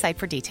apply. See site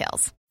for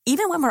details.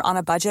 Even when we're on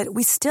a budget,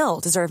 we still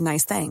deserve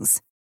nice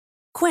things.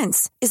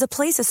 Quince is a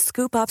place to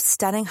scoop up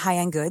stunning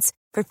high-end goods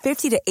for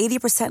 50 to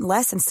 80%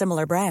 less than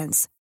similar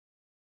brands.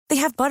 They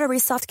have buttery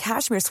soft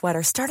cashmere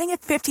sweaters starting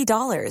at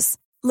 $50,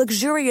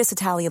 luxurious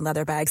Italian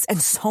leather bags,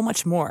 and so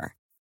much more.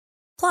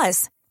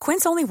 Plus,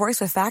 Quince only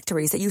works with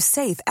factories that use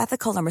safe,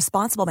 ethical, and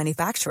responsible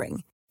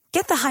manufacturing.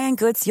 Get the high-end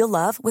goods you'll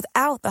love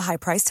without the high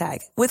price tag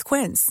with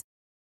Quince.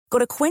 Go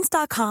to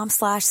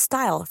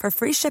quince.com/style for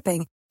free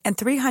shipping and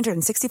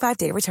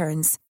 365-day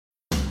returns.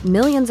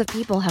 Millions of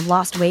people have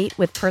lost weight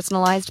with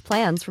personalized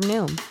plans from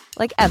Noom,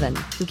 like Evan,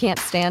 who can't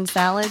stand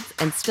salads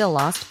and still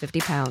lost 50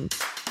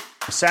 pounds.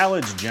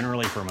 Salads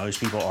generally for most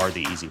people are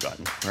the easy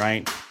button,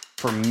 right?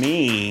 For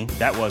me,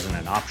 that wasn't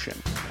an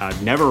option. I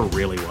never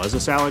really was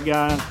a salad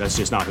guy. That's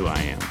just not who I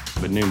am.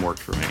 But Noom worked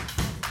for me.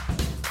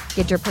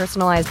 Get your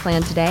personalized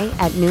plan today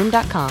at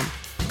Noom.com.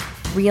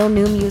 Real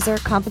Noom user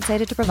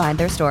compensated to provide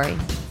their story.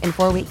 In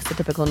 4 weeks, the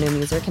typical Noom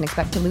user can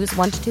expect to lose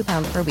 1 to 2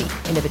 pounds per week.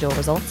 Individual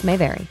results may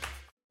vary.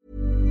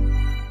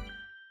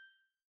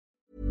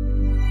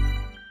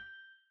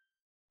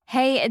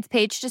 Hey, it's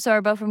Paige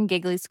DeSorbo from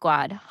Giggly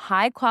Squad.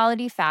 High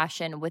quality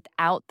fashion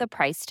without the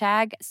price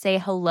tag. Say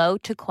hello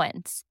to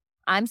Quince.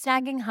 I'm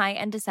snagging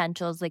high-end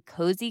essentials like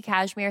cozy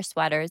cashmere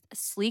sweaters,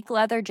 sleek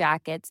leather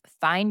jackets,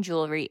 fine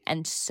jewelry,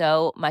 and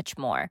so much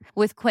more.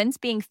 With Quince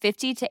being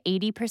 50 to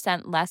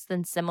 80% less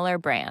than similar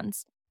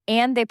brands.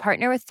 And they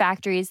partner with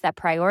factories that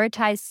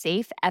prioritize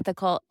safe,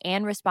 ethical,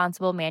 and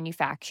responsible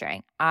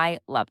manufacturing. I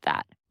love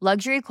that.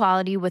 Luxury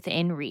quality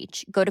within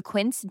reach. Go to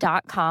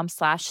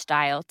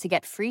quince.com/style to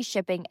get free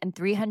shipping and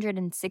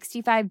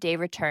 365-day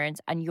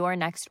returns on your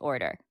next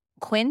order.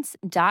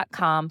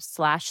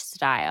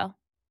 Quince.com/style.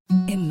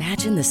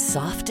 Imagine the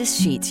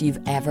softest sheets you've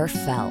ever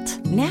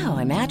felt. Now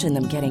imagine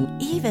them getting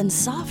even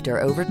softer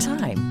over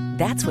time.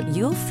 That's what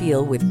you'll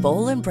feel with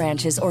Boll &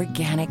 Branch's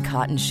organic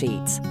cotton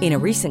sheets. In a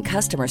recent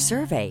customer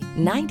survey,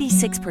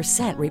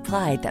 96%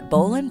 replied that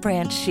Boll &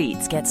 Branch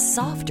sheets get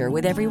softer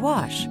with every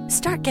wash.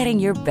 Start getting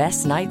your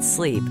best night's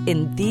sleep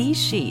in these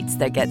sheets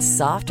that get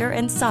softer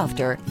and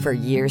softer for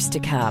years to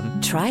come.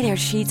 Try their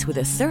sheets with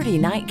a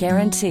 30-night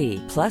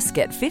guarantee. Plus,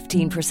 get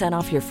 15%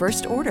 off your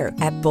first order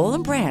at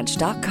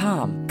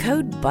bollandbranch.com.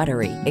 Code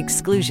BUTTERY.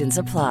 Exclusions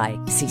apply.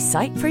 See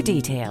site for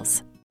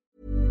details.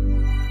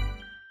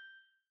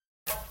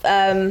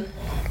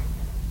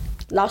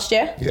 Last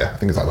year? Yeah, I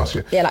think it's like last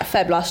year. Yeah, like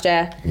Feb last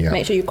year. Yeah.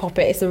 Make sure you cop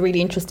it. It's a really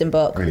interesting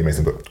book. Really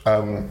amazing book.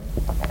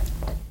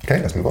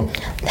 Okay, let's move on.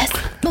 Let's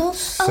move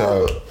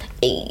So,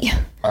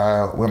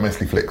 on. we're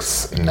mostly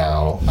flicks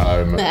now.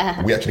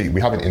 We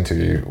have an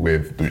interview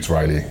with Boots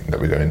Riley that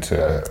we're going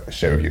to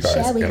share with you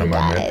guys in a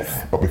moment.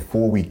 But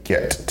before we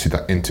get to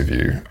that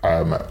interview,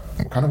 I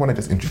kind of want to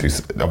just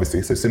introduce,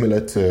 obviously, so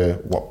similar to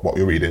what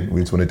you're reading,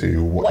 we just want to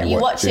do what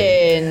you're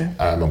watching.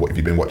 And what have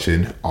you been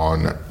watching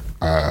on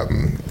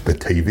the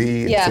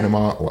TV,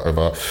 cinema,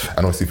 whatever.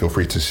 And obviously feel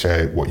free to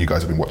share what you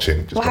guys have been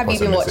watching. What have you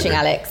been watching,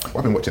 Alex? What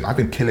I've been watching, I've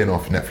been killing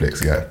off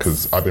Netflix,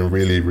 because I've been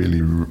really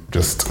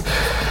just, so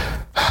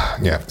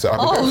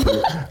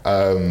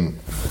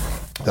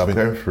I've been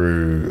going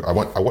through, I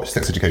watched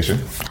Sex Education.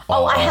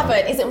 I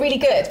haven't. Is it really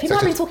good? People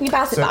have been talking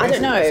about it, but I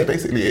don't know. So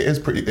basically it is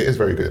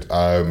very good.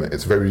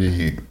 It's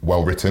very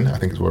well written. I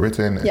think it's well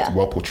written. It's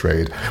well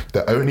portrayed.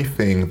 The only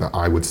thing that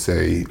I would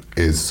say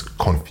is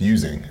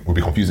would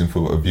be confusing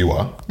for a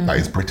viewer that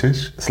is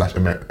British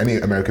 / any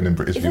American and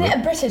British viewer. Isn't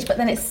it a British, but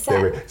then it's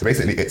set? So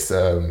basically it's,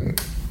 so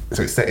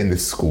it's set in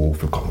this school, I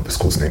forgot what the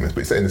school's name is,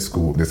 but it's set in this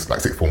school, this like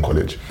sixth form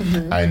college.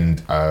 And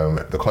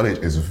the college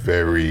is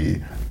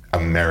very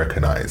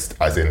Americanized,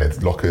 as in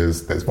there's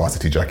lockers, there's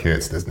varsity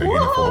jackets, there's no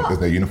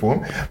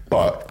uniform.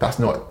 But that's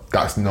not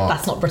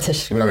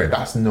British. You know what I mean?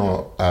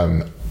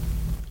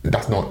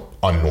 That's not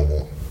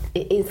unnormal.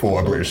 It is for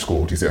a British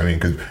school. Do you see what I mean?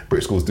 Because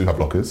British schools do have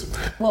lockers.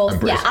 Well,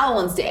 our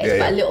ones did,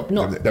 but a little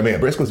not. I mean,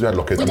 British schools do have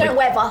lockers. We don't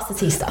wear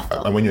varsity stuff.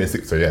 And when you're in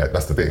sixth,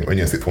 that's the thing. When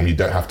you're in sixth form, you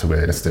don't have to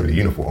wear necessarily a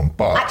uniform.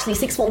 But actually,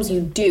 sixth forms you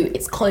do.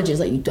 It's colleges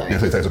that you don't. Yeah,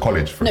 so it's a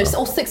college.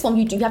 Or sixth form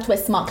you have to wear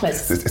smart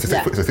clothes. It's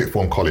a sixth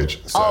form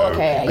college. So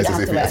okay. It's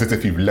as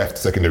if you've left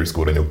secondary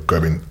school and you're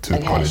going to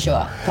college.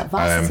 Sure. But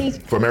varsity.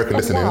 For American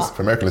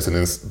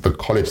listeners, the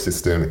college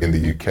system in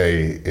the UK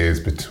is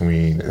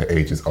between the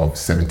ages of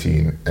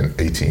 17 and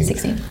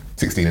 18.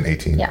 16 and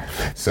 18. Yeah.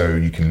 So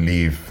you can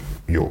leave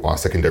our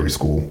secondary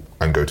school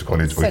and go to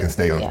college, or you can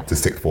stay on to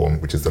sixth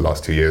form, which is the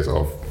last 2 years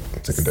of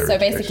secondary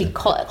education. Basically,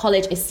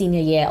 college is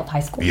senior year of high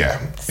school.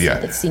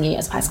 It's senior year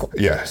of high school.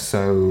 Yeah.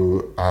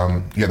 So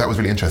that was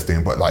really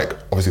interesting. But like,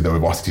 obviously, there were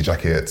varsity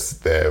jackets.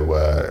 There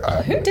were.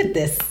 Who did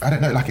this? I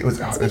don't know. Like, it was.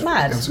 It's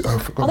mad.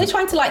 Are they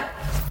trying to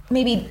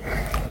maybe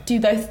do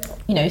both?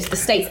 The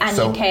States and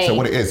UK. So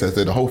what it is,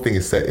 the whole thing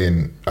is set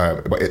in,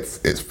 but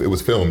it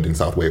was filmed in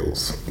South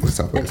Wales. It's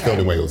filmed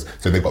in Wales.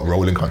 So they've got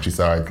rolling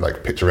countryside,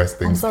 like picturesque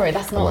things. I'm sorry,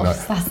 that's not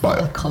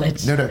a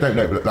college. No,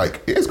 but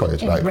like it is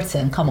college. In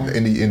Britain, come on.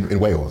 In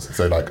Wales.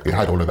 So like it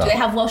had all of that. Do they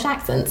have Welsh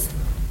accents?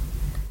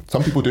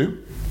 Some people do.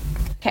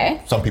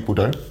 Okay. Some people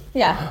don't.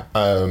 Yeah.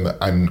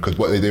 And because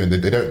what they do,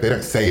 they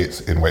don't say it's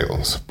in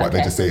Wales, but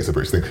they just say it's a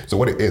British thing. So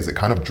what it is, it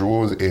kind of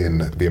draws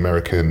in the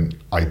American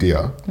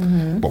idea,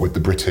 but with the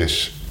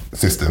British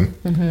system,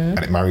 and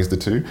it marries the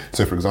two.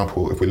 So, for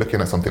example, if we're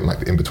looking at something like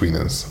the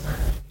In-Betweeners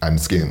and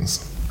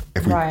Skins,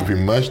 if we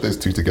merge those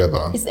two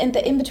together, is the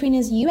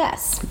In-Betweeners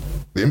US?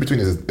 The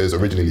In-Betweeners is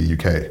originally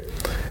UK.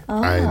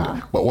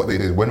 But what they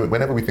did,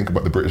 whenever we think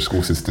about the British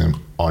school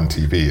system on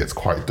TV, it's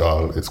quite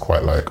dull. It's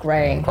quite like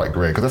grey,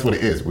 because that's what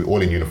it is. We're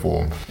all in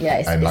uniform. Yeah,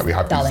 it's we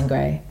have dull these and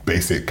grey.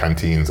 Basic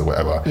canteens or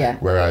whatever. Yeah.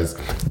 Whereas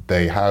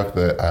they have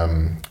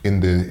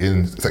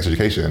in sex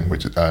education,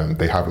 which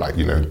they have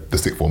the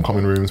sixth form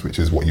common rooms, which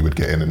is what you would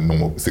get in a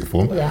normal sixth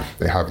form. Yeah.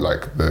 They have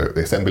like the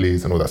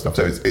assemblies and all that stuff.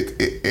 So it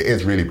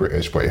is really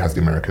British, but it has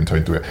the American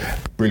tone to it.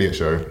 Brilliant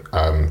show.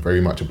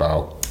 Very much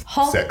about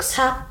sex.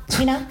 Sorry,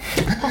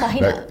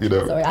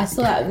 I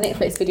saw a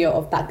Netflix video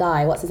of that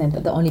guy. What's his name?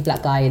 The only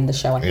black guy in the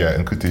show.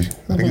 Nkuti.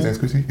 I think his name's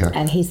Nkuti. Yeah.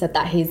 And he said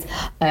that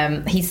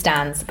he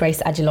stands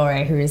Grace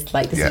Aguilera, who is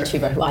like this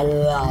YouTuber who I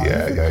love.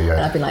 Yeah.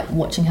 And I've been like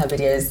watching her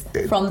videos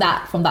from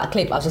that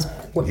clip. I just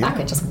went back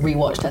and just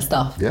rewatched her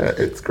stuff. Yeah,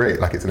 it's great.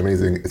 Like it's an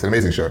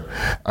amazing show.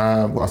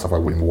 What else have I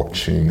been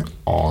watching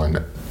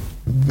on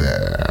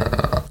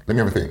there? Let me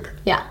have a think.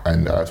 Yeah.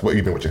 And so what have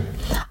you been watching?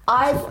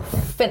 I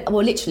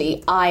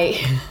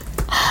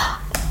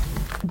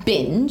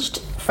binged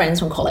Friends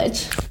from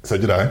College. So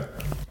did I.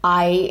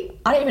 I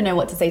don't even know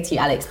what to say to you,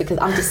 Alex, because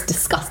I'm just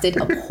disgusted,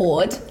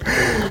 abhorred.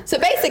 So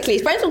basically,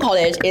 Friends from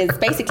College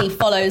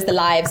follows the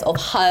lives of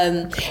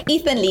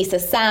Ethan, Lisa,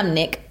 Sam,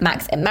 Nick,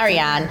 Max, and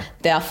Marianne.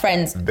 They are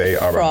friends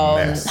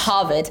from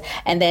Harvard,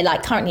 and they're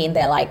like currently in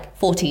their like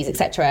 40s,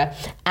 etc.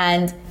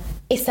 And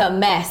it's a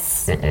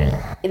mess.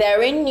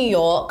 They're in New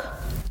York,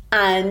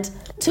 and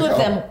two of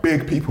them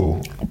big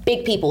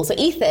people. So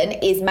Ethan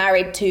is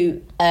married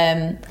to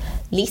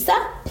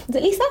Lisa. Is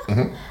it Lisa?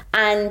 Mm-hmm.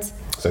 And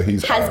so he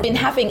has been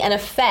having an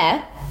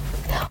affair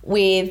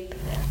with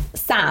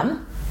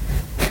Sam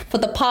for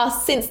the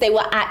past, since they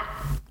were at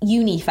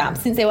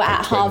since they were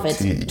at Harvard,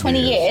 20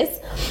 years.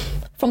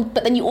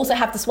 But then you also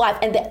have this wife,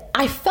 and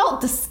I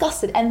felt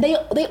disgusted, and they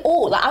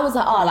all, like, I was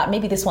like,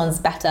 maybe this one's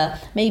better.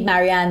 Maybe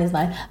Marianne is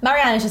mine.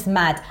 Marianne is just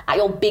mad at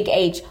your big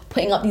age,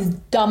 putting up these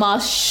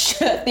dumbass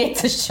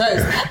theatre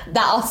shows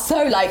that are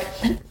so like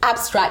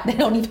abstract, they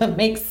don't even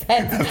make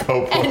sense.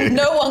 And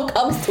no one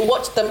comes to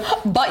watch them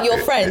but your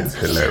friends.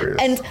 It's hilarious.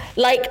 And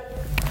like,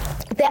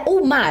 they're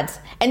all mad.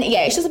 And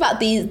yeah, it's just about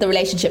the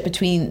relationship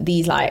between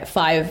these like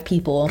 5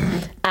 people.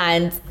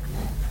 And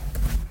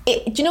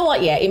do you know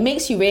what? Yeah, it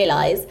makes you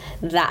realize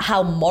that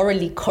how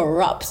morally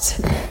corrupt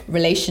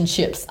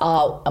relationships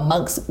are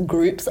amongst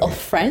groups of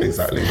friends.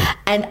 Exactly.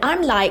 And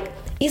I'm like,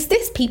 is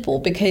this people?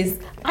 Because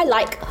I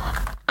like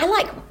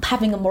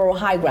having a moral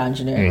high ground,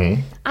 you know.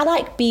 Mm-hmm. I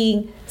like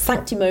being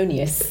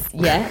sanctimonious,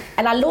 yeah,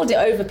 and I lord it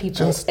over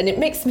people, and it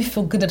makes me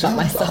feel good about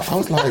myself. I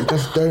was like,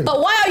 just don't. But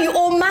why are you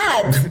all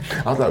mad?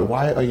 I was like,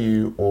 why are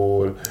you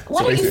all?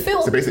 Why don't you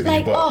feel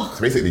like,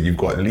 you've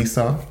got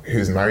Lisa,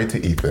 who's married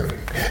to Ethan.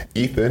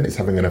 Ethan is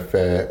having an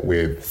affair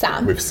with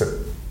Sam. With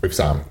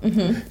Sam.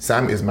 Mm-hmm.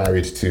 Sam is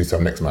married to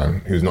some next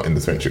man who's not in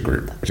the friendship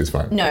group, which is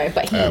fine. No,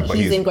 but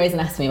he's in Grey's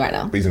Anatomy right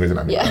now. But he's in Grey's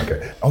Anatomy. Yeah.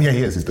 Okay. Oh yeah,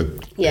 he is. He's the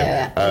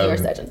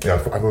neurosurgeon.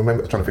 Yeah, I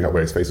remember trying to figure out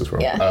where his face was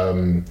from. Yeah.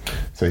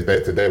 So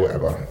they're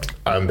whatever.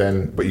 And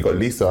then, but you got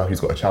Lisa, who's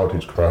got a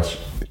childhood crush.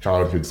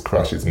 Childhood's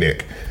crush is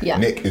Nick. Yeah.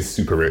 Nick is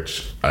super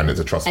rich and is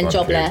a trust fund and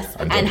jobless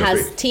and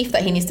has teeth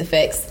that he needs to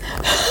fix.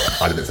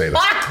 I didn't say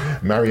that.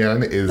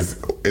 Marianne is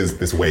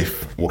this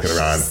waif walking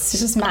around.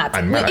 She's just mad.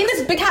 And Max, in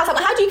this big house, I'm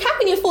like, how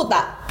can you afford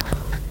that?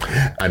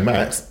 And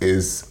Max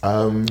is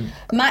Ethan's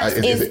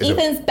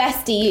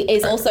bestie,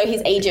 is also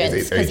his agent,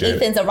 because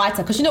Ethan's a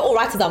writer. Because you know all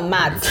writers are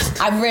mad.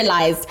 I've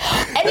realised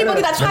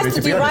anybody that tries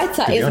to be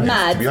writer is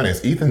mad. To be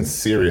honest, Ethan's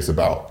serious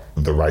about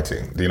the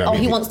writing. Do you know what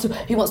I mean?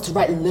 He wants to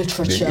write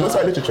literature. He wants to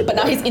write literature. But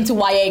now he's into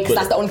YA because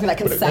that's the only thing that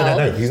can sell.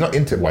 No, he's not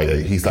into YA.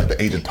 He's like,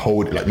 the agent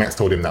Max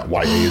told him that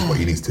YA is what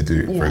he needs to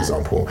do, for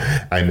example.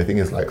 And the thing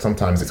is, like,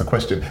 sometimes it's a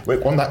question.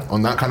 On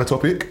that kind of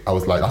topic, I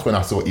was like, that's when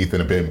I saw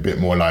Ethan a bit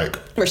more like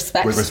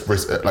respect,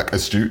 like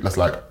astute. That's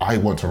like, I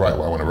want to write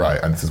what I want to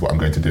write, and this is what I'm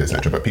going to do,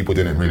 etc. But people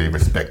didn't really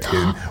respect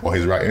him or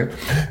his writing.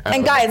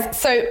 And guys,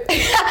 so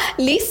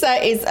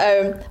Lisa is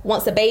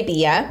wants a baby,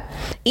 yeah.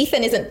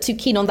 Ethan isn't too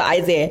keen on the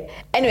idea.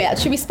 Anyway,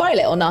 should we spoil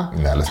it or not?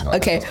 No, let's not.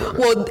 Okay.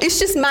 Well, it's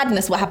just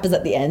madness what happens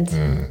at the end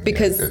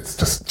because it's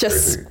just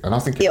crazy. And I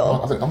was thinking,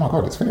 oh my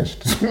god, it's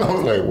finished. I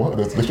was like, what?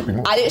 There should be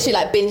more. I literally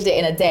like binged it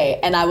in a day,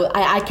 and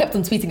I kept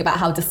on tweeting about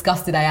how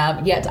disgusted I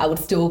am. Yet I would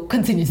still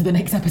continue to the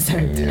next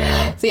episode.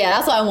 Yeah. So yeah,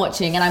 that's what I'm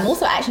watching, and I'm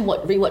also actually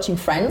rewatching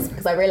Friends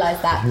because I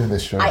realised that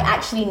I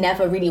actually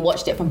never really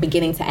watched it from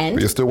beginning to end.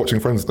 But you're still watching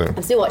Friends though.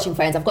 I'm still watching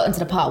Friends. I've gotten to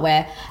the part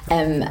where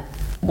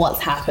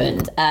what's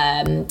happened.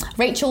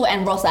 Rachel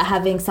and Ross are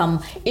having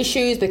some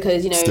issues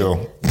because, you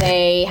know,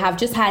 they have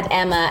just had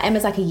Emma.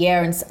 Emma's like a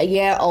year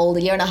old,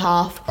 a year and a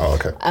half. Oh,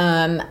 okay.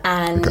 And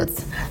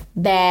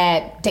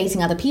they're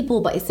dating other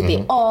people, but it's a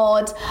bit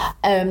odd.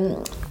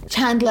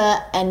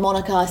 Chandler and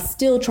Monica are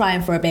still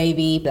trying for a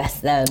baby,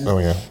 bless them. Oh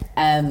yeah.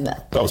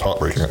 That was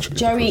heartbreaking actually.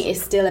 Joey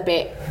is still a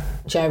bit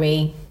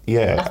Joey.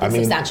 nothing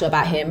substantial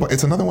about him. But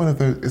it's another one of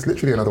those. It's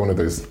literally another one of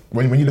those.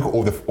 When you look at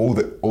all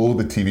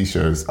the TV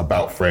shows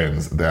about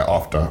Friends, they're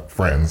after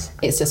Friends.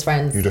 It's just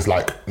Friends. You're just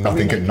like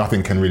nothing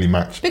can really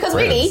match. Because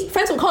Friends. really,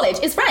 Friends from college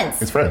is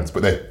Friends. It's Friends,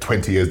 but they're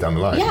 20 years down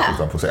the line, for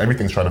example. So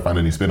everything's trying to find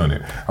a new spin on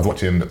it. I was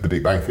watching The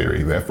Big Bang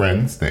Theory. They're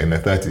friends. They're in their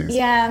 30s.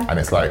 Yeah. And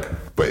it's like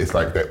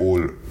they're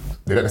all.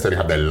 They don't necessarily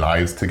have their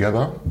lives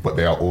together, but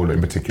they are all in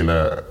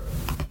particular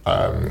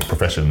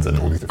professions and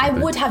all these different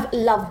things. I would have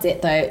loved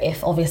it though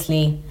if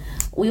obviously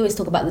we always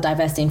talk about the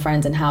diversity in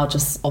Friends and how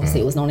just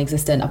obviously it was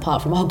non-existent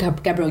apart from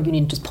Gabrielle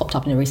Union just popped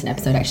up in a recent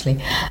episode actually.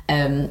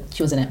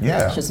 She was in it.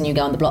 Yeah. She was a new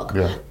girl on the block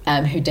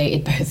who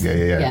dated both.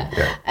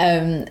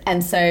 Yeah.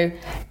 And so,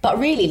 but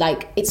really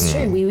like it's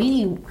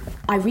true.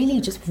 I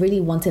really just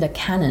wanted a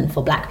canon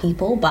for black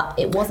people, but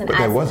it wasn't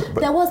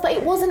but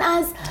it wasn't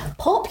as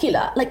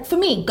popular. Like for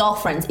me,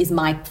 Girlfriends is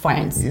my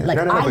Friends. Yeah. Like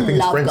I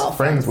love Girlfriends.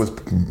 Friends was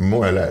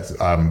more or less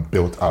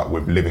built up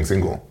with Living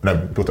Single. No,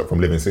 built up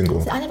from Living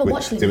Single. I never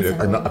watched Living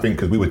Single. I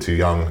think because we were too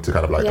young to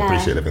kind of like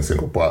appreciate Living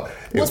Single, but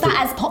was that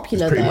as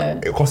popular though?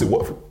 Of course, it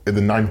was in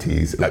the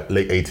 90s, like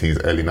late 80s,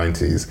 early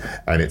 90s,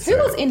 and it's who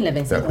was in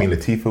Living Single? Queen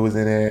Latifah was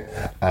in it.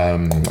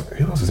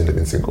 Who else was in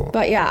Living Single?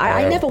 But yeah,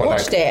 I never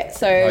watched it.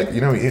 So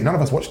none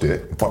of us watched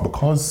it, but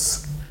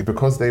because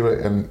they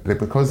were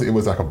because it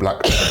was like a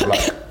black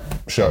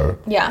show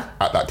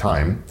at that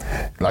time,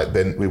 like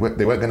then they weren't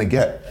going to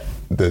get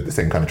the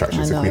same kind of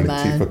traction. So Queen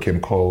Latifah,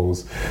 Kim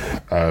Coles,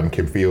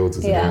 Kim Fields,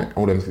 is in it,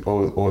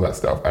 all that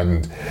stuff,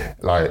 and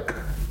like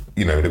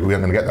we weren't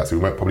going to get that, so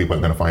we probably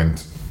weren't going to find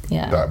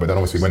that. But then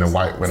obviously when a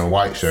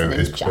white show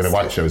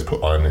is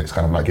put on, it's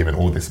kind of like giving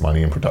all this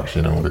money and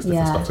production and all this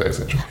different stuff,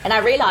 etc. And I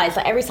realised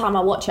that every time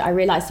I watch it, I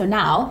realise. So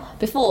now,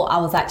 before I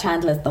was like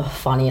Chandler's the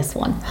funniest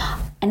one,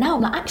 and now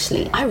I'm like,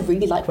 actually, I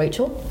really like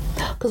Rachel,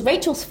 because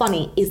Rachel's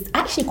funny is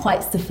actually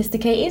quite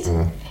sophisticated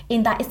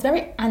in that it's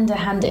very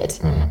underhanded,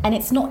 and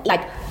it's not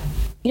like.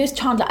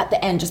 Chandler at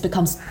the end just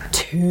becomes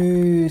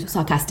too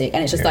sarcastic,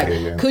 and it's just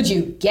could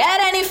you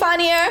get any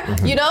funnier?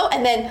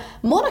 And then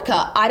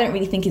Monica, I don't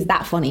really think is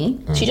that funny.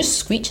 She just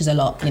screeches a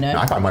lot,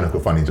 I find Monica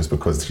funny just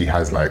because she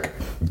has like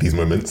these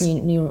moments,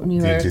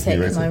 neurotic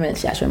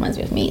moments. She actually reminds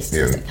me of me.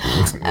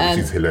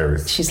 She's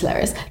hilarious. She's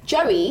hilarious.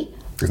 Joey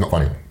is not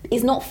funny.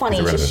 He's not funny,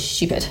 he's just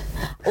stupid.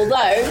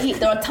 Although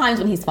there are times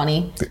when he's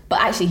funny, but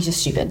actually he's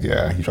just stupid.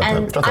 Yeah, he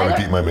tried to have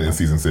a deep moment in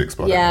season 6.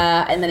 But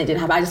and then it didn't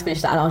happen. I just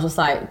finished that and I was just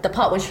like, the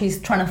part when she's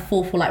trying to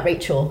fall for like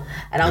Rachel,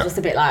 and I was just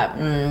a bit like,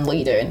 what are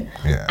you doing?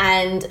 Yeah.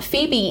 And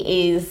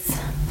Phoebe is...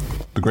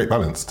 the great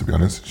balance, to be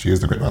honest. She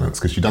is the great balance,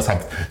 because she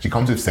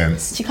comes with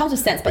sense. She comes with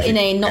sense, but in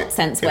a not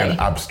sense way. In an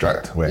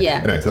abstract way. Yeah.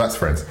 Anyway, so that's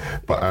Friends.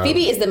 But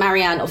Phoebe is the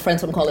Marianne of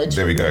Friends from college.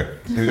 There we go.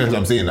 That's what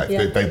I'm saying. Like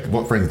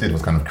what Friends did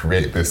was kind of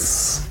create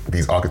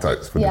these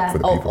archetypes for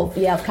the people.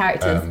 Of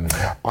characters.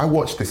 I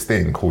watched this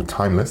thing called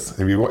Timeless.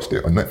 Have you watched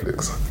it on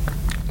Netflix?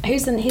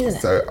 He's in it?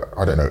 So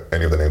I don't know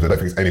any of the names. I don't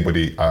think it's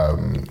anybody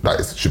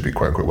that should be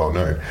quote unquote well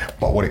known.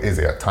 But what it is,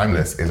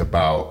 Timeless is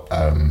about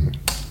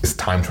it's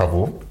time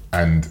travel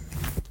and.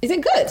 Is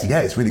it good?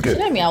 Yeah, it's really good.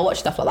 You know me, I'll watch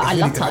stuff like that. I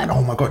love time.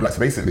 Oh my God,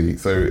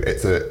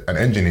 it's an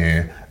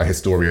engineer, a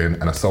historian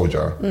and a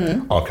soldier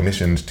are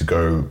commissioned to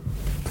go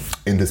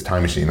in this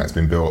time machine that's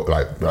been built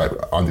like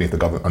underneath a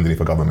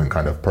government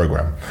kind of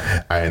program.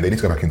 And they need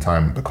to go back in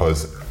time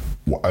because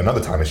another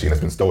time machine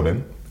has been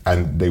stolen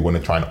and they want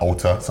to try and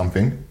alter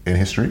something in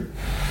history.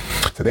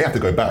 So they have to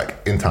go back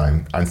in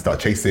time and start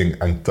chasing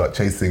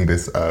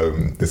this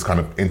this kind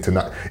of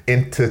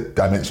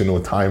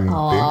interdimensional time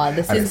thing.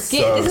 This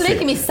is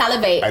making me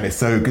salivate. And it's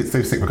so good,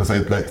 so sick, because so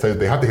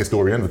they have the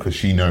historian because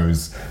she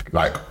knows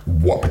like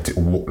what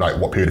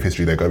period of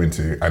history they're going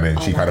to, and then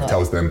she kind of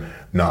tells them,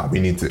 nah,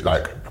 we need to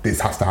this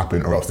has to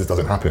happen or else this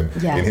doesn't happen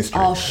in history.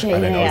 Oh shit!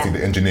 And then obviously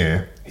the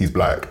engineer, he's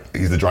black,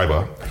 he's the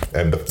driver,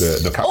 and the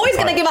captain. Always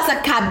gonna give us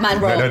a cabman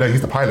role. No,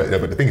 he's the pilot. Yeah,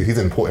 but the thing is, he's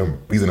an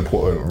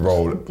important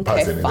role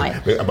person.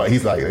 Fine. But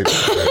he's like,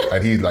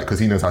 and he's like, because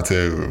he knows how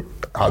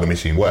the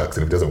machine works,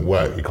 and if it doesn't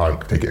work, you can't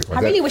take it.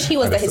 I really wish he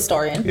was the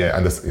historian. Yeah,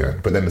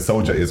 but then the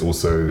soldier is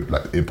also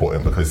like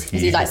important because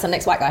he's like some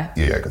next white guy.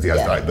 Yeah, because he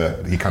has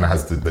he kind of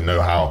has the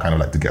know-how kind of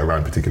like to get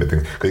around particular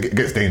things. Because it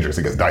gets dangerous,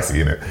 it gets dicey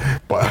in it.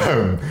 But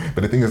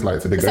the thing is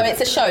like, so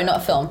it's a show, not a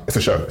film. It's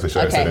a show. Okay.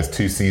 So there's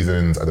 2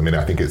 seasons at the minute.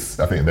 I think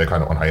they're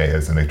kind of on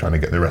hiatus and they're trying to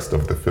get the rest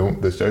of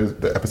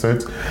the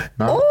episodes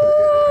now.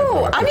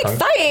 Oh, I'm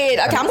excited.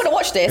 Okay, I'm going to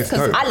watch this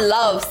because I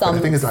love some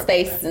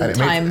space and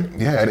time.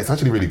 And it's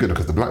actually really good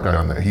because the black guy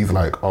on there, he's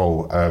like,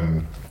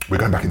 we're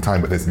going back in time,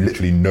 but there's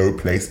literally no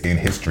place in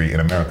history in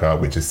America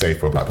which is safe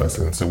for a black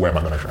person. So where am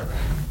I going to go?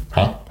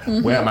 Huh?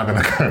 Mm-hmm. Where am I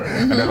going to go?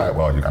 Mm-hmm. And they're like,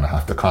 well, you're going to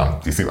have to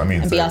come. Do you see what I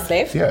mean? And be our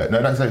slave? Yeah. No,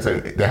 that's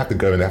so they have to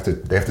go and they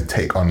have to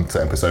take on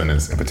certain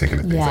personas in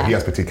particular things. So he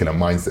has particular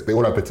mindset. They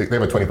all have they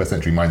have a 21st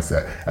century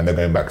mindset, and they're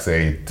going back,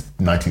 say,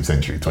 19th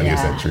century, 20th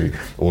century,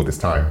 all this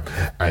time.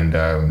 And,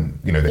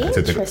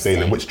 the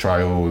Salem witch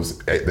trials,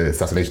 the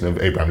assassination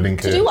of Abraham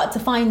Lincoln. To do what? To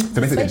find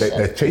So basically,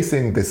 they're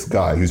chasing this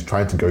guy who's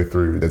trying to go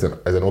through, there's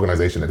an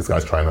organization that this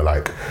guy's trying to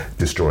like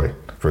destroy,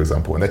 for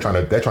example. And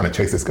they're trying to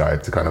chase this guy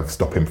to kind of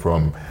stop him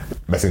from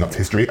messing up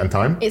history and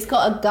time. It's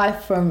got a guy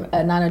from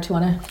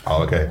 90210.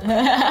 Oh, okay.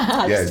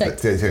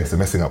 So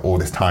messing up all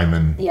this time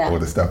and all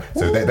this stuff.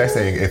 So they're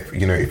saying if,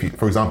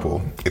 for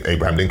example, if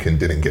Abraham Lincoln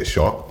didn't get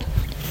shot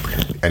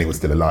and he was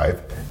still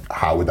alive,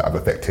 how would that have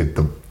affected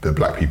the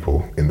black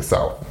people in the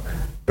South?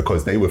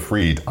 Because they were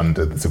freed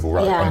under the Civil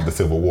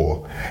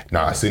War.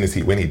 Now, as soon as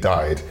when he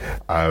died,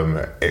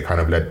 the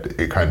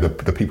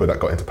people that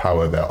got into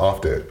power there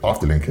after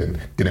Lincoln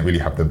didn't really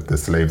have the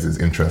slaves'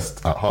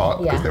 interests at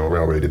heart because they were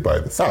railroaded by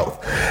the South.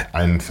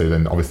 And so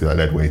then obviously that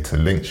led way to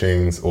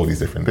lynchings, all these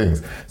different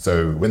things.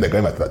 So when they're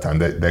going back to that time,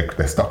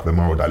 they're stuck with a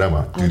moral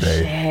dilemma. Do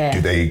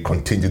they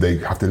continue? Do they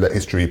have to let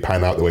history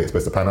pan out the way it's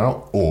supposed to pan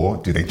out, or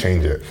do they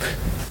change it?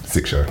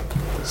 Sick show.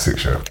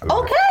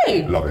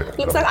 Okay. Love it.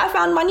 Looks like I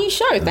found my new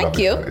show. Thank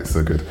you. It's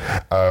so good.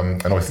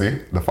 And obviously,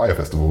 the Fire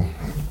Festival.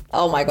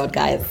 Oh my God,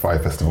 guys. The Fire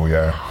Festival,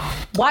 yeah.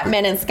 White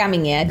men and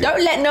scamming, yeah?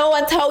 Don't let no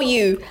one tell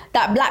you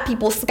that black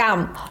people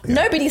scam. Yeah.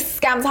 Nobody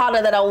scams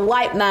harder than a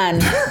white man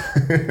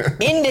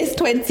in this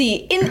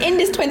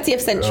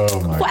 20th century.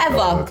 Oh my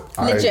God.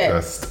 Legit.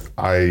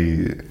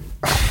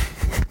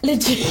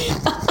 Legit.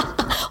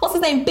 What's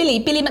his name?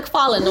 Billy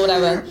McFarlane or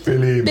whatever.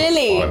 Billy.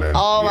 McFarlane.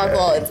 Oh my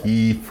God.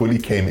 He fully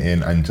came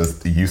in and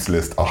just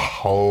useless a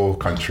whole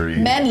country.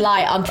 Men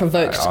lie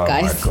unprovoked,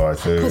 guys. Oh my God.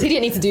 Because he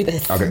didn't need to do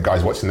this. Okay,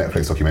 guys, watch the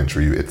Netflix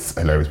documentary. It's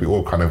hilarious. We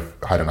all kind of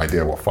had an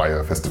idea what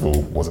Fire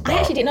Festival was about. I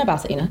actually didn't know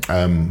about it, you know.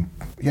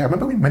 Yeah, I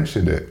remember we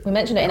mentioned it. We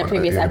mentioned it in a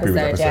previous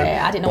episode.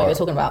 Yeah. I didn't know what we were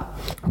talking about.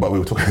 But we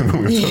were talking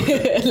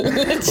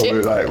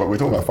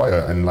about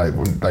Fire, and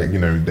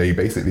they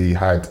basically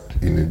had,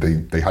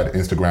 they had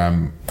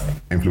Instagram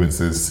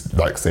influencers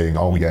like saying,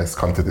 oh yes,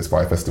 come to this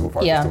Fire Festival.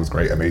 Fire Festival was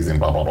great, amazing,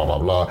 blah blah blah blah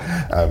blah.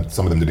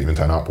 Some of them didn't even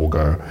turn up or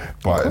go,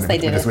 but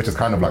which has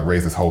kind of like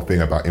raised this whole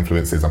thing about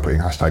influencers and putting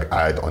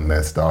 #ad on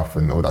their stuff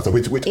and all that. So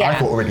which I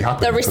thought already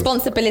happened. The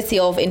responsibility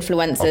of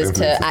influencers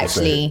to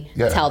actually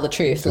tell the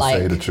truth,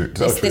 say the truth.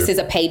 This is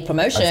a paid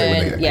promotion. When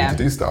they get paid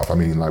to do stuff. I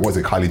mean, like, was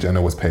it Kylie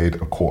Jenner was paid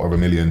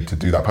 $250,000 to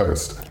do that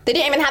post? They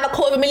didn't even have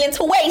 $250,000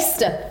 to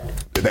waste.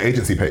 Did the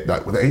agency pay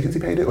that? The agency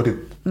paid it, or did?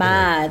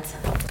 Mad.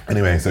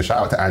 Anyway, so shout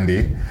out to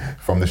Andy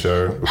from the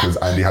show, because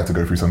Andy had to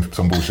go through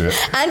some bullshit.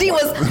 Andy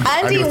was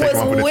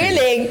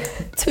willing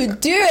to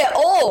do it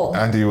all.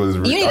 Andy was.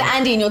 You need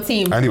Andy in your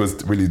team. Andy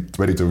was really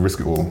ready to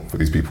risk it all for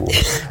these people,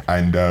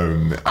 and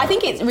I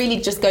think it really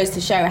just goes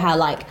to show how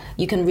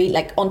you can read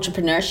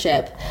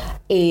entrepreneurship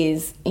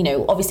is,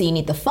 obviously you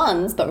need the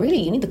funds, but really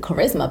you need the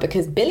charisma,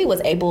 because Billy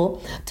was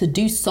able to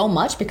do so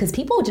much because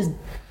people just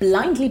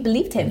blindly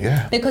believed him.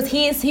 Yeah. Because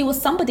he was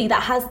somebody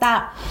that has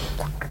that,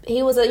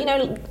 he was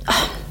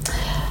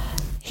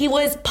he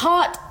was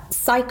part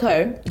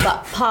psycho,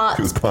 but part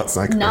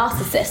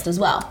narcissist as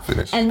well.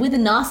 Finish. And with a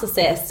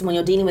narcissist, when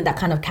you're dealing with that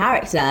kind of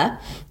character,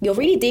 you're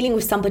really dealing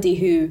with somebody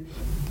who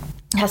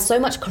has so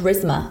much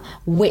charisma,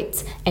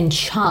 wit, and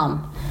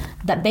charm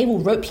that they will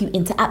rope you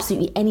into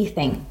absolutely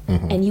anything,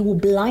 and you will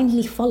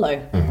blindly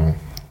follow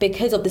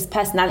because of this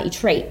personality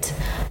trait,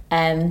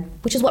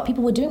 which is what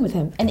people were doing with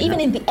him. And even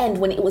in the end,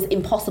 when it was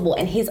impossible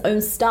and his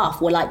own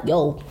staff were like,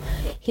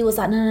 he was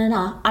like,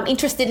 no, I'm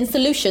interested in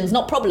solutions,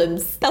 not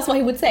problems. That's what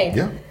he would say.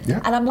 Yeah.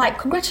 And I'm like,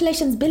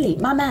 congratulations, Billy,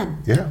 my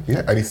man. Yeah.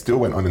 And he still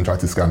went on and tried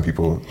to scam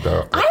people.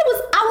 I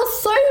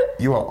was so...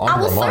 You are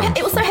on your mind.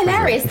 It was so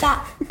hilarious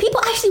that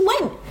people actually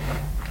went.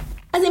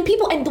 As in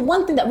people, and the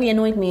one thing that really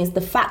annoyed me is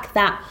the fact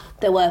that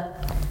there were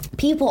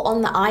people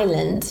on the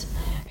island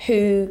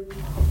who,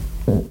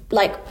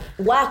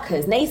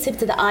 workers native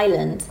to the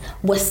island,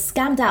 were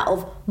scammed out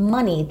of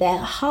money, their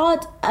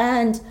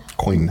hard-earned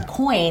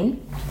coin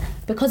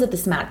because of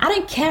this man. I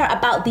don't care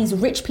about these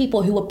rich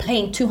people who were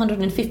paying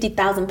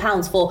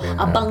 £250,000 for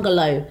a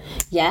bungalow.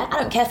 Yeah, I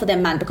don't care for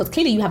them, man, because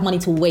clearly you have money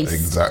to waste.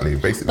 Exactly,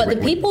 basically. But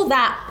the people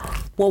that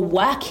were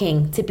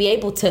working to be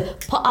able to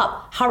put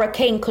up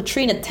Hurricane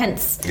Katrina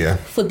tents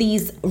for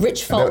these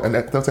rich folk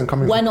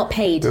were not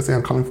paid. They'll say,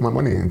 I'm coming for my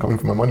money.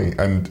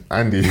 And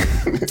Andy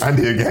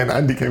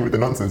came with the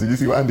nonsense. Did you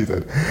see what Andy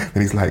said?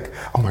 And he's like,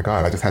 oh my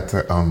God, I just had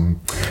to,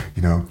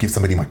 give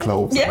somebody my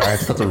clothes. Yeah. I had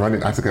to run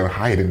it. I had to go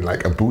hide in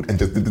a boot and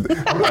just.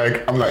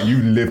 I'm like, you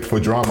lived for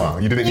drama.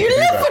 You didn't. You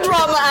lived for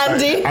drama,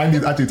 Andy.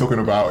 Andy's actually talking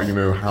about,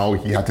 how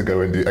he had to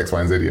go and do X, Y,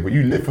 and Z. But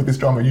you lived for this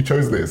drama. You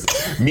chose this.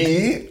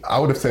 Me, I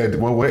would have said,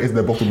 well, where is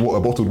the bottled water?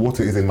 Bottled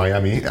water is in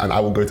Miami, and I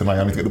will go to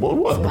Miami to get the bottled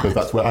water because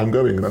that's where I'm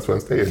going and that's where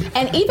I'm staying.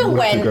 And even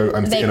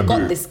when they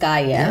got this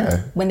guy,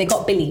 when they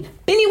got Billy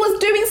was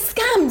doing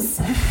scams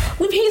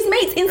with his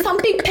mates. He's in some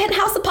big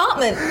penthouse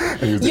apartment.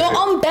 You're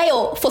on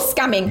bail for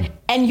scamming,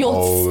 and you're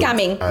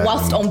scamming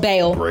whilst on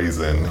bail.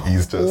 Brazen.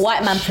 He's just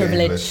white man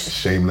privilege.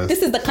 Shameless.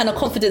 This is the kind of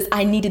confidence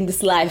I need in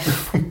this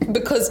life.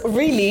 Because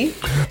really,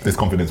 this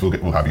confidence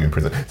will have you in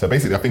prison. So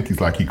basically, I think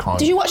he's like, he can't.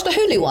 Did you watch the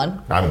Hulu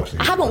one? I haven't watched it.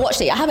 I haven't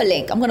watched it. I have a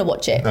link. I'm going to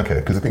watch it. Okay,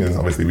 because the thing is,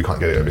 obviously, we can't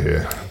get it over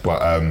here.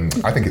 But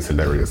I think it's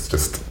hilarious.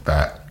 Just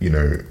that, you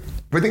know.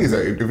 The thing is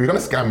that if you're going to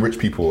scam rich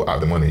people out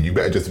of the money, you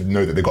better just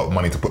know that they got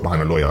money to put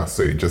behind a lawyer.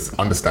 So just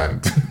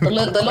understand. The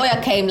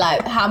lawyer came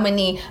like how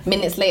many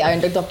minutes later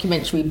in the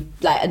documentary,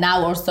 like an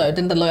hour or so,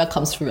 then the lawyer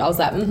comes through. I was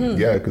like,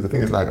 Yeah, because the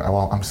thing is like,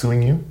 well, I'm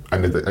suing you.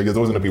 And there's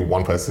always going to be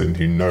one person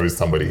who knows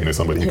somebody who can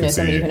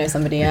sue you. Who knows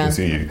somebody, yeah. Who can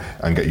sue you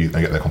and get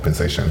their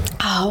compensation.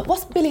 Oh,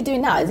 what's Billy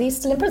doing now? Is he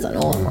still in prison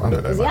or I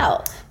don't know, is he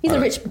out? He's a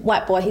rich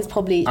white boy. He's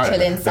probably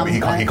chilling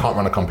somewhere. He can't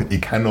run a company.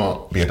 He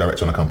cannot be a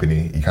director on a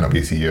company. He cannot be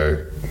a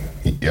CEO.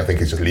 I think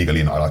he's just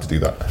legally not allowed to do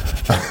that.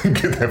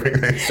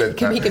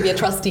 He could be a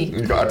trustee.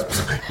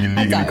 You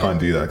legally can't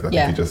do that. I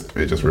think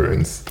it just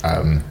ruins.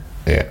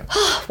 Yeah.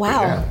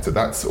 Wow. Yeah, so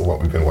that's what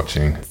we've been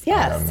watching.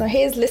 Yeah. So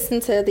here's listen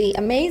to the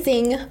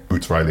amazing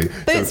Boots Riley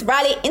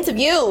Riley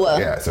interview.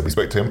 Yeah. So we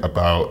spoke to him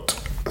about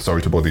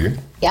Sorry to Bother You.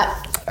 Yep.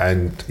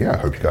 And yeah, I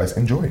hope you guys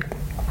enjoy.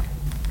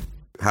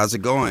 How's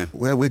it going?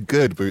 Well, we're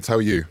good, Boots. How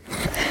are you?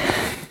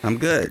 I'm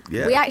good.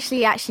 Yeah. We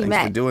actually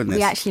met. For doing this.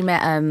 We actually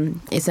met.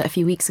 It's a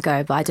few weeks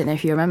ago, but I don't know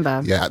if you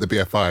remember. Yeah, at the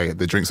BFI,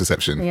 the drinks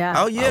reception. Yeah.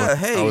 Oh yeah.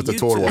 I was the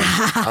tall one.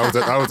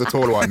 I was the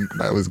tall one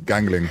that was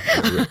gangling.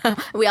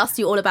 We asked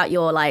you all about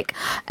your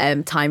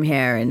time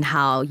here and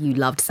how you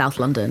loved South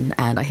London,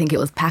 and I think it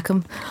was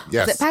Peckham.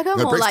 Yes. Was it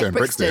Peckham or Brixton?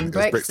 Brixton.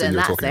 Brixton. You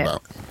were talking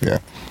about. Yeah.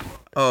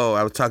 Oh,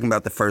 I was talking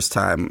about the first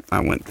time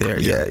I went there.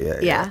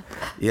 Yeah.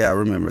 Yeah, I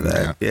remember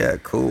that. Yeah,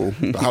 cool.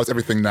 But how's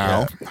everything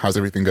now? Yeah. How's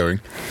everything going?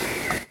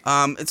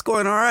 It's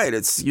going all right.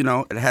 It's,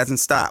 it hasn't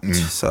stopped.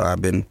 So I've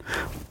been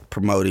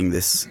promoting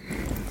this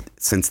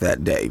since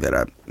that day that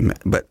I met,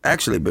 but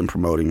actually been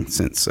promoting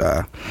since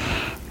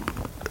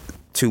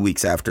 2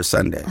 weeks after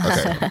Sunday.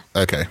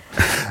 Okay.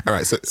 All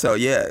right. So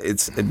yeah,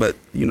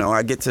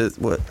 I get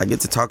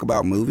to talk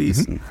about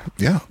movies. And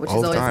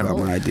all the time. I have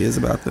my ideas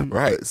about them.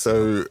 Right.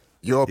 So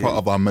you're part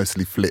of our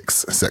Mostly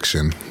Flicks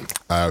section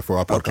for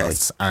our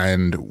podcasts,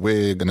 and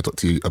we're going to talk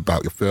to you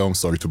about your film,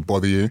 Sorry to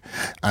Bother You.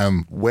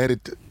 Where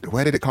did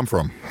it come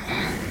from?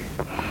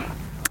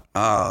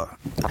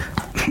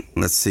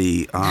 Let's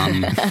see.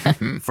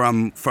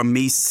 From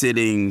me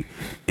sitting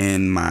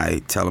in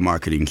my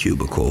telemarketing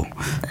cubicle,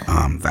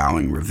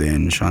 vowing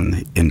revenge on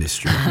the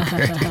industry.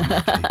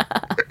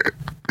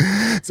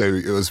 So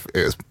it was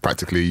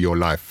practically your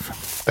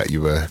life that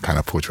you were kind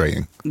of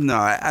portraying. No,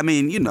 I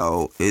mean,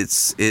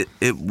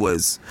 it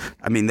was.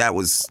 I mean, that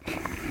was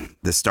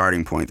the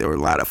starting point. There were a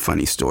lot of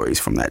funny stories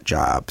from that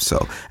job.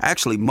 So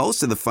actually,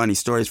 most of the funny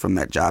stories from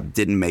that job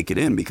didn't make it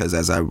in because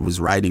as I was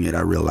writing it,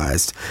 I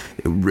realized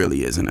it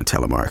really isn't a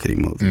telemarketing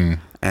movie.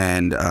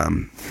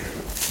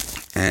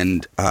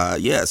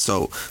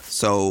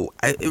 So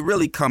it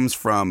really comes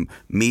from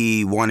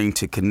me wanting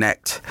to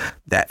connect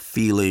that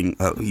feeling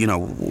of,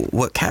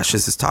 what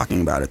Cassius is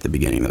talking about at the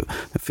beginning,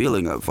 the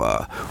feeling of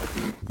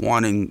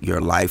wanting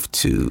your life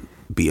to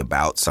be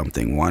about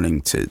something,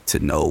 wanting to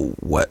know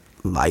what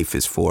life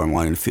is for and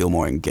wanting to feel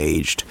more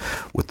engaged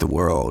with the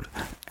world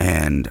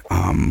and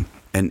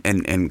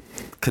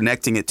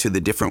connecting it to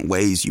the different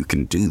ways you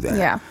can do that.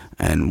 Yeah.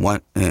 And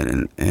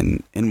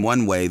in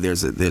one way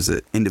there's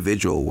an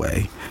individual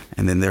way,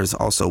 and then there's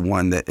also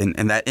one that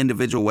and that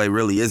individual way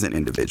really isn't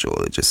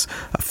individual. It just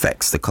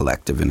affects the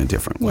collective in a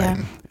different way.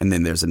 Yeah. And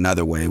then there's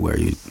another way where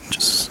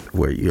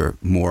you're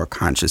more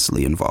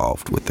consciously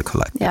involved with the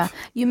collective. Yeah.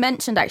 You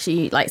mentioned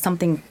actually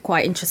something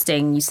quite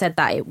interesting. You said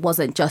that it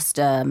wasn't just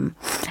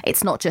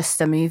it's not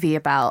just a movie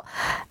about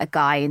a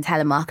guy in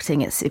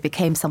telemarketing. It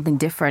became something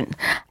different.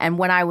 And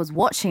when I was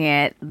watching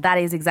it, that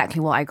is exactly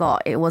what I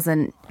got. It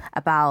wasn't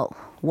about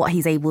what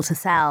he's able to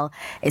sell.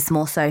 It's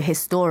more so his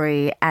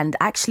story and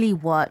actually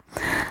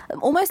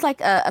almost like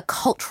a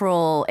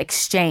cultural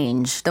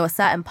exchange. There were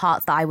certain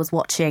parts that I was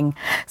watching,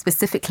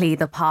 specifically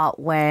the part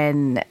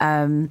when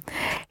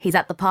he's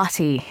at the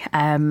party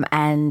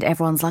and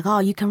everyone's like, oh,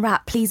 you can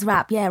rap, please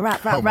rap. Yeah,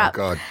 rap. Oh my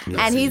God.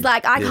 And he's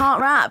like, I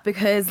can't rap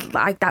because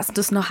that's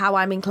just not how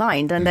I'm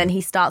inclined. And then he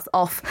starts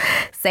off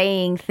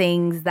saying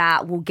things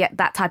that will get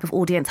that type of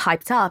audience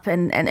hyped up.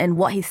 And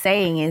what he's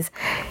saying is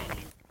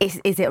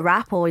it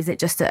rap or is it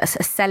just a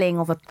selling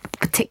of a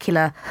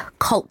particular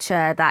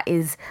culture that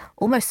is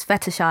almost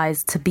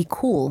fetishized to be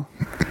cool?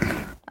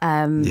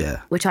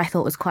 Which I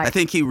thought was quite. I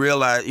think he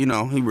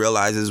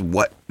realizes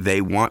what they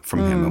want from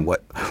him and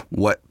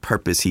what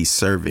purpose he's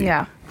serving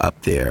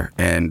up there,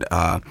 and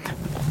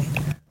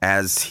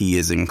as he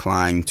is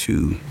inclined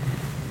to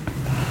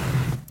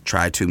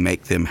try to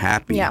make them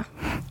happy. Yeah.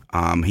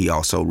 He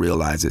also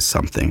realizes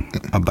something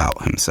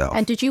about himself.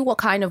 And did you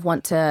kind of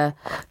want to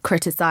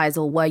criticize,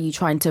 or were you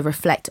trying to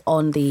reflect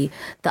on the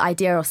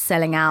idea of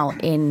selling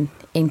out in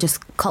just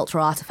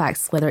cultural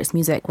artifacts, whether it's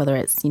music, whether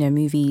it's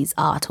movies,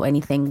 art, or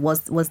anything?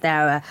 Was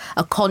there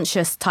a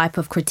conscious type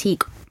of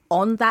critique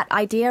on that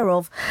idea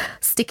of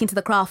sticking to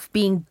the craft,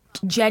 being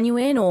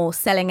genuine, or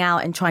selling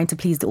out and trying to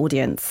please the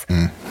audience?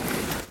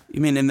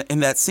 You mean in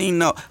that scene?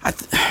 No,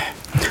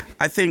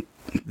 I think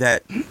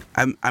that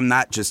I'm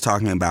not just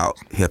talking about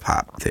hip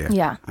hop there.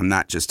 Yeah. I'm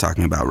not just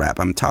talking about rap.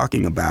 I'm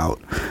talking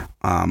about,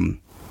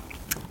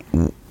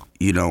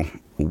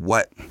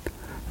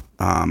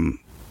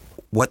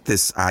 what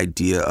this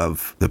idea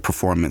of the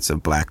performance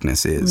of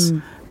blackness is.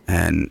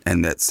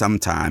 And that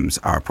sometimes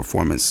our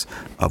performance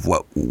of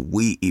what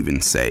we even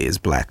say is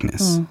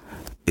blackness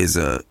is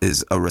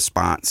a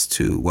response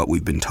to what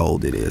we've been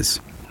told it is.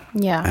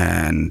 Yeah.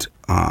 And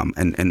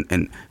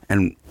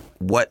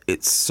what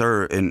it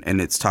serves,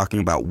 and it's talking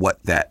about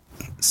what that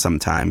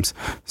sometimes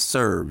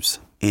serves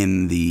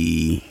in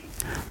the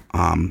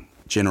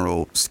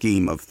general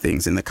scheme of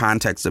things, in the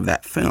context of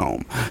that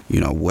film.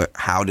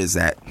 How does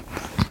that,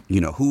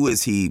 who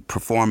is he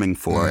performing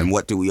for, and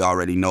what do we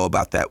already know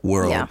about that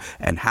world,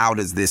 and how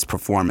does this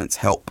performance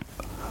help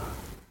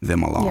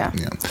them along?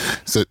 Yeah.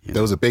 So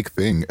there was a big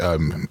thing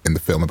in the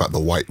film about the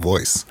white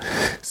voice.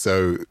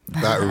 So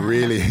that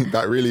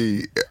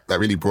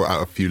really brought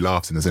out a few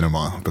laughs in the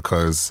cinema,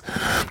 because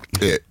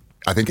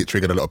I think it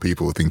triggered a lot of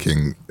people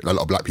thinking, a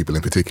lot of black people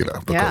in particular,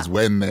 because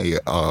when we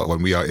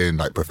are in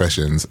like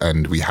professions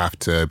and we have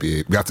to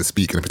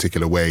speak in a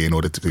particular way in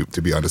order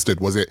to be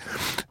understood. Was it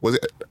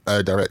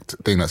a direct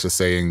thing that's just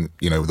saying,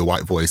 the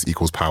white voice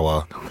equals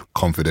power,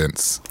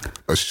 confidence,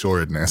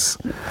 assuredness,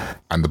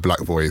 and the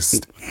black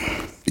voice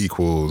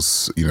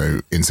equals,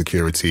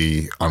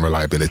 insecurity,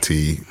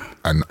 unreliability,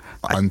 and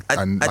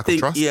lack of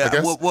trust? Yeah. I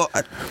guess?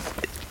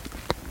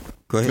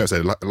 Go ahead. No,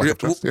 so lack of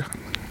trust. Yeah.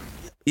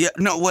 Yeah,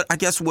 no.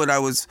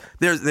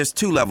 There's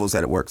two levels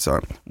that it works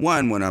on.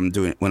 One, when I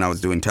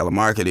was doing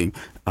telemarketing,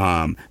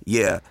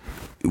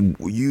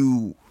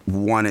 you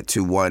wanted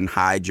to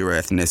hide your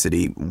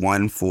ethnicity.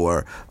 One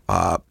for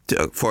a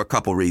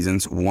couple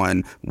reasons.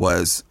 One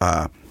was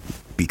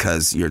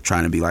because you're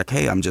trying to be like,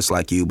 hey, I'm just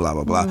like you, blah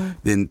blah blah.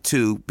 Then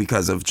two,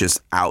 because of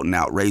just out and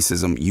out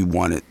racism, you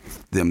wanted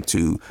them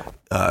to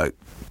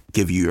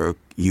give you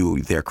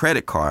their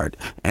credit card,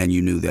 and you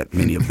knew that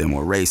many of them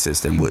were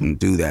racist and wouldn't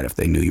do that if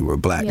they knew you were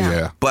black.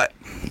 Yeah. But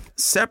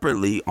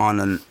separately,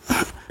 on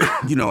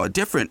a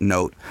different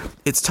note,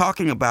 it's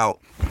talking about,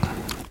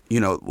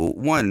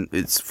 one,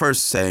 it's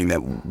first saying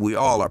that we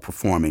all are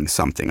performing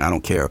something. I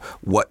don't care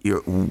what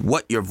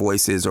your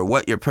voice is or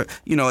what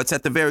it's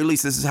at the very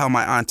least, this is how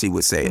my auntie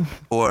would say it,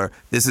 or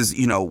this is,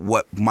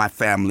 what my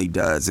family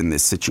does in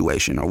this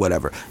situation, or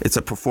whatever. It's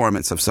a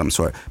performance of some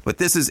sort. But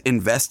this is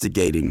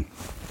investigating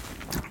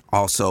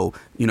also,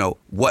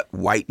 what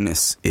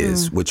whiteness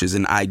is, which is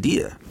an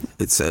idea.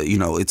 It's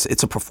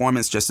a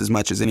performance just as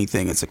much as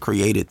anything. It's a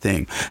created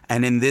thing.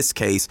 And in this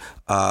case,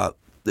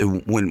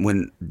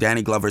 when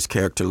Danny Glover's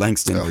character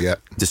Langston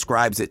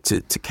describes it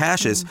to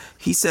Cassius,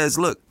 he says,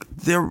 look,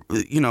 there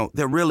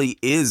really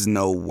is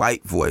no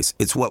white voice.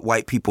 It's what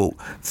white people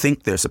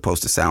think they're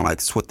supposed to sound like.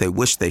 It's what they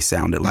wish they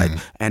sounded like.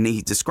 And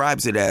he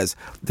describes it as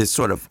this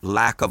sort of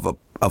lack of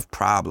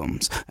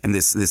problems, and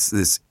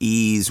this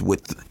ease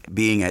with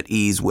being at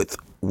ease with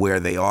where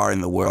they are in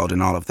the world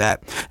and all of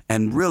that.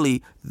 And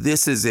really,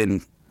 this is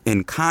in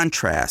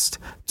contrast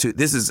to,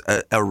 this is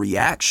a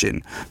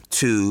reaction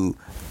to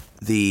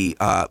the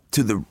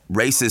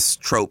racist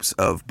tropes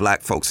of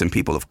black folks and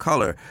people of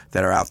color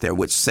that are out there,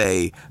 which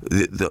say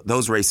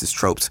those racist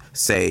tropes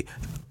say,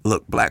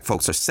 look, black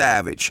folks are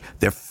savage.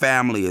 Their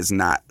family is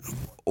not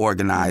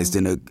organized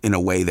in a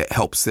way that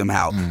helps them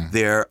out.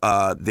 They're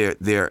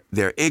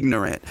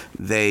ignorant.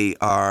 They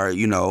are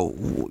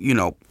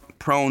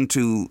prone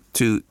to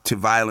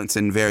violence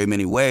in very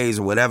many ways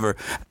or whatever.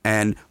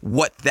 And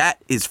what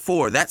that is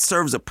for, that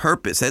serves a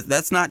purpose.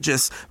 That's not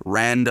just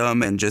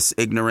random and just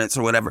ignorance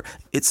or whatever.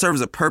 It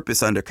serves a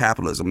purpose under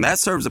capitalism. That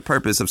serves a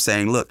purpose of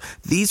saying, look,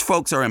 these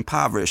folks are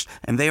impoverished,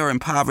 and they are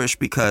impoverished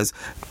because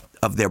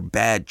of their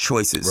bad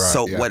choices.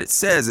 What it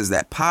says is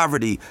that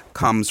poverty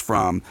comes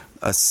from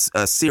a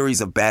series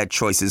of bad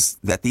choices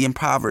that the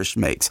impoverished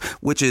makes,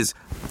 which is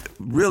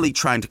really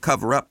trying to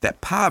cover up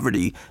that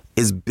poverty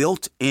is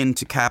built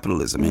into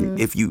capitalism. And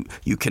if you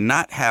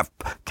cannot have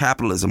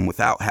capitalism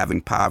without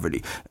having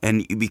poverty,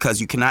 and because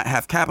you cannot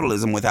have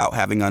capitalism without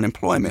having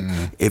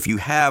unemployment. If you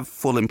have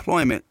full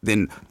employment,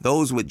 then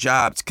those with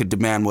jobs could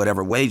demand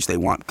whatever wage they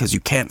want, because you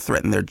can't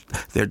threaten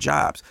their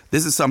jobs.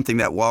 This is something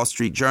that Wall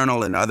Street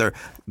Journal and other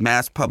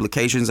mass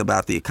publications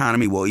about the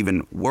economy will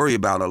even worry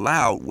about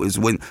aloud, is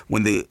when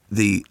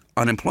the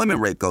unemployment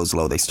rate goes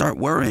low, they start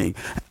worrying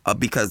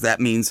because that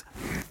means,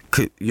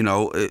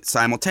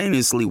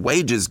 simultaneously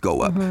wages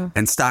go up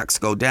and stocks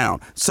go down.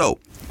 So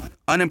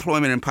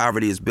unemployment and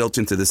poverty is built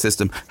into the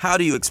system. How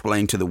do you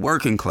explain to the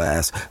working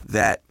class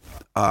that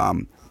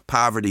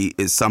poverty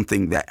is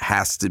something that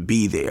has to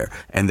be there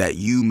and that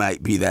you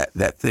might be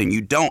that thing?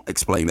 You don't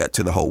explain that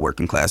to the whole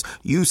working class.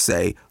 You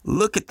say,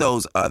 look at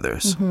those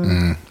others.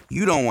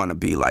 You don't want to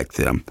be like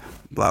them.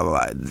 Blah,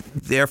 blah, blah.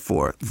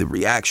 Therefore, the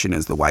reaction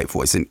is the white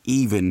voice. And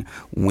even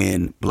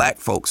when black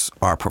folks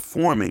are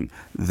performing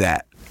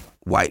that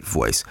white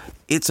voice,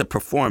 it's a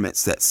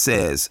performance that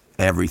says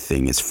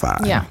everything is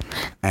fine. Yeah.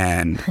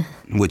 And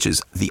which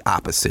is the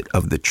opposite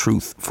of the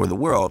truth for the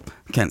world.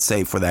 Can't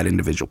say for that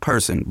individual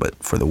person, but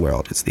for the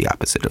world, it's the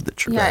opposite of the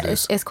truth. Yeah,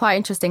 it's quite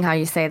interesting how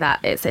you say that.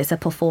 It's a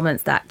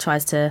performance that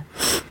tries to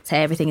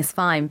say everything is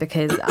fine,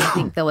 because I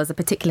think there was a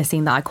particular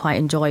scene that I quite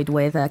enjoyed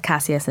with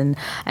Cassius and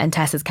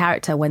Tessa's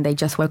character when they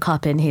just woke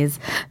up in his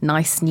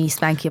nice new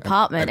spanky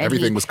apartment. And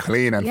everything was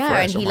clean and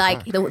fresh.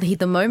 And he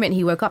the moment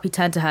he woke up, he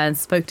turned to her and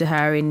spoke to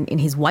her in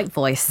his white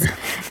voice.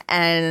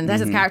 And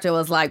Tessa's character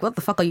was like, what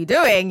the fuck are you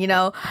doing? You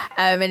know?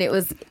 And it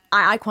was...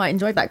 I quite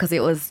enjoyed that because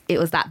it was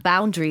that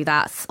boundary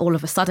that's all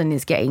of a sudden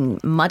is getting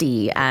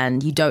muddy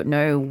and you don't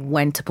know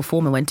when to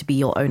perform and when to be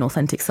your own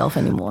authentic self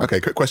anymore. Okay,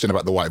 quick question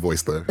about the white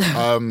voice though.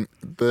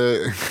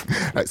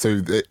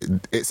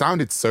 It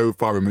sounded so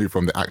far removed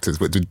from the actors,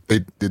 but did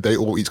they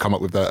all each come up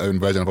with their own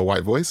version of a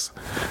white voice?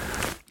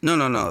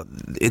 No.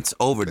 It's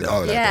overdubbed.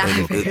 Oh, yeah.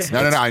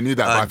 No. I knew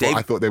that. But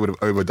I thought they would have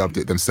overdubbed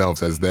it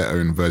themselves as their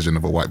own version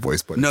of a white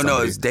voice. But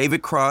No, it's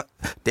David Cross.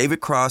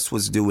 David Cross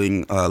was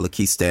doing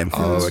Lakeith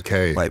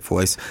Stanfield's white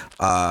voice.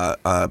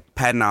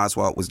 Patton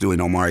Oswalt was doing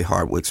Omari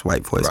Hardwick's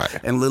white voice. Right.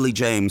 And Lily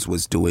James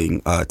was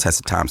doing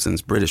Tessa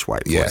Thompson's British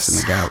white voice in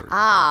the gallery.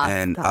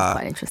 And, that's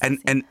quite interesting.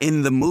 And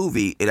in the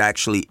movie, it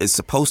actually is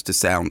supposed to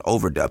sound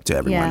overdubbed to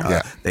everyone.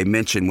 Yeah. They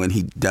mentioned when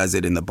he does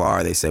it in the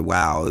bar, they say,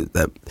 wow,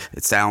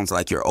 it sounds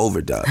like you're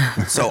overdubbed.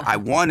 So I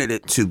wanted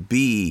it to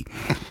be,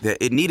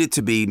 it needed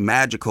to be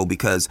magical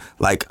because,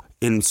 like,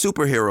 in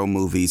superhero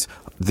movies,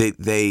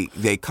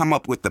 they come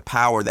up with the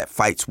power that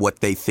fights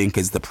what they think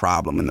is the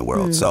problem in the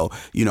world. So,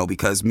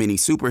 because many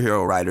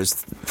superhero writers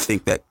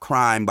think that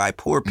crime by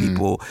poor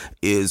people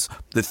is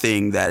the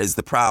thing that is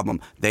the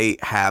problem. They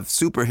have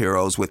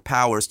superheroes with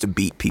powers to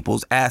beat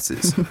people's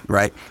asses,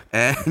 right?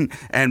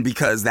 And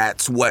because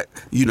that's what,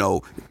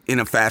 in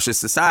a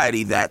fascist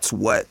society, that's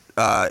what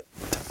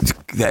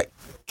that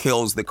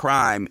kills the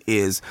crime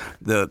is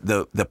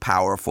the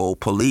powerful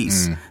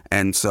police.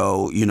 And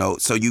so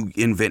so you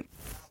invent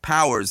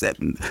powers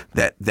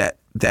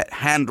that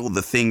handle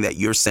the thing that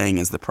you're saying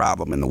is the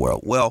problem in the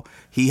world. Well,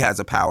 he has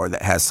a power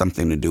that has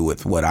something to do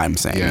with what I'm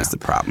saying is the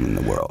problem in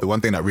the world. The one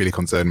thing that really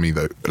concerned me,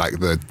 though, like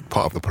the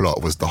part of the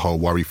plot, was the whole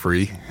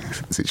worry-free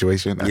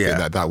situation. I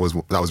think that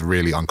was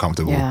really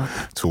uncomfortable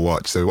to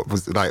watch. So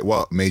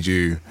what made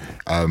you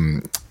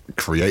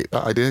create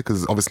that idea?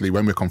 Because obviously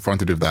when we're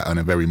confronted with that on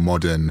a very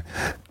modern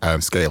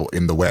scale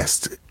in the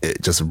West,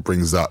 it just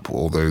brings up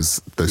all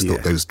those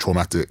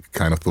traumatic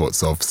kind of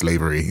thoughts of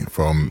slavery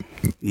from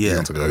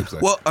years ago. So.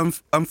 Well,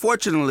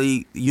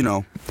 unfortunately,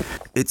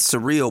 it's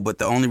surreal, but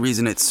the only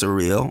reason it's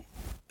surreal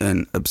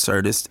and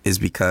absurdist is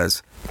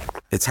because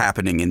it's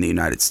happening in the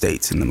United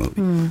States in the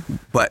movie.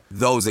 But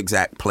those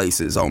exact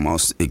places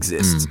almost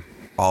exist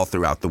all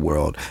throughout the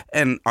world,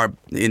 and are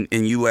in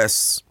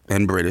U.S.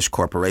 and British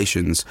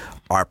corporations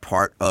are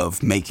part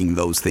of making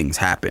those things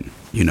happen.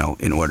 In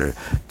order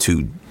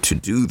to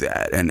do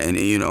that, and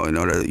in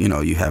order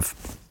you have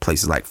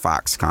places like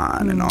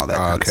Foxconn and all that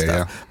kind of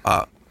stuff.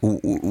 Yeah.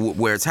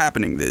 Where it's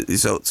happening,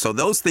 so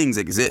those things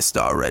exist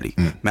already.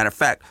 Matter of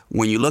fact,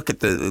 when you look at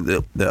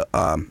the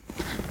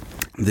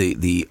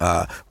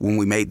when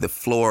we made the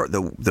floor,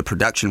 the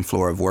production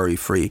floor of Worry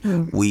Free,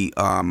 we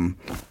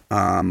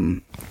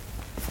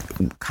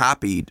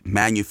copied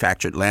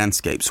Manufactured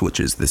Landscapes, which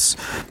is this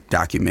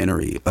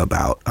documentary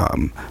about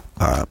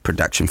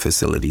production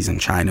facilities in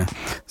China.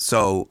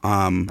 So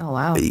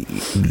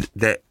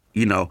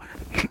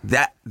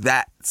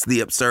that's the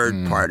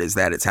absurd part, is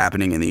that it's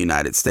happening in the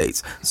United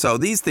States. So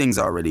these things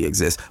already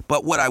exist.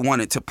 But what I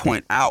wanted to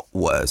point out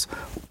was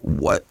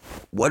what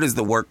is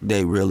the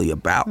workday really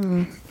about?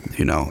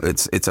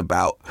 It's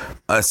about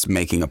us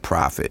making a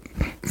profit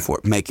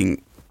for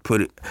making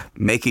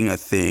a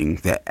thing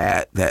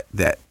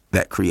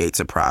that creates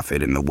a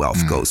profit, and the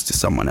wealth goes to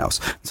someone else.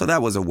 So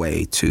that was a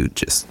way to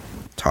just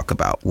talk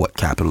about what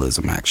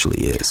capitalism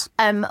actually is.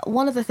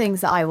 One of the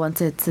things that I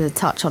wanted to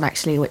touch on,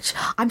 actually, which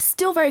I'm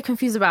still very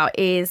confused about,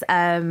 is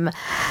Tessa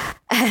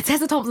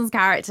Thompson's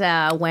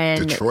character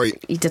when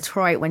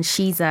Detroit, when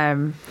she's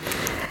at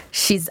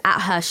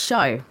her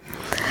show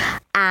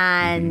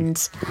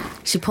and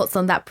she puts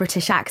on that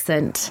British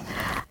accent.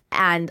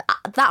 And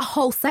that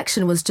whole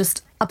section was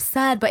just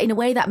absurd, but in a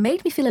way that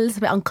made me feel a little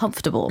bit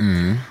uncomfortable.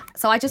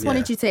 So I just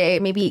wanted you to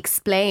maybe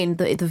explain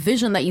the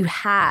vision that you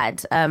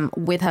had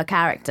with her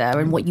character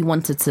and what you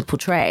wanted to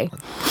portray.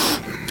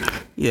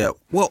 Yeah,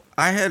 well,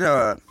 I had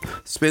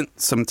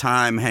spent some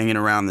time hanging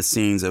around the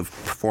scenes of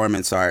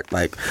performance art,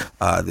 like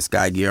this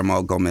guy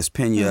Guillermo Gomez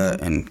Pena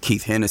and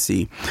Keith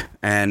Hennessy,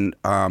 and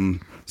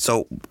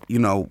so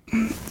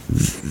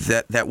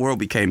that world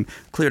became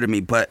clear to me.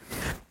 But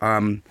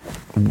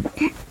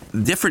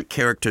different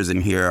characters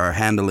in here are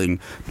handling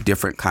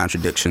different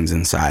contradictions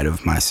inside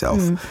of myself,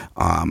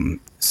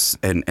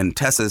 and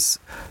Tessa's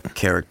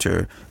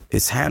character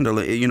is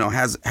handling,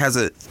 has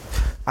a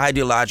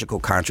ideological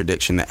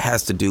contradiction that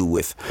has to do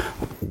with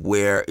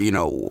where,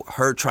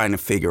 her trying to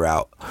figure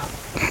out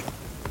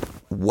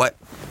what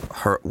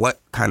what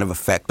kind of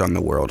effect on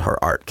the world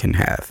her art can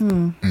have,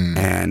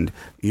 and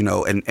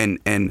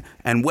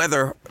and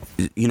whether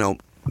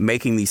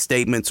making these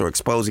statements or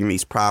exposing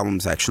these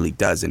problems actually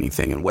does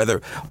anything, and whether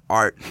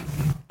art,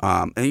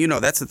 and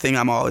that's the thing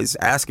I'm always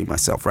asking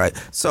myself, right?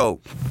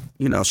 So,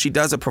 she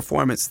does a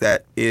performance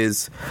that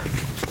is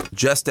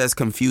just as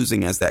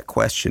confusing as that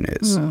question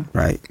is,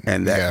 right?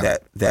 And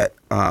that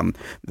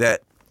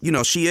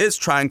she is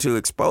trying to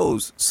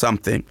expose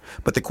something,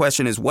 but the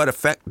question is, what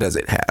effect does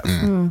it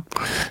have,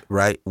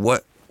 right?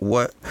 What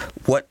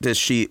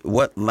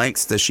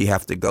lengths does she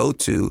have to go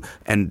to,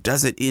 and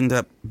does it end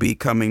up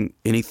becoming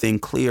anything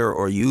clear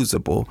or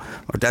usable,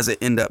 or does it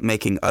end up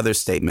making other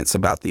statements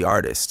about the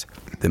artist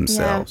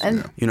themselves?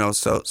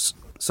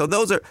 So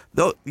those are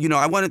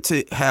I wanted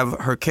to have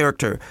her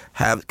character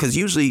have, because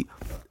usually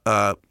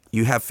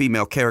you have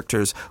female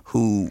characters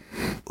who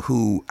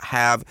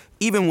have,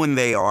 even when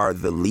they are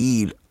the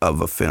lead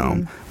of a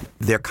film,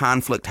 their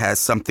conflict has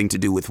something to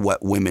do with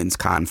what women's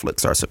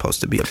conflicts are supposed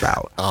to be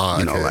about.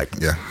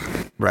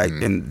 Right?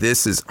 And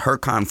this is her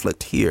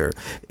conflict here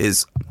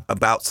is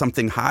about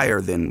something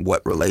higher than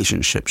what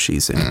relationship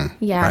she's in.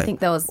 Yeah, right? I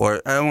think that was,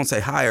 or I won't say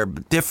higher,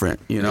 but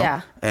different.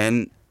 Yeah.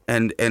 And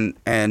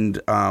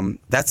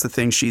that's the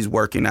thing she's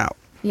working out.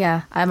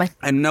 Yeah,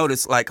 and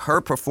notice, like,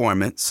 her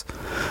performance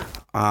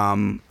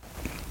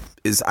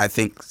is, I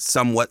think,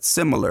 somewhat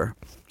similar.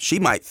 She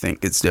might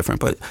think it's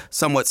different, but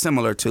somewhat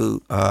similar to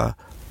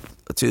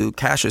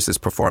Cassius's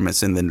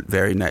performance in the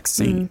very next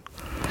scene.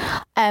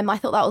 I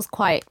thought that was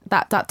quite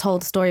that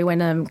told the story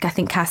when I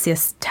think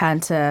Cassius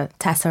turned to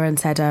Tessa and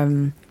said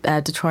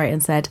Detroit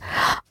and said,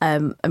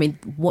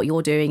 what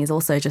you're doing is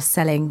also just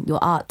selling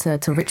your art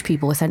to rich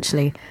people,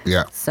 essentially.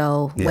 Yeah.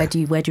 So where do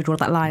you draw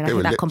that line? I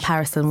think that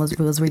comparison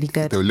was really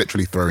good. They were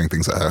literally throwing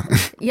things at her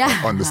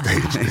on the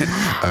stage. It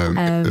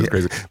was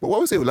crazy. But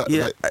what was it like?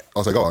 Go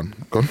on.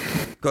 Go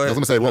ahead. I was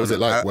going to say, what was it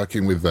like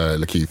working with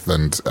Lakeith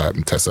and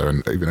Tessa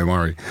and even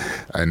Omari?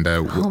 And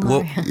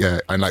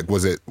and like,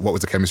 what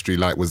was the chemistry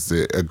like? Was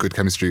it a good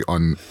chemistry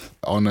on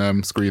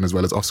screen as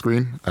well as off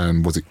screen?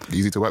 Was it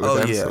easy to work with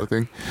them, sort of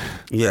thing?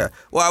 Yeah.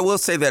 Well, I will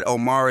say that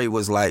Omari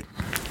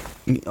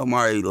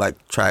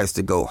tries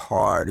to go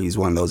hard. He's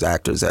one of those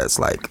actors that's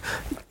like,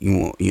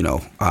 I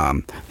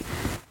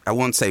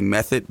won't say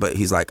method, but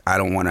he's like, I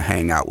don't want to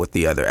hang out with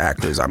the other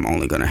actors. I'm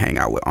only going to hang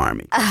out with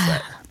Army.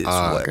 That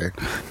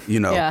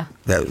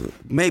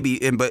maybe,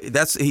 but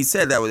he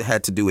said that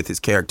had to do with his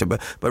character, but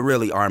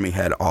really Army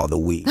had all the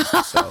weed.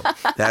 So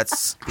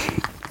that's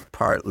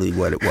partly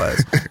what it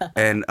was.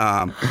 And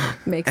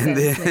makes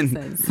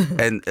sense.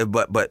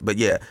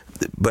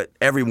 But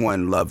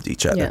everyone loved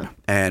each other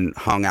and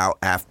hung out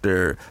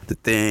after the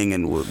thing,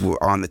 and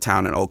were on the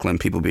town in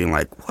Oakland, people being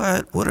like,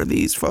 what are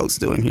these folks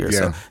doing here?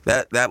 So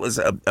that was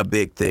a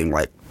big thing,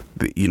 like,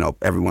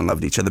 everyone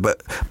loved each other.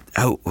 But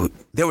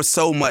there was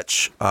so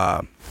much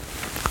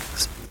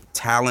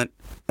talent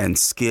and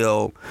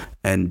skill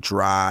and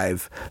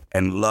drive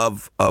and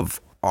love of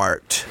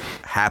art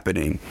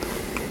happening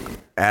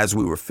as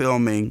we were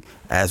filming,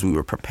 as we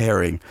were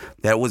preparing.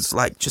 That was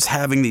like just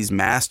having these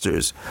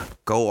masters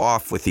go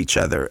off with each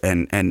other,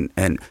 and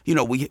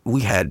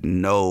we had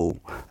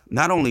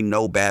not only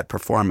no bad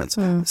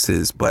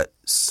performances, but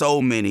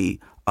so many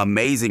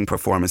amazing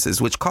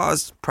performances, which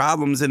caused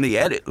problems in the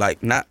edit,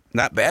 like not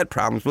bad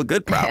problems, but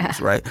good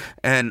problems, right?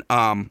 And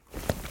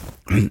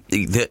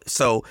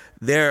so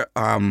there,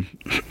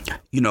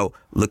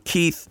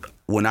 Lakeith,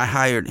 when I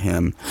hired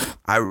him,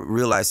 I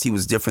realized he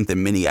was different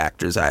than many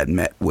actors I had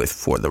met with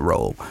for the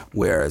role.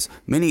 Whereas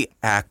many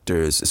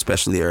actors,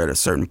 especially at a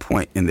certain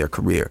point in their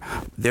career,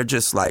 they're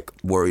just like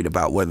worried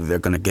about whether they're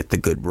going to get the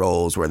good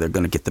roles, whether they're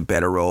going to get the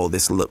better role.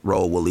 This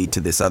role will lead to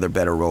this other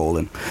better role.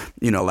 And,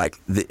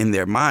 in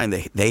their mind,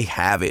 they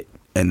have it,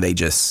 and they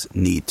just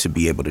need to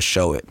be able to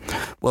show it.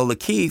 Well,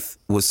 Lakeith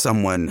was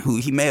someone who,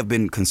 he may have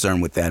been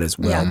concerned with that as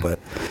well, but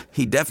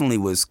he definitely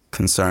was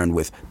concerned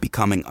with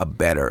becoming a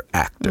better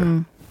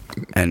actor.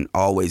 And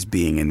always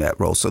being in that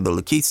role. So the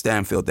Lakeith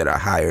Stanfield that I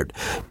hired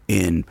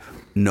in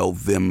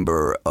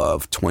November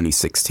of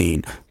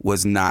 2016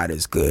 was not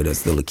as good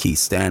as the Lakeith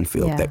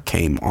Stanfield that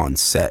came on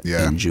set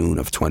in June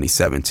of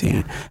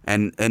 2017.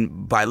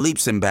 And by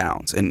leaps and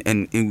bounds.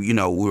 And we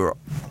were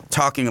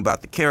talking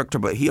about the character,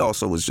 but he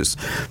also was just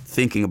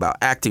thinking about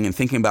acting and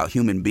thinking about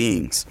human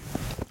beings,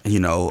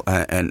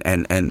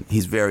 and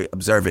he's very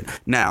observant.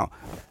 Now,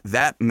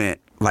 that meant,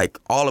 like,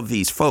 all of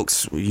these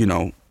folks,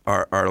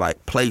 are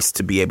like placed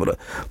to be able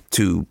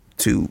to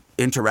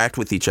interact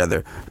with each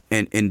other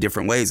in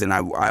different ways. And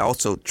I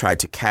also tried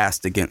to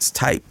cast against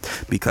type,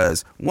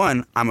 because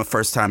one, I'm a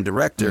first-time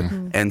director,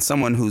 and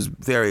someone who's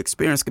very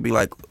experienced could be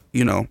like,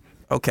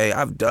 okay,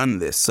 I've done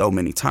this so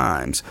many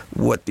times.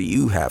 What do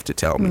you have to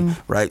tell me,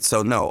 right?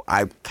 So no,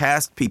 I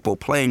cast people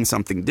playing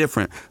something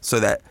different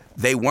so that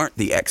they weren't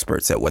the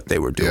experts at what they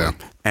were doing,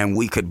 and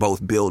we could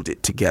both build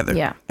it together.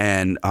 Yeah.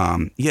 And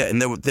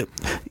and there were,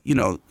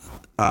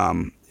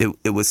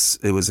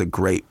 it was a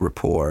great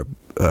rapport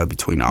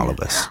between all of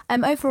us.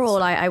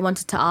 Overall, I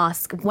wanted to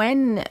ask,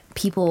 when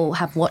people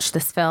have watched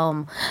this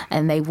film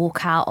and they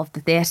walk out of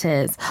the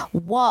theatres,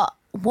 what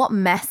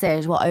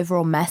message, what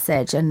overall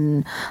message,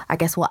 and I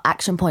guess what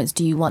action points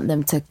do you want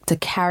them to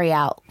carry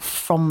out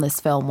from this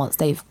film once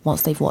they've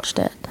watched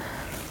it?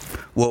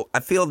 Well, I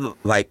feel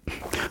like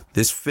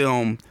this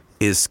film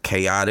is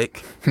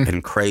chaotic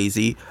and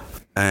crazy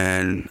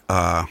and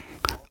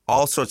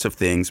all sorts of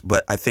things,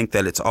 but I think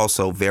that it's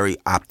also very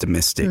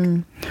optimistic.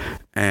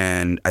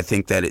 And I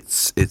think that it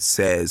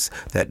says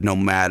that no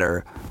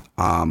matter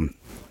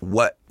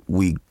what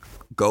we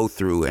go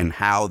through and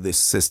how this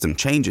system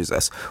changes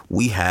us,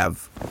 we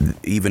have,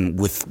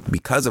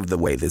 because of the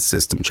way this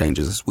system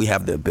changes us, we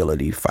have the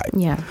ability to fight.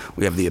 Yeah.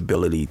 We have the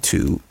ability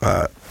to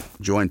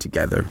join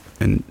together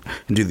and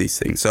do these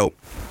things. So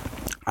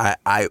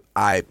I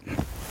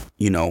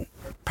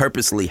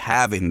purposely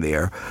have in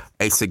there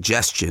a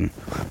suggestion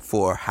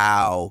for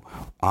how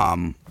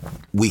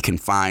we can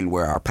find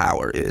where our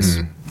power is.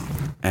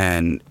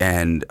 And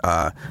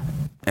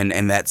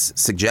that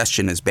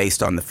suggestion is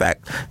based on the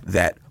fact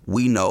that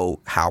we know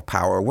how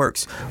power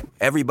works.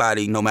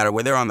 Everybody, no matter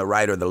whether they're on the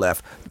right or the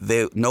left,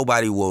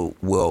 nobody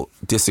will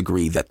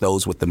disagree that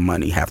those with the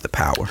money have the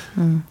power.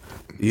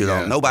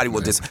 Nobody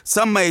will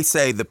some may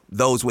say that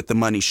those with the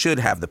money should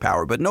have the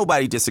power, but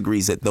nobody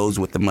disagrees that those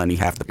with the money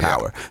have the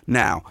power.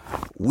 Now,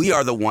 we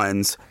are the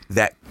ones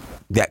that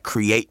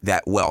create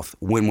that wealth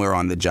when we're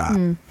on the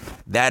job.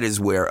 That is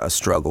where a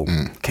struggle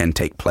can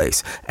take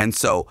place. And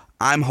so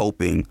I'm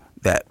hoping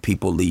that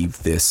people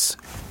leave the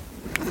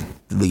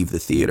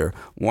theater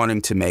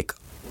wanting to make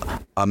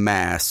a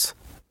mass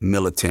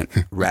militant,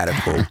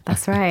 radical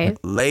That's right.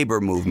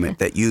 labor movement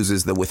that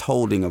uses the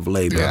withholding of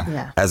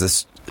labor as a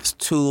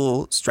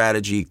tool,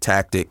 strategy,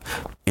 tactic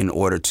in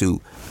order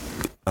to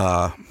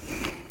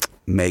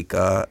make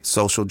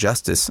social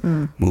justice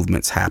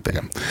movements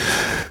happen.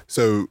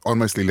 So on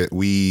Mostly Lit,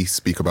 we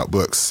speak about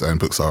books, and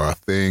books are our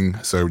thing.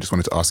 So we just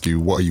wanted to ask you,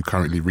 what are you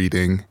currently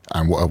reading,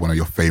 and what are one of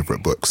your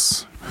favorite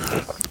books?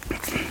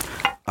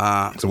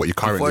 So what you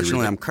currently Unfortunately,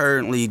 reading? I'm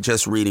currently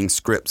just reading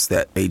scripts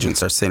that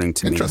agents are sending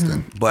to me.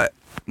 Interesting. But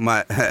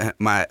my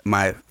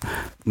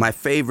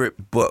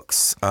favorite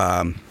books,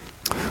 and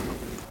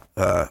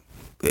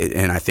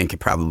I think it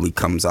probably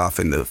comes off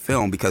in the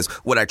film, because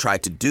what I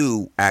tried to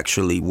do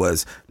actually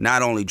was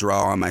not only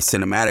draw on my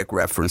cinematic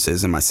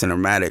references and my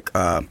cinematic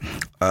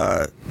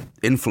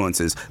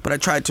influences, but I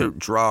tried to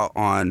draw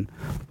on,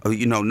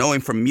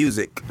 knowing from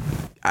music,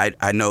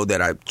 I know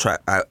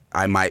that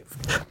I might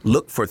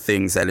look for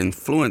things that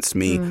influence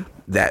me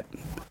that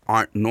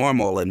aren't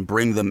normal and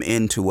bring them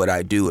into what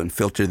I do and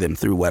filter them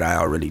through what I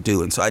already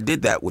do. And so I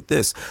did that with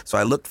this. So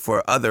I looked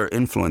for other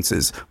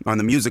influences on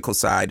the musical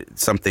side,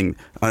 something,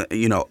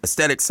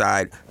 aesthetic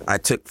side, I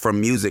took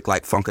from music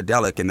like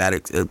Funkadelic, and that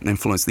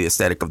influenced the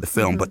aesthetic of the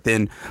film. But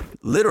then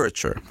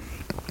literature,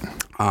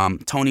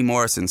 Toni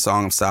Morrison,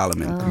 Song of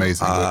Solomon.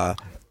 Amazing.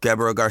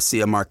 Gabriel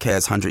Garcia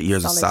Marquez, 100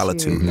 Years of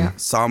Solitude.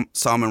 Salman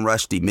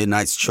Rushdie,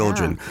 Midnight's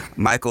Children.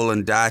 Michael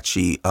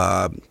Ondaatje,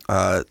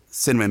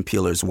 Cinnamon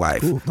Peeler's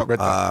Wife. Ooh, not read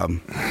that.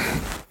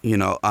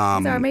 These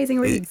are amazing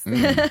reads.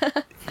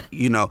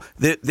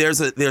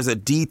 There's a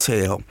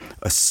detail,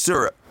 a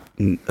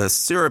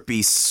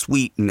syrupy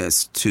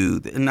sweetness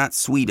to, not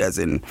sweet as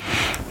in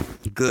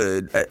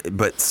good,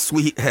 but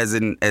sweet as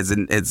in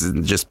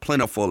just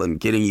plentiful and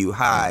getting you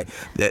high.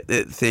 That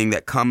thing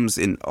that comes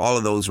in all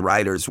of those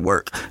writers'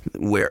 work,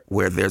 where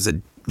there's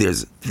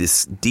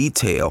this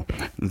detail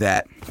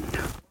that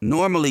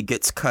normally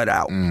gets cut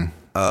out.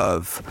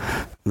 Of,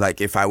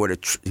 like, if I were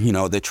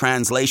to, the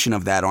translation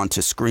of that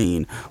onto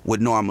screen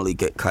would normally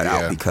get cut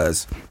out,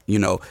 because,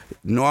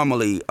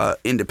 normally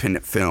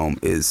independent film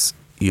is,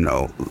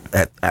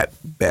 at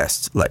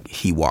best, like,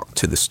 he walked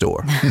to the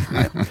store.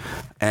 Right?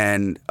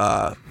 And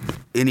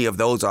any of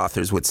those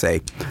authors would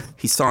say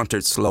he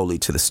sauntered slowly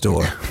to the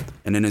store,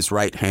 and in his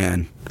right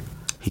hand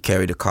he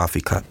carried a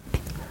coffee cup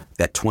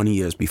that 20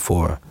 years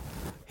before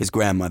his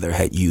grandmother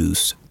had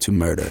used to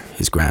murder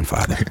his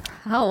grandfather.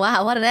 Oh,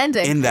 wow, what an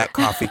ending. In that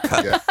coffee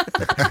cup.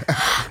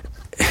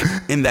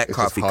 In that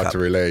coffee cup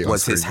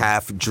was his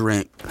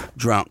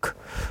half-drunk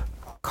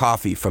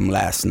coffee from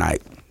last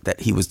night that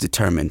he was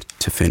determined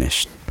to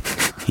finish.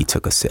 He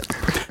took a sip.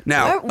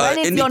 Now, when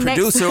is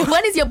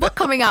your book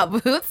coming out,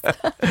 Boots?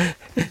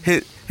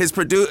 His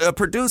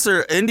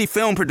indie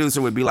film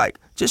producer would be like,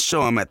 just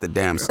show him at the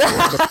damn store.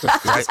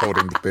 Just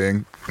holding the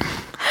thing.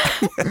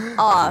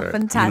 Oh,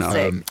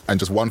 fantastic. And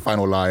just one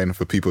final line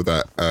for people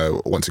that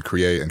want to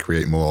create and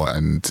create more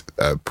and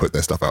put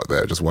their stuff out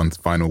there. Just one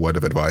final word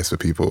of advice for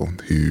people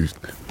who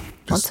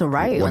want to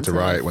write, want to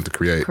create, want to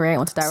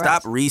direct.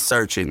 Stop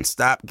researching.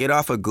 Get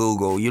off of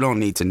Google. You don't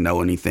need to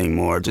know anything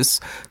more.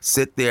 Just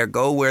sit there,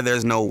 go where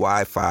there's no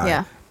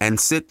Wi-Fi, and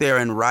sit there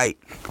and write.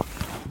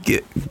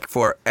 Get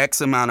for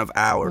X amount of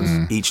hours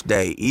each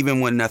day, even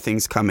when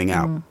nothing's coming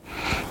out.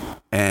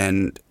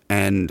 And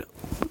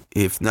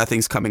if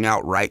nothing's coming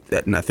out, write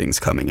that nothing's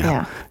coming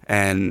out.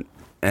 And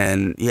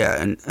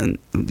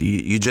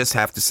you just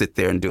have to sit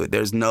there and do it.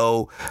 There's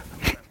no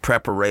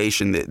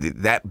preparation,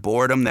 that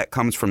boredom that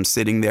comes from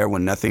sitting there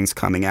when nothing's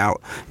coming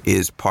out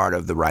is part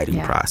of the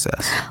writing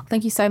process.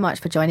 Thank you so much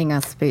for joining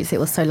us, Boots. It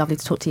was so lovely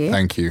to talk to you.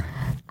 Thank you.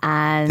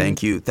 And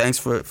thank you. Thanks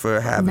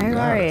for having me. No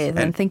worries.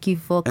 And thank you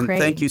for creating.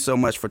 And thank you so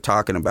much for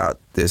talking about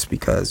this,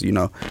 because,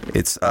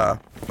 it's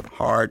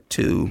hard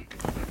to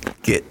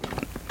get,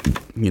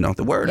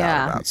 the word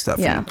out about stuff.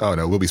 Yeah. Oh,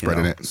 no, we'll be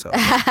spreading it. So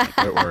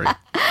don't worry.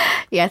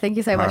 Yeah, thank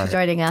you so much for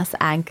joining us,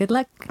 and good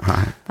luck.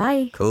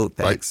 Bye. Cool.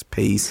 Thanks. Bye.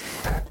 Peace.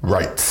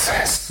 Right.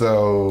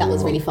 So that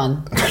was really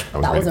fun.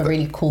 That was a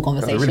really cool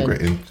conversation. That was a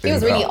really great he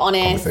was really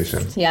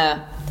honest.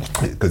 Yeah.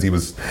 Because he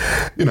was,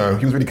 he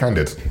was really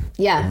candid.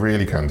 Yeah.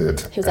 Really candid.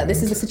 He was like,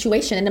 this is the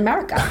situation in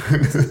America.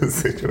 This is the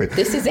situation.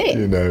 This is it.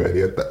 And he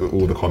had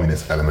all the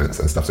communist elements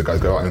and stuff. So guys,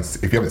 go out, and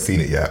if you haven't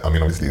seen it yet,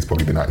 obviously it's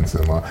probably been out in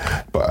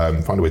cinema, but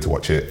find a way to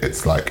watch it.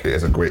 It's like, it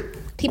is a great...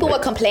 People were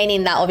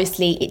complaining that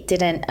obviously it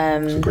didn't...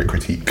 it's a great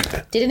critique.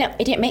 It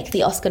didn't make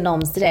the Oscar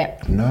noms, did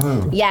it?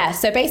 No. Yeah,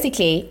 so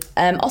basically,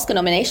 Oscar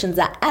nominations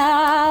are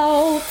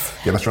out.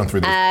 Yeah, let's run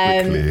through this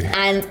quickly.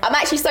 And I'm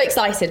actually so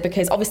excited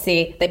because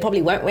obviously they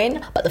probably won't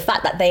win, but the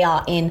fact that they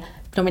are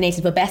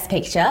nominated for Best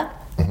Picture,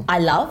 I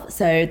love.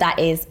 So that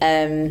is...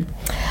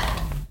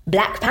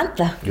 Black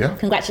Panther. Yeah.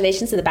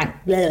 Congratulations to the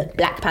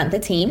Black Panther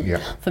team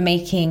for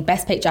making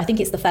Best Picture. I think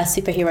it's the first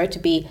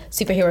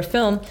superhero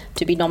film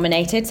to be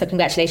nominated. So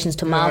congratulations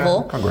to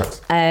Marvel.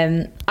 Congrats.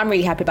 I'm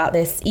really happy about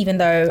this, even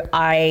though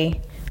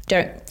I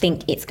don't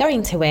think it's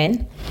going to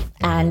win.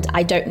 And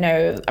I don't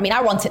know,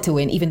 I want it to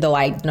win, even though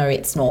I know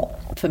it's not,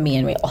 for me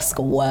anyway,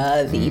 Oscar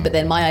worthy. But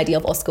then my idea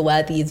of Oscar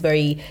worthy is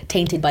very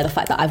tainted by the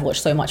fact that I've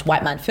watched so much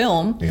white man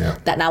film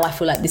that now I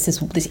feel like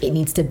it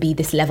needs to be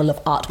this level of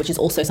art, which is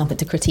also something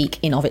to critique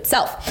in of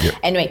itself. Yep.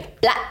 Anyway,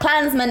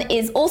 BlacKkKlansman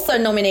is also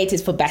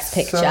nominated for Best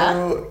Picture.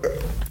 So,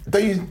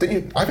 I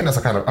think that's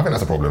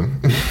a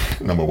problem.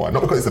 Number one,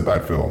 not because it's a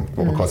bad film,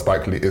 but because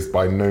Spike Lee is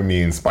by no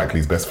means Spike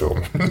Lee's best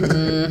film.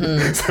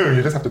 So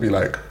you just have to be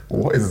like,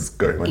 what is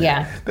going on?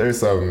 Yeah. There's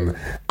some.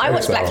 I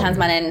watched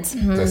BlacKkKlansman and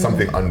there's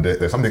something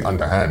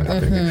underhand, I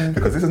think,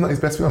 because this is not his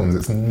best films.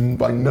 It's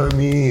by no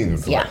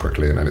means like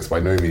Brooklyn, and it's by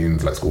no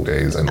means like School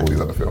Days and all these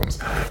other films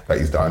that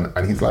he's done.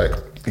 And he's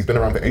been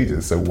around for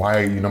ages. So why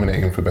are you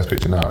nominating him for Best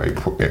Picture now?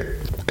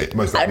 It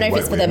most I don't know if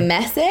it's for the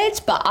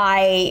message, but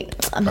I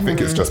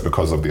think it's just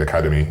because of the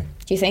Academy.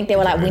 Do you think they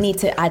were like, we need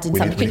to add in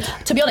something?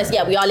 To be honest,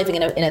 we are living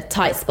in a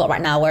tight spot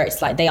right now where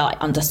it's like they are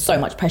under so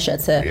much pressure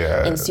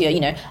to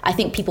ensure. I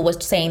think people were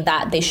saying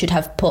that they should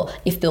have put,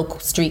 if Beale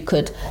Street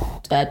could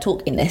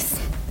talk in this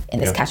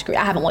category.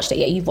 I haven't watched it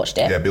yet. You've watched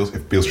it. Yeah,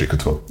 if Beale Street could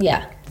talk.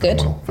 Yeah, good.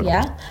 Phenomenal.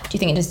 Yeah. Do you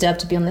think it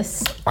deserved to be on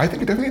this? I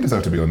think it definitely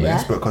deserved to be on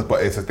this, but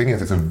the thing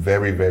is, it's a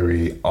very,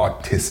 very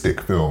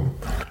artistic film.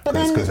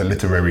 Because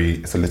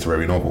it's a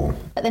literary novel.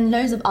 But then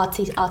loads of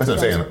artists. That's what I'm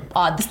saying.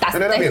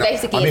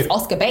 It's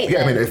Oscar bait.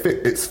 Yeah, I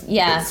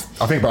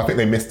think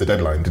they missed the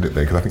deadline, didn't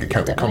they? Because I think it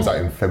comes out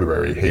in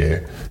February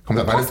here. Comes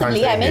out Valentine's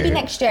Day. Yeah, maybe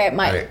next year it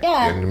might.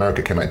 Yeah. In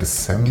America, it came out in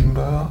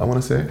December, I want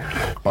to say.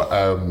 But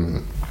I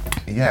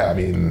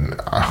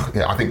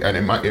think, and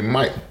it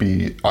might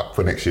be up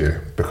for next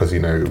year because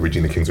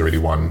Regina King's already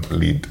won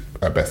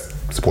best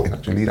supporting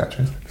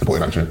actress,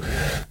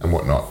 and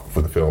whatnot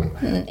for the film.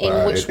 In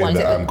which one?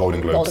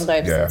 Golden Globes. Golden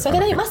Globes. Yeah, so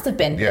then it must have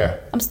been. Yeah.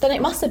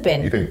 It must have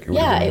been. You think?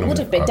 It would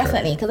have been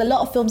definitely, because a lot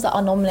of films that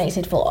are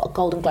nominated for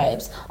Golden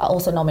Globes are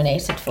also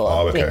nominated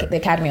for the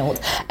Academy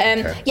Awards.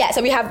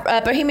 So we have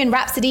Bohemian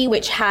Rhapsody,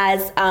 which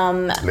has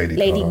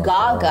Lady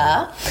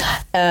Gaga.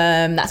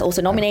 That's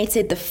also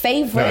nominated. The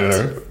Favourite.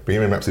 No.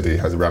 Bohemian Rhapsody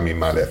has Rami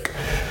Malek.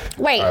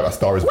 Wait. A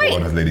Star Is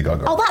Born has Lady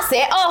Gaga. Oh, that's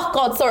it. Oh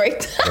God, sorry.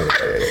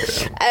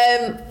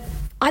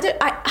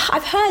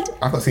 I've heard.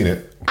 I've not seen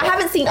it. I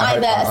haven't seen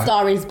either A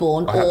Star Is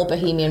Born or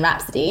Bohemian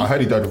Rhapsody. I heard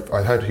he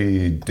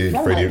did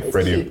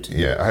Freddie.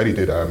 Yeah, I heard he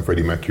did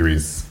Freddie Mercury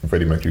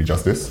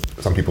Justice.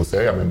 Some people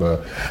say. I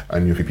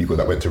knew a few people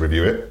that went to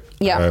review it.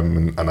 Yeah.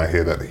 And I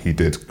hear that he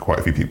did quite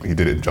a few people. He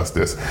did it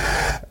justice.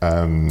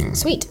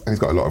 Sweet. And he's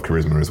got a lot of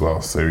charisma as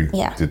well. So he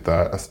did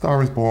that. A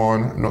Star Is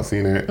Born. Not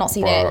seen it.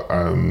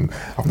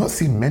 I've not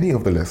seen many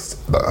of the lists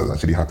that has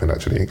actually happened.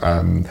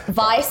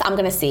 Vice, I'm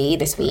going to see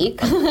this week.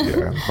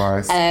 Yeah,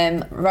 Vice.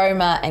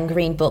 Roma and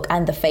Green Book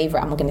and The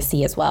Favourite, I'm going to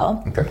see as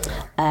well. Okay.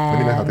 Let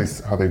me know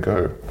how they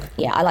go.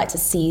 Yeah, I like to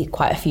see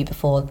quite a few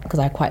before because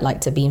I quite like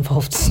to be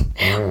involved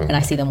when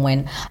I see them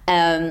win.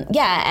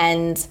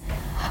 And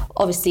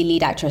obviously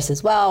lead actress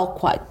as well,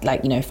 quite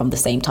from the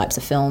same types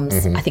of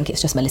films. I think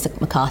it's just Melissa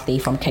McCarthy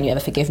from Can You Ever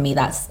Forgive Me?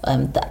 That's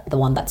the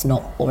one that's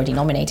not already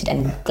nominated,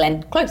 and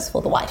Glenn Close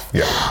for The Wife.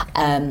 Yeah.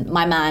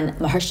 My man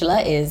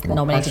Mahershala is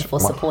nominated for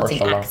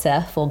supporting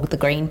actor for The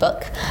Green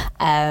Book.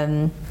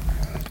 I'm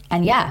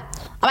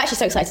actually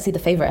so excited to see The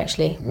Favourite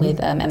with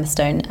Emma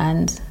Stone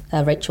and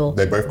Rachel.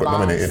 They both got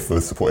nominated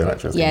for supporting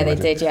actress. Yeah, they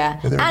did. Yeah,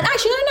 and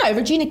actually, no.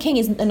 Regina King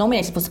is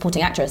nominated for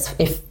supporting actress.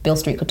 If Beale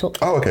Street could talk.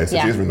 Oh, okay. So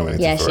she is nominated.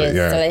 Yeah, for she is.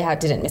 Yeah. So they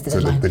didn't miss the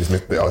deadline. They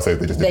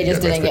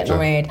just didn't get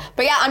nominated.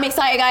 But yeah, I'm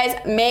excited, guys.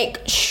 Make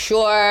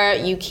sure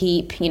you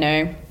keep,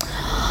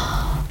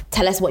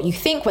 tell us what you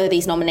think, whether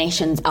these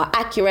nominations are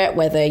accurate,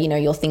 whether, you know,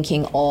 you're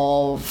thinking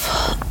of,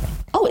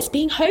 oh, it's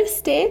being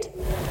hosted.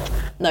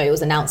 No, it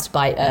was announced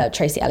by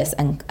Tracy Ellis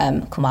and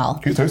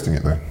Kumail. Who's hosting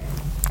it though?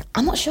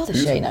 I'm not sure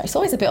this year, you know. It's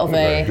always a bit of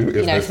a,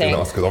 you know, thing.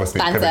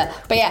 Banter.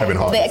 But yeah,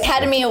 the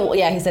Academy,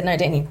 he said no,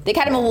 didn't he? The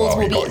Academy Awards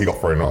will be... He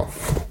got thrown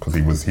off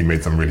because he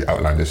made some really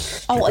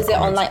outlandish... Oh, is it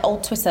on like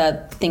old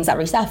Twitter things that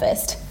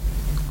resurfaced?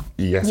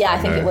 Yes. Yeah, I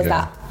think it was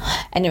that.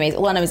 Anyways,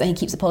 all I know is that he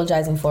keeps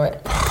apologising for it.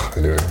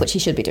 Anyway. Which he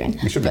should be doing.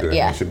 He should be doing.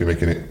 Yeah. He should be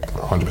making it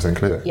 100%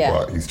 clear. Yeah.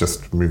 But he's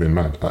just moving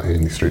mad out here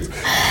in the streets.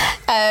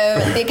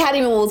 The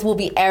Academy Awards will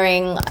be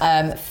airing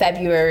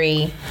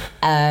February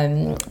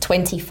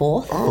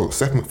 24th. Oh,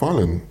 Seth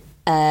MacFarlane.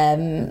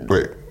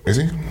 Wait, is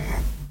he?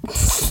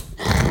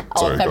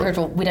 Sorry, February.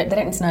 They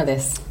don't need to know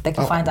this. They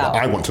can find out.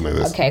 I want to know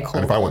this. Okay, cool.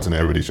 And if I want to know,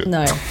 everybody should.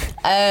 No.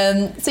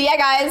 So yeah,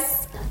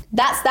 guys,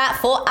 that's that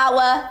for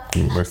our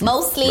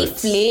Mostly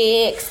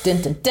Flicks.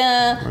 Dun, dun,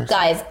 dun.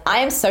 Guys, I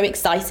am so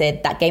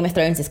excited that Game of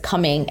Thrones is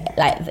coming.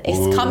 Like,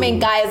 it's coming,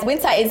 guys.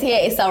 Winter is here.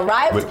 It's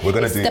arrived.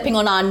 It's stepping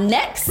on our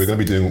necks. We're going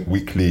to be doing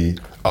weekly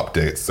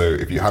updates. So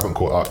if you haven't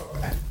caught up,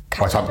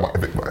 by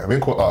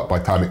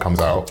the time it comes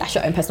out, that's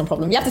your own personal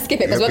problem. You have to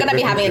skip it because we're going to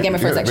be having a Game of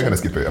Thrones section. We're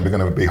going to skip it, and we're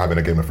going to be having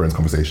a Game of Thrones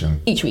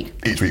conversation each week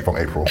from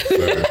April.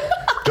 So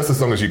just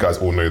as long as you guys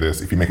all know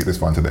this, if you make it this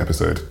far into the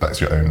episode, that's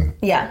your own.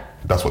 Yeah.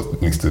 That's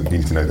what you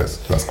need to know.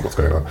 That's what's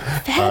going on.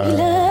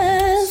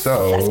 Fabulous.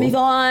 So let's move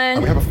on.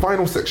 And we have a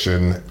final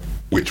section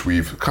which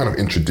we've kind of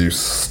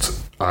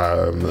introduced.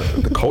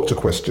 The culture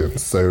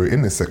questions. So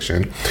in this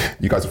section,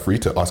 you guys are free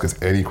to ask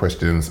us any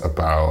questions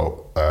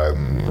about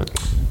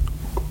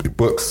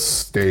books,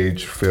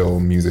 stage,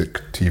 film, music,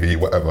 TV,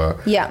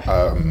 whatever.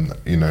 Yeah.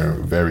 You know,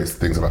 various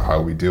things about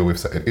how we deal with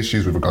certain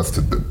issues with regards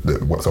to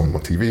what's on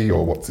TV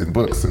or what's in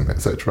books and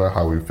etc.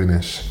 How we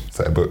finish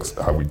certain books,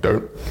 how we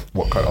don't,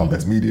 what kind of our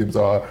best mediums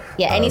are.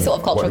 Yeah, any sort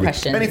of cultural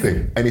questions.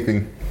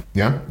 Anything.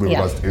 Yeah, with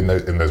regards to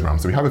in those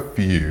rounds. So we have a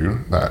few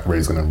that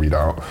Ray's going to read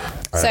out.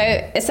 So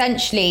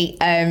essentially,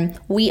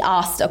 we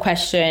asked a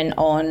question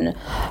on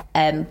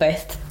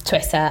both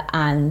Twitter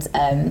and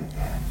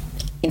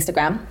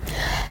Instagram.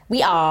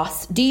 We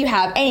asked, do you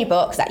have any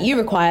books that you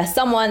require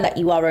someone that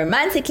you are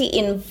romantically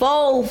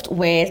involved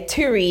with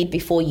to read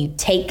before you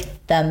take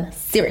them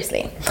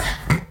seriously?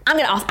 I'm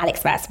going to ask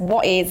Alex first.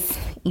 What is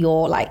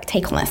your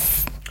take on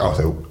this? Oh,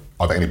 so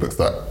are there any books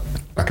that...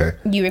 Okay.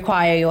 You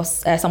require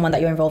someone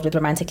that you're involved with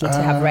romantically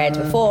to have read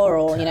before,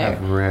 or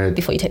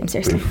before you take them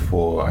seriously.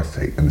 Before I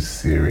take them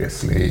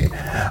seriously,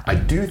 I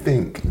do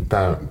think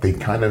that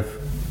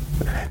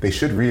they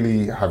should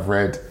really have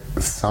read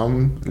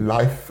some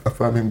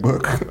life-affirming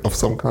book of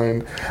some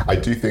kind. I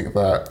do think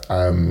that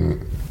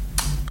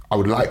I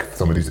would like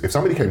if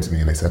somebody came to me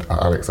and they said,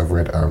 Alex, I've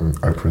read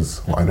Oprah's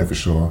What I Know For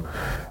Sure,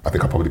 I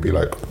think I'd probably be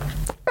like,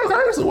 okay,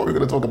 so what we're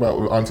going to talk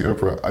about with Auntie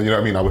Oprah? You know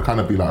what I mean? I would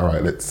kind of be like, all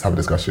right, let's have a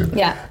discussion.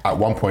 Yeah. At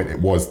one point, it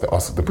was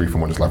the brief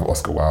and Wondrous Life of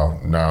Oscar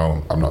Wilde.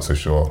 Now, I'm not so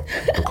sure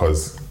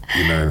because,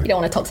 you know... You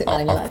don't want a toxic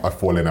man in your life. I've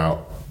fallen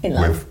out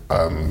with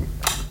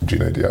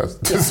Gino Diaz.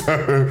 Yeah.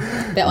 So...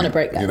 They're on a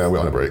break, guys. You know, we're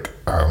on a break.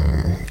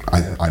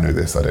 I know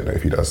this. I don't know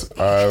if he does.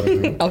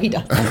 Oh, he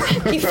does.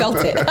 He felt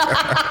it.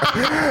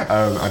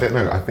 I don't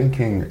know. I'm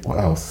thinking, what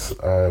else?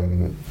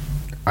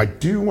 I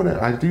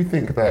do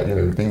think that, you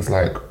know, things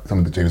like some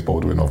of the James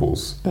Baldwin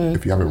novels,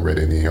 if you haven't read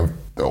any of,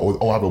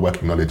 or have a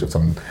working knowledge of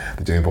some of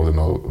the James Baldwin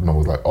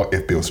novels, like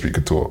If Beale Street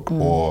Could Talk,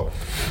 or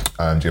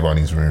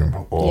Giovanni's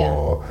Room,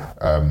 or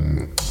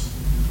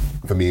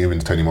for me, even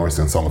Toni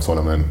Morrison, Song of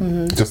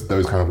Solomon, just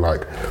those kind of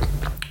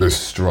those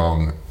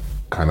strong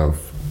kind of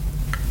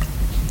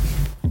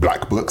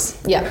black books.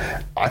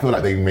 Yeah. I feel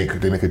like they make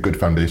a good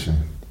foundation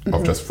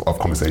of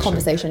conversation.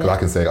 Because I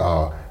can say,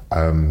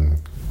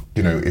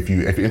 you know, if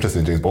you're interested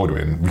in James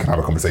Baldwin, we can have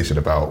a conversation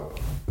about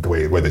the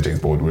way whether James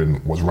Baldwin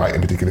was right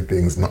in particular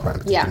things, not right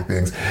in particular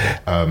things.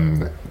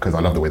 Because I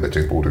love the way that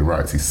James Baldwin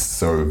writes. He's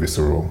so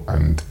visceral,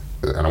 and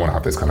I want to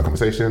have those kind of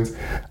conversations.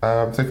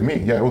 So for me,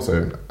 yeah,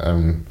 also,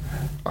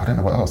 I don't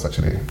know what else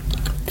actually.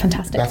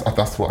 Fantastic.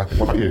 That's what I think.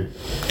 What about you?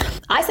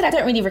 I said I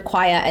don't really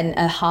require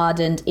a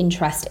hardened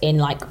interest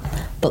in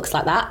books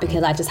like that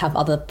because I just have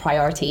other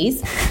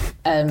priorities.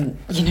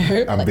 You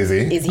know, I'm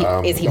busy. Is he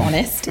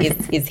honest?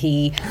 Is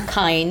he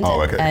kind?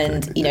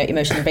 And you know,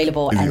 emotionally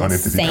available and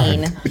honest?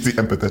 sane? Is he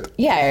empathetic?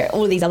 Yeah,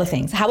 all these other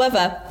things.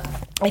 However,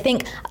 I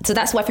think so.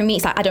 That's why for me,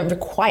 it's I don't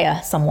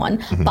require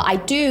someone, but I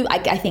do.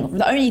 I think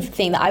the only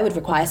thing that I would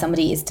require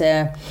somebody is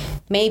to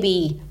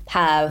maybe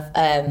have.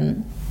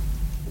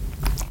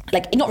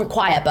 Not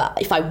require,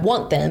 but if I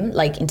want them,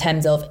 in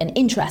terms of an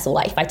interest,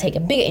 or if I take a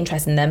bigger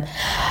interest in them,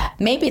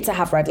 maybe to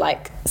have read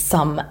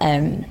some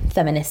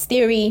feminist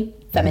theory,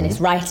 feminist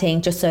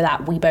writing, just so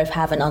that we both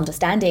have an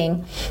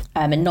understanding,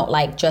 and not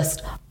there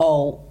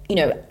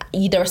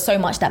is so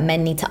much that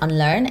men need to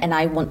unlearn, and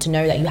I want to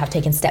know that you have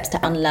taken steps to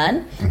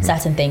unlearn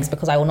certain things,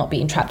 because I will not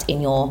be entrapped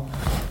in your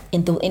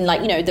in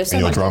like, you know, there's so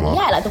much drama.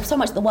 Yeah, like there's so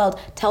much the world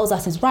tells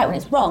us is right when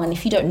it's wrong, and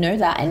if you don't know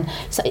that, and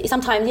so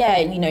sometimes, yeah,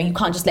 you know, you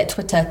can't just let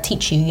Twitter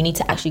teach you. You need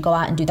to actually go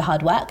out and do the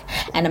hard work.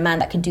 And a man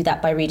that can do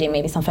that by reading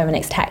maybe some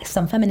feminist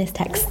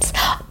texts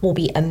will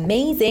be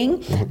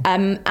amazing.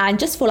 And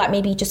just for like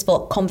maybe just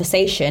for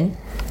conversation,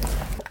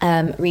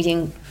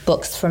 reading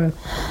books from.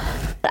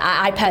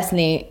 I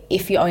personally,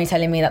 if you're only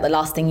telling me that the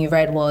last thing you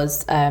read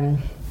was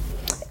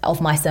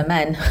Of Mice and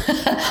Men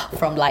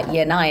from like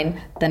year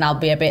 9, then I'll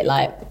be a bit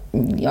like,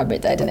 you're a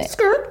bit dead, innit?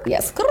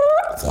 Yes.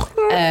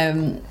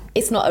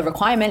 It's not a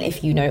requirement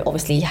if you know,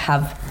 obviously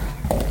have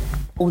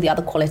all the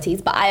other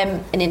qualities, but I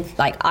am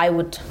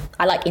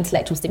I like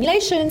intellectual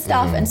stimulation and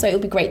stuff, and so it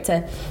would be great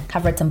to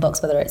have read some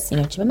books, whether it's, you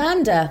know,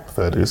 Chimamanda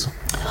 30s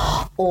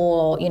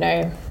or, you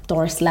know,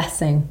 Doris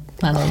Lessing.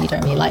 I know you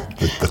don't really like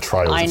the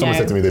Trials. If someone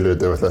said to me they read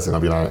Doris Lessing,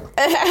 I'd be like,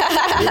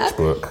 which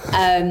book?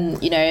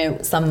 You know,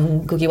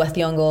 some Ngugi wa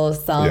Thiong'o,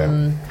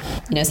 some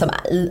you know, some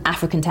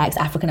African text,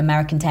 African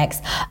American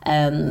text,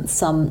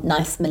 some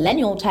nice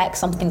millennial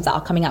text, some things that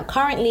are coming out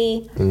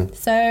currently.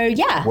 So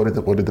yeah.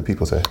 What did the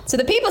people say? So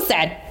the people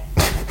said,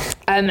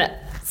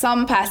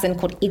 some person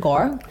called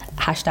Igor,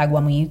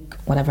 #Wamuyuk,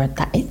 whatever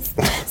that is,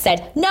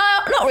 said, no,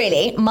 not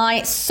really.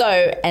 My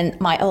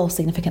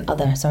significant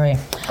other, sorry.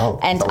 Oh,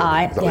 and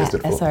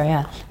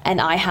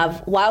and I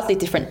have wildly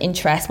different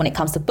interests when it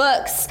comes to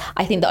books.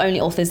 I think the only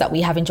authors that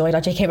we have enjoyed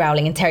are J.K.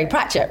 Rowling and Terry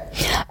Pratchett.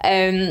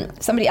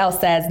 Somebody else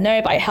says,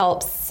 no, but it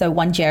helps. So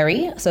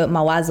Wanjeri, so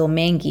Mawazo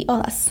Mengi.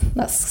 Oh,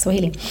 that's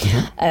Swahili.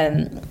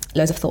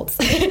 Loads of thoughts.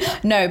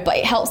 No, but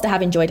it helps to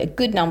have enjoyed a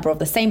good number of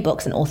the same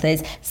books and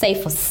authors,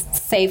 save for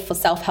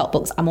self-help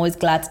books. I'm always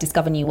glad to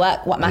discover new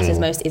work. What matters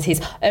most is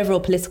his overall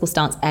political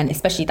stance, and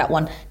especially that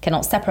one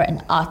cannot separate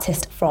an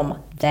artist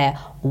from their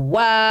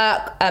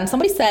work.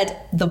 Somebody said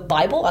the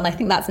Bible, and I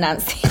think that's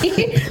Nancy.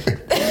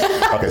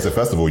 Okay, so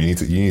first of all, you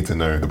need to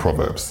know the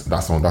Proverbs.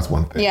 That's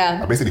one thing. Yeah.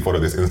 I basically follow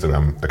this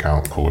Instagram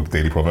account called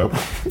Daily Proverb.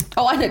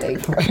 Oh, I know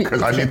Daily Proverb.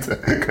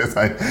 Because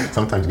I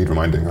sometimes need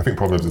reminding. I think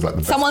Proverbs is like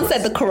the best. Someone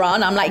said the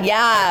Quran. I'm like,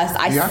 yes,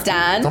 I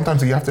stand.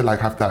 Sometimes you have to like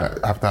have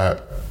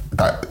that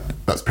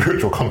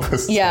spiritual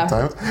compass. Yeah.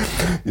 Sometimes.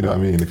 You know what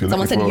I mean? If you're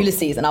someone said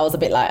Ulysses, and I was a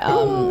bit like,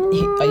 are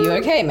you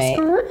okay, mate?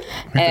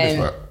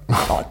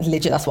 Oh,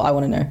 legit, that's what I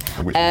want to know.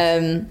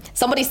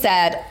 Somebody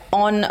said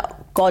on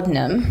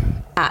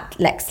Godnum at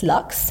Lex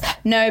Lux.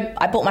 No,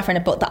 I bought my friend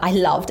a book that I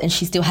loved and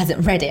she still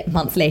hasn't read it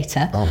months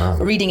later. Oh, man.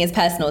 Reading is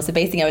personal, so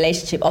basing a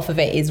relationship off of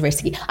it is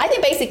risky. I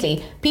think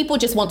basically people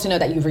just want to know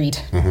that you read.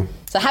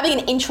 So having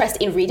an interest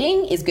in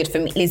reading is good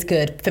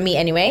for me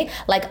anyway.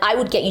 Like, I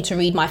would get you to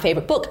read my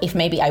favorite book if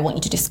maybe I want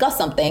you to discuss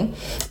something,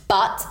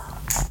 but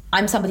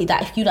I'm somebody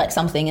that if you like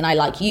something and I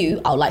like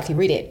you, I'll likely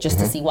read it just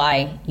to see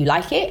why you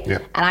like it. Yeah.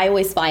 And I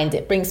always find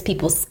it brings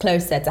people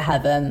closer to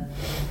have a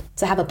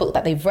book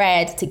that they've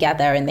read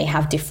together and they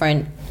have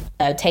different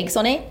takes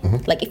on it.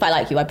 Like, if I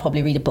like you, I'd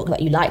probably read a book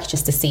that you like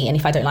just to see, and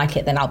if I don't like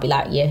it, then I'll be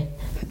like, yeah,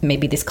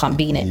 maybe this can't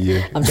be in it.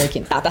 Yeah. I'm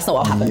joking. That's not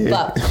what happened.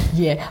 But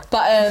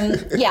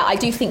I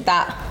do think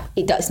that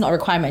it's not a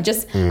requirement.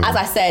 Just as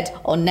I said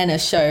on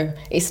Nena's show,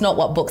 it's not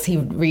what books he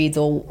reads,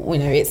 or, you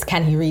know, it's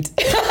can he read.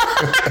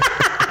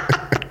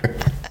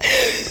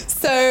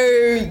 So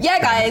yeah,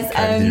 guys.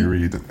 Can you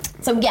read?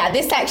 So yeah,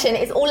 this section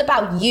is all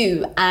about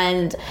you,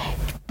 and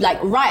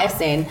like, write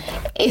us in.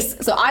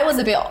 So I was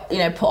a bit, you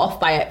know, put off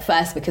by it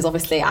first because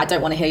obviously I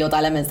don't want to hear your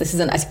dilemmas. This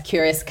isn't a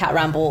Curious Cat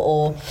ramble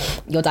or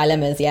your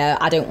dilemmas. Yeah,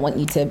 I don't want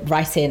you to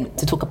write in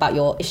to talk about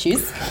your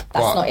issues.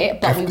 That's not it.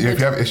 But if you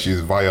have issues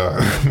via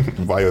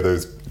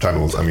those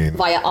channels, I mean,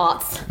 via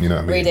arts, you know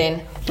what I mean?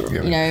 Reading,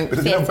 you know,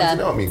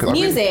 theatre,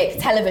 music,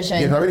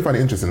 television. Yeah, I really find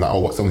it interesting, like,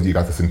 what songs do you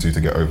guys listen to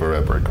get over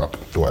a breakup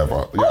or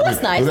whatever.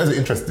 That's nice. Those are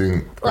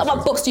interesting questions. Like,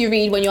 what books do you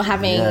read when you're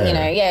having, you know,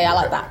 I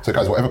like that. So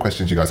guys, whatever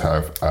questions you guys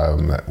have,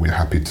 we're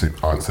happy to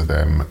answer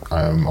them.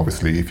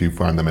 Obviously, if you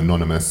find them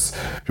anonymous,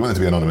 if you want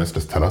them to be anonymous,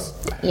 just tell us.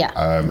 Yeah,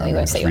 and we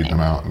won't say your name. Them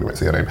out. We won't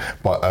say your name.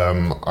 But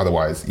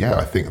otherwise, yeah,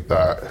 I think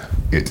that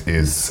it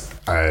is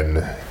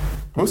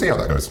we'll see how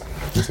that goes.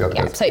 So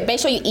make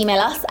sure you email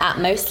us at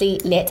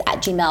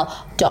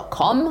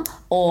mostlylit@gmail.com,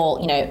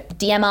 or, you know,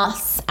 DM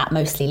us at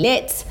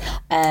mostlylit,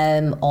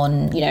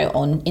 on, you know,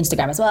 on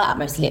Instagram as well at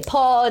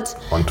mostlylit.pod.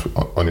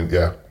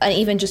 And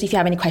even just if you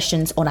have any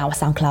questions on our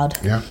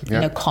SoundCloud, you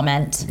know,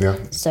 comment.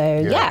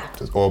 So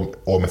just,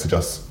 or message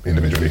us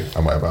individually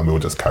and whatever, and we'll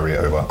just carry it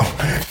over.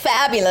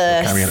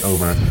 Fabulous. Carry it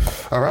over.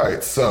 All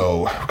right,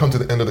 so we've come to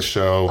the end of the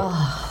show.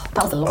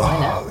 That was a long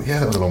one, innit? Yeah,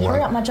 that was a long one.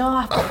 Hurry up, my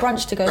jar. I've got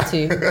brunch to go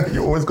to.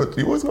 you always got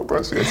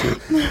brunch to go to.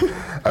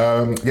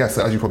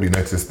 So as you probably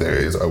noticed, there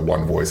is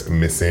one voice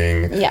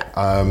missing. Yeah.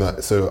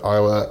 So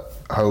our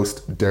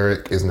host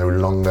Derek is no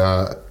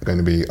longer going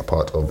to be a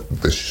part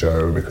of the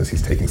show because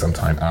he's taking some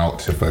time out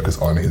to focus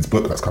on his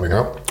book that's coming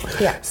out.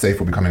 Safe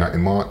will be coming out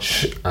in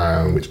March,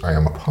 which I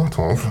am a part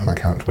of, and I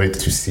can't wait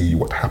to see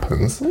what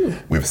happens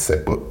with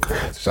said book.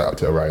 Shout out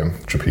to Orion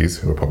Trapeze,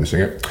 who are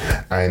publishing it,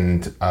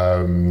 and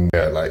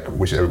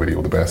wish everybody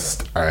all the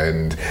best.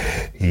 And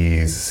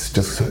he's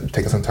just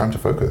taking some time to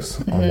focus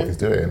on what he's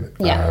doing.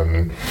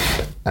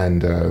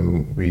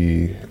 And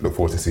we look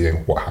forward to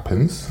seeing what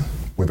happens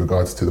with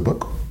regards to the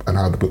book and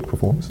how the book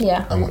performs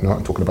and whatnot,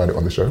 and talking about it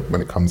on the show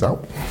when it comes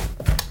out.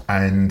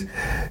 And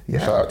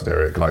shout out to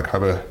Derek. Like,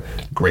 have a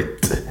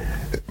great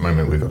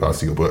moment with regards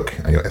to your book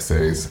and your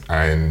essays,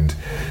 and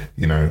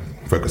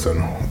focus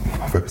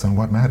on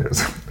what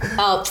matters.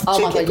 Oh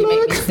my God, you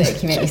make me sick.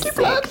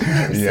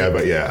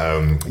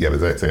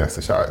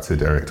 So shout out to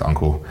Derek, to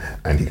Uncle,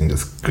 and he can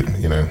just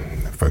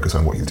focus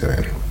on what he's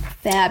doing.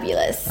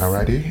 Fabulous.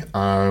 Alrighty.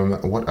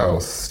 What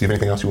else? Do you have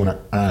anything else you want to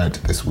add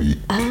this week?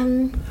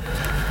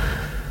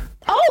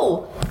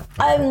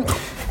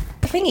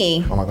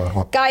 Thingy. Oh my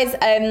God. Guys,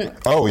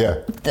 oh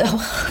yeah.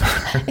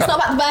 It's not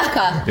about the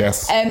burqa.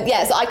 Yes.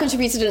 So I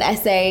contributed an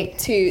essay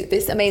to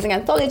this amazing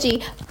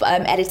anthology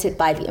edited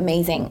by the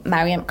amazing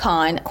Mariam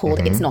Khan called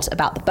It's Not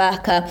About the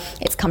Burqa.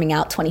 It's coming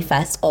out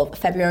 21st of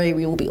February.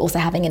 We will be also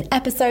having an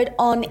episode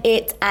on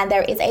it, and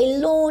there is a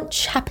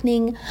launch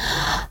happening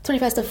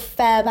 21st of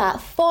Feb at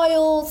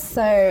Foyles.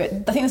 So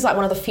I think it's like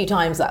one of the few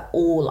times that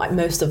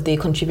most of the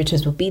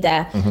contributors will be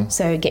there.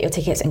 So get your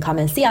tickets and come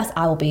and see us.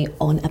 I will be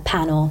on a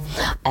panel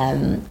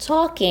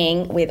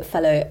talking with a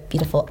fellow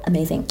beautiful,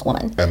 amazing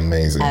woman.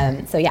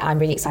 Amazing. So yeah, I'm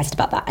really excited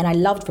about that. And I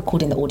loved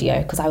recording the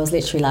audio because I was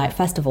literally like,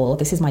 first of all,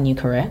 this is my new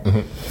career.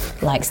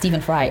 Like,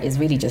 Stephen Fry is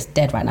really just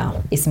dead right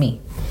now. It's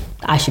me.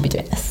 I should be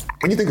doing this.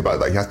 When you think about it,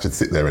 like, you have to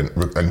sit there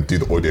and do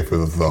the audio for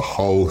the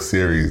whole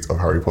series of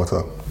Harry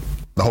Potter.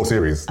 The whole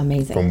series.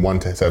 Amazing. From 1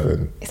 to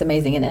 7. It's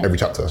amazing, isn't it? Every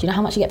chapter. Do you know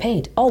how much you get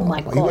paid? Oh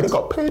my God. He would have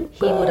got paid.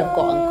 He would have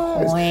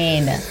gotten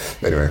coin.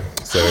 Anyway,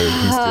 so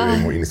he's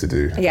doing what he needs to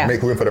do. Yeah.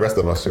 Make room for the rest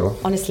of us, sure.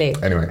 Honestly.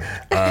 Anyway,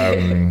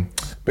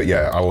 but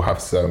yeah, I will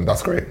have some.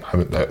 That's great.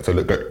 So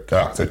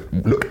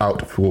look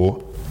out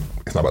for.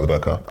 It's not about the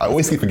burqa. I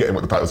always keep forgetting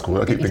what the title's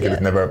called. I keep thinking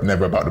it's never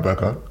about the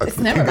burqa. It's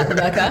never about the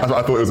burqa. That's what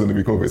I thought it was going to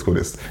be called. But it's called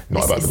It's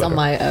Not About the Burqa. It's on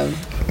my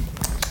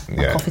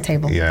coffee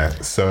table. Yeah.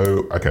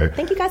 So okay.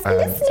 Thank you guys for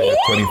listening.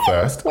 So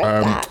 21st.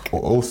 We're back.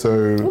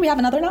 Also, we have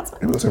another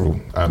announcement. Not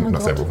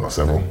several. Not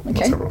several.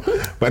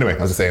 But anyway,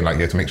 I was just saying, like,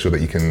 to make sure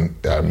that you can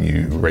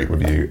you rate,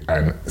 review,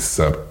 and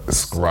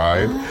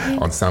subscribe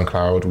on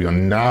SoundCloud. We are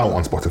now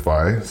on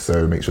Spotify,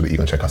 so make sure that you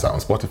can check us out on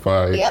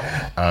Spotify.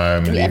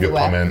 Yep. Leave your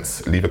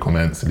comments,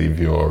 leave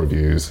your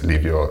reviews,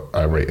 leave your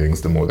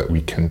ratings. The more that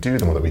we can do,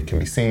 the more that we can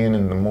be seen,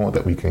 and the more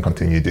that we can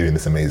continue doing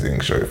this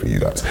amazing show for you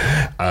guys.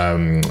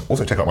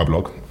 Also, check out my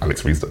blog,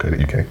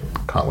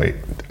 alexrees.co.uk. Can't wait.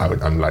 I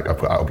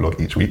put out a blog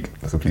each week,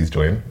 so please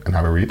join and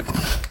have a read.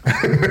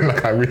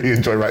 Like, I really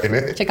enjoy writing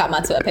it. Check out my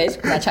Twitter page,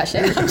 because I chat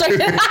shit. I'm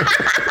joking.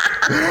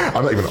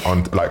 I'm not even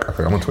on,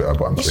 I'm on Twitter,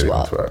 but I'm not really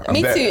on Twitter.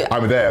 Me too.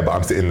 I'm there, but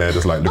I'm sitting there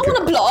just like looking. I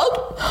want a blog.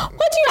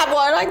 Why do you have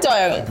one? I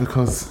don't.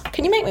 Because.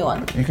 Can you make me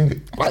one? You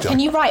can. Can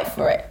you write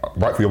for it?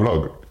 Write for your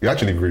blog? You're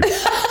actually rude.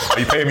 Are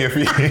you paying me a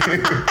fee?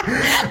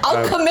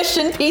 I'll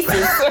commission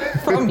pieces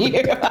from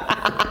you.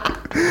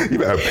 You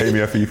better pay me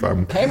a fee,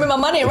 fam. Pay me my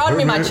money, run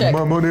me my check.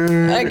 My money.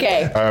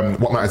 Okay.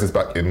 What Matters is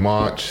back in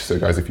March. So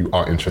guys, if you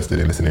are interested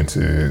in listening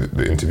to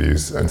the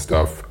interviews and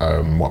stuff,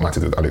 What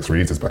Matters with Alex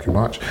Rees is back in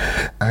March.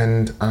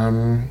 And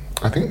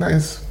I think that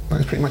is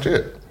pretty much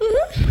it.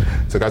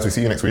 So guys, we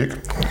see you next week.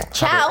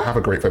 Ciao. Have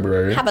a great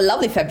February. Have a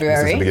lovely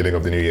February. This is the beginning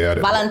of the new year.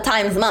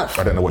 Valentine's month.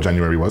 I don't know what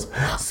January was.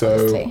 So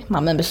honestly, my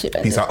membership.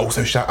 Peace out.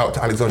 Also, shout out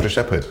to Alexandra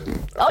Shepherd.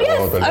 Oh yes.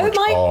 Oh my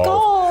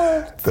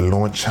God. The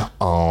launch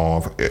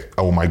of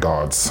Oh My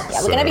Gods.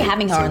 Yeah, we're going to be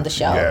having her on the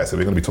show. Yeah, so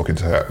we're going to be talking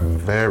to her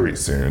very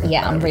soon.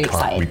 Yeah, I'm really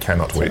excited. We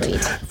cannot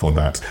wait for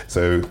that.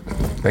 So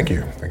thank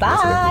you.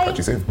 Bye. Catch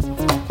you soon.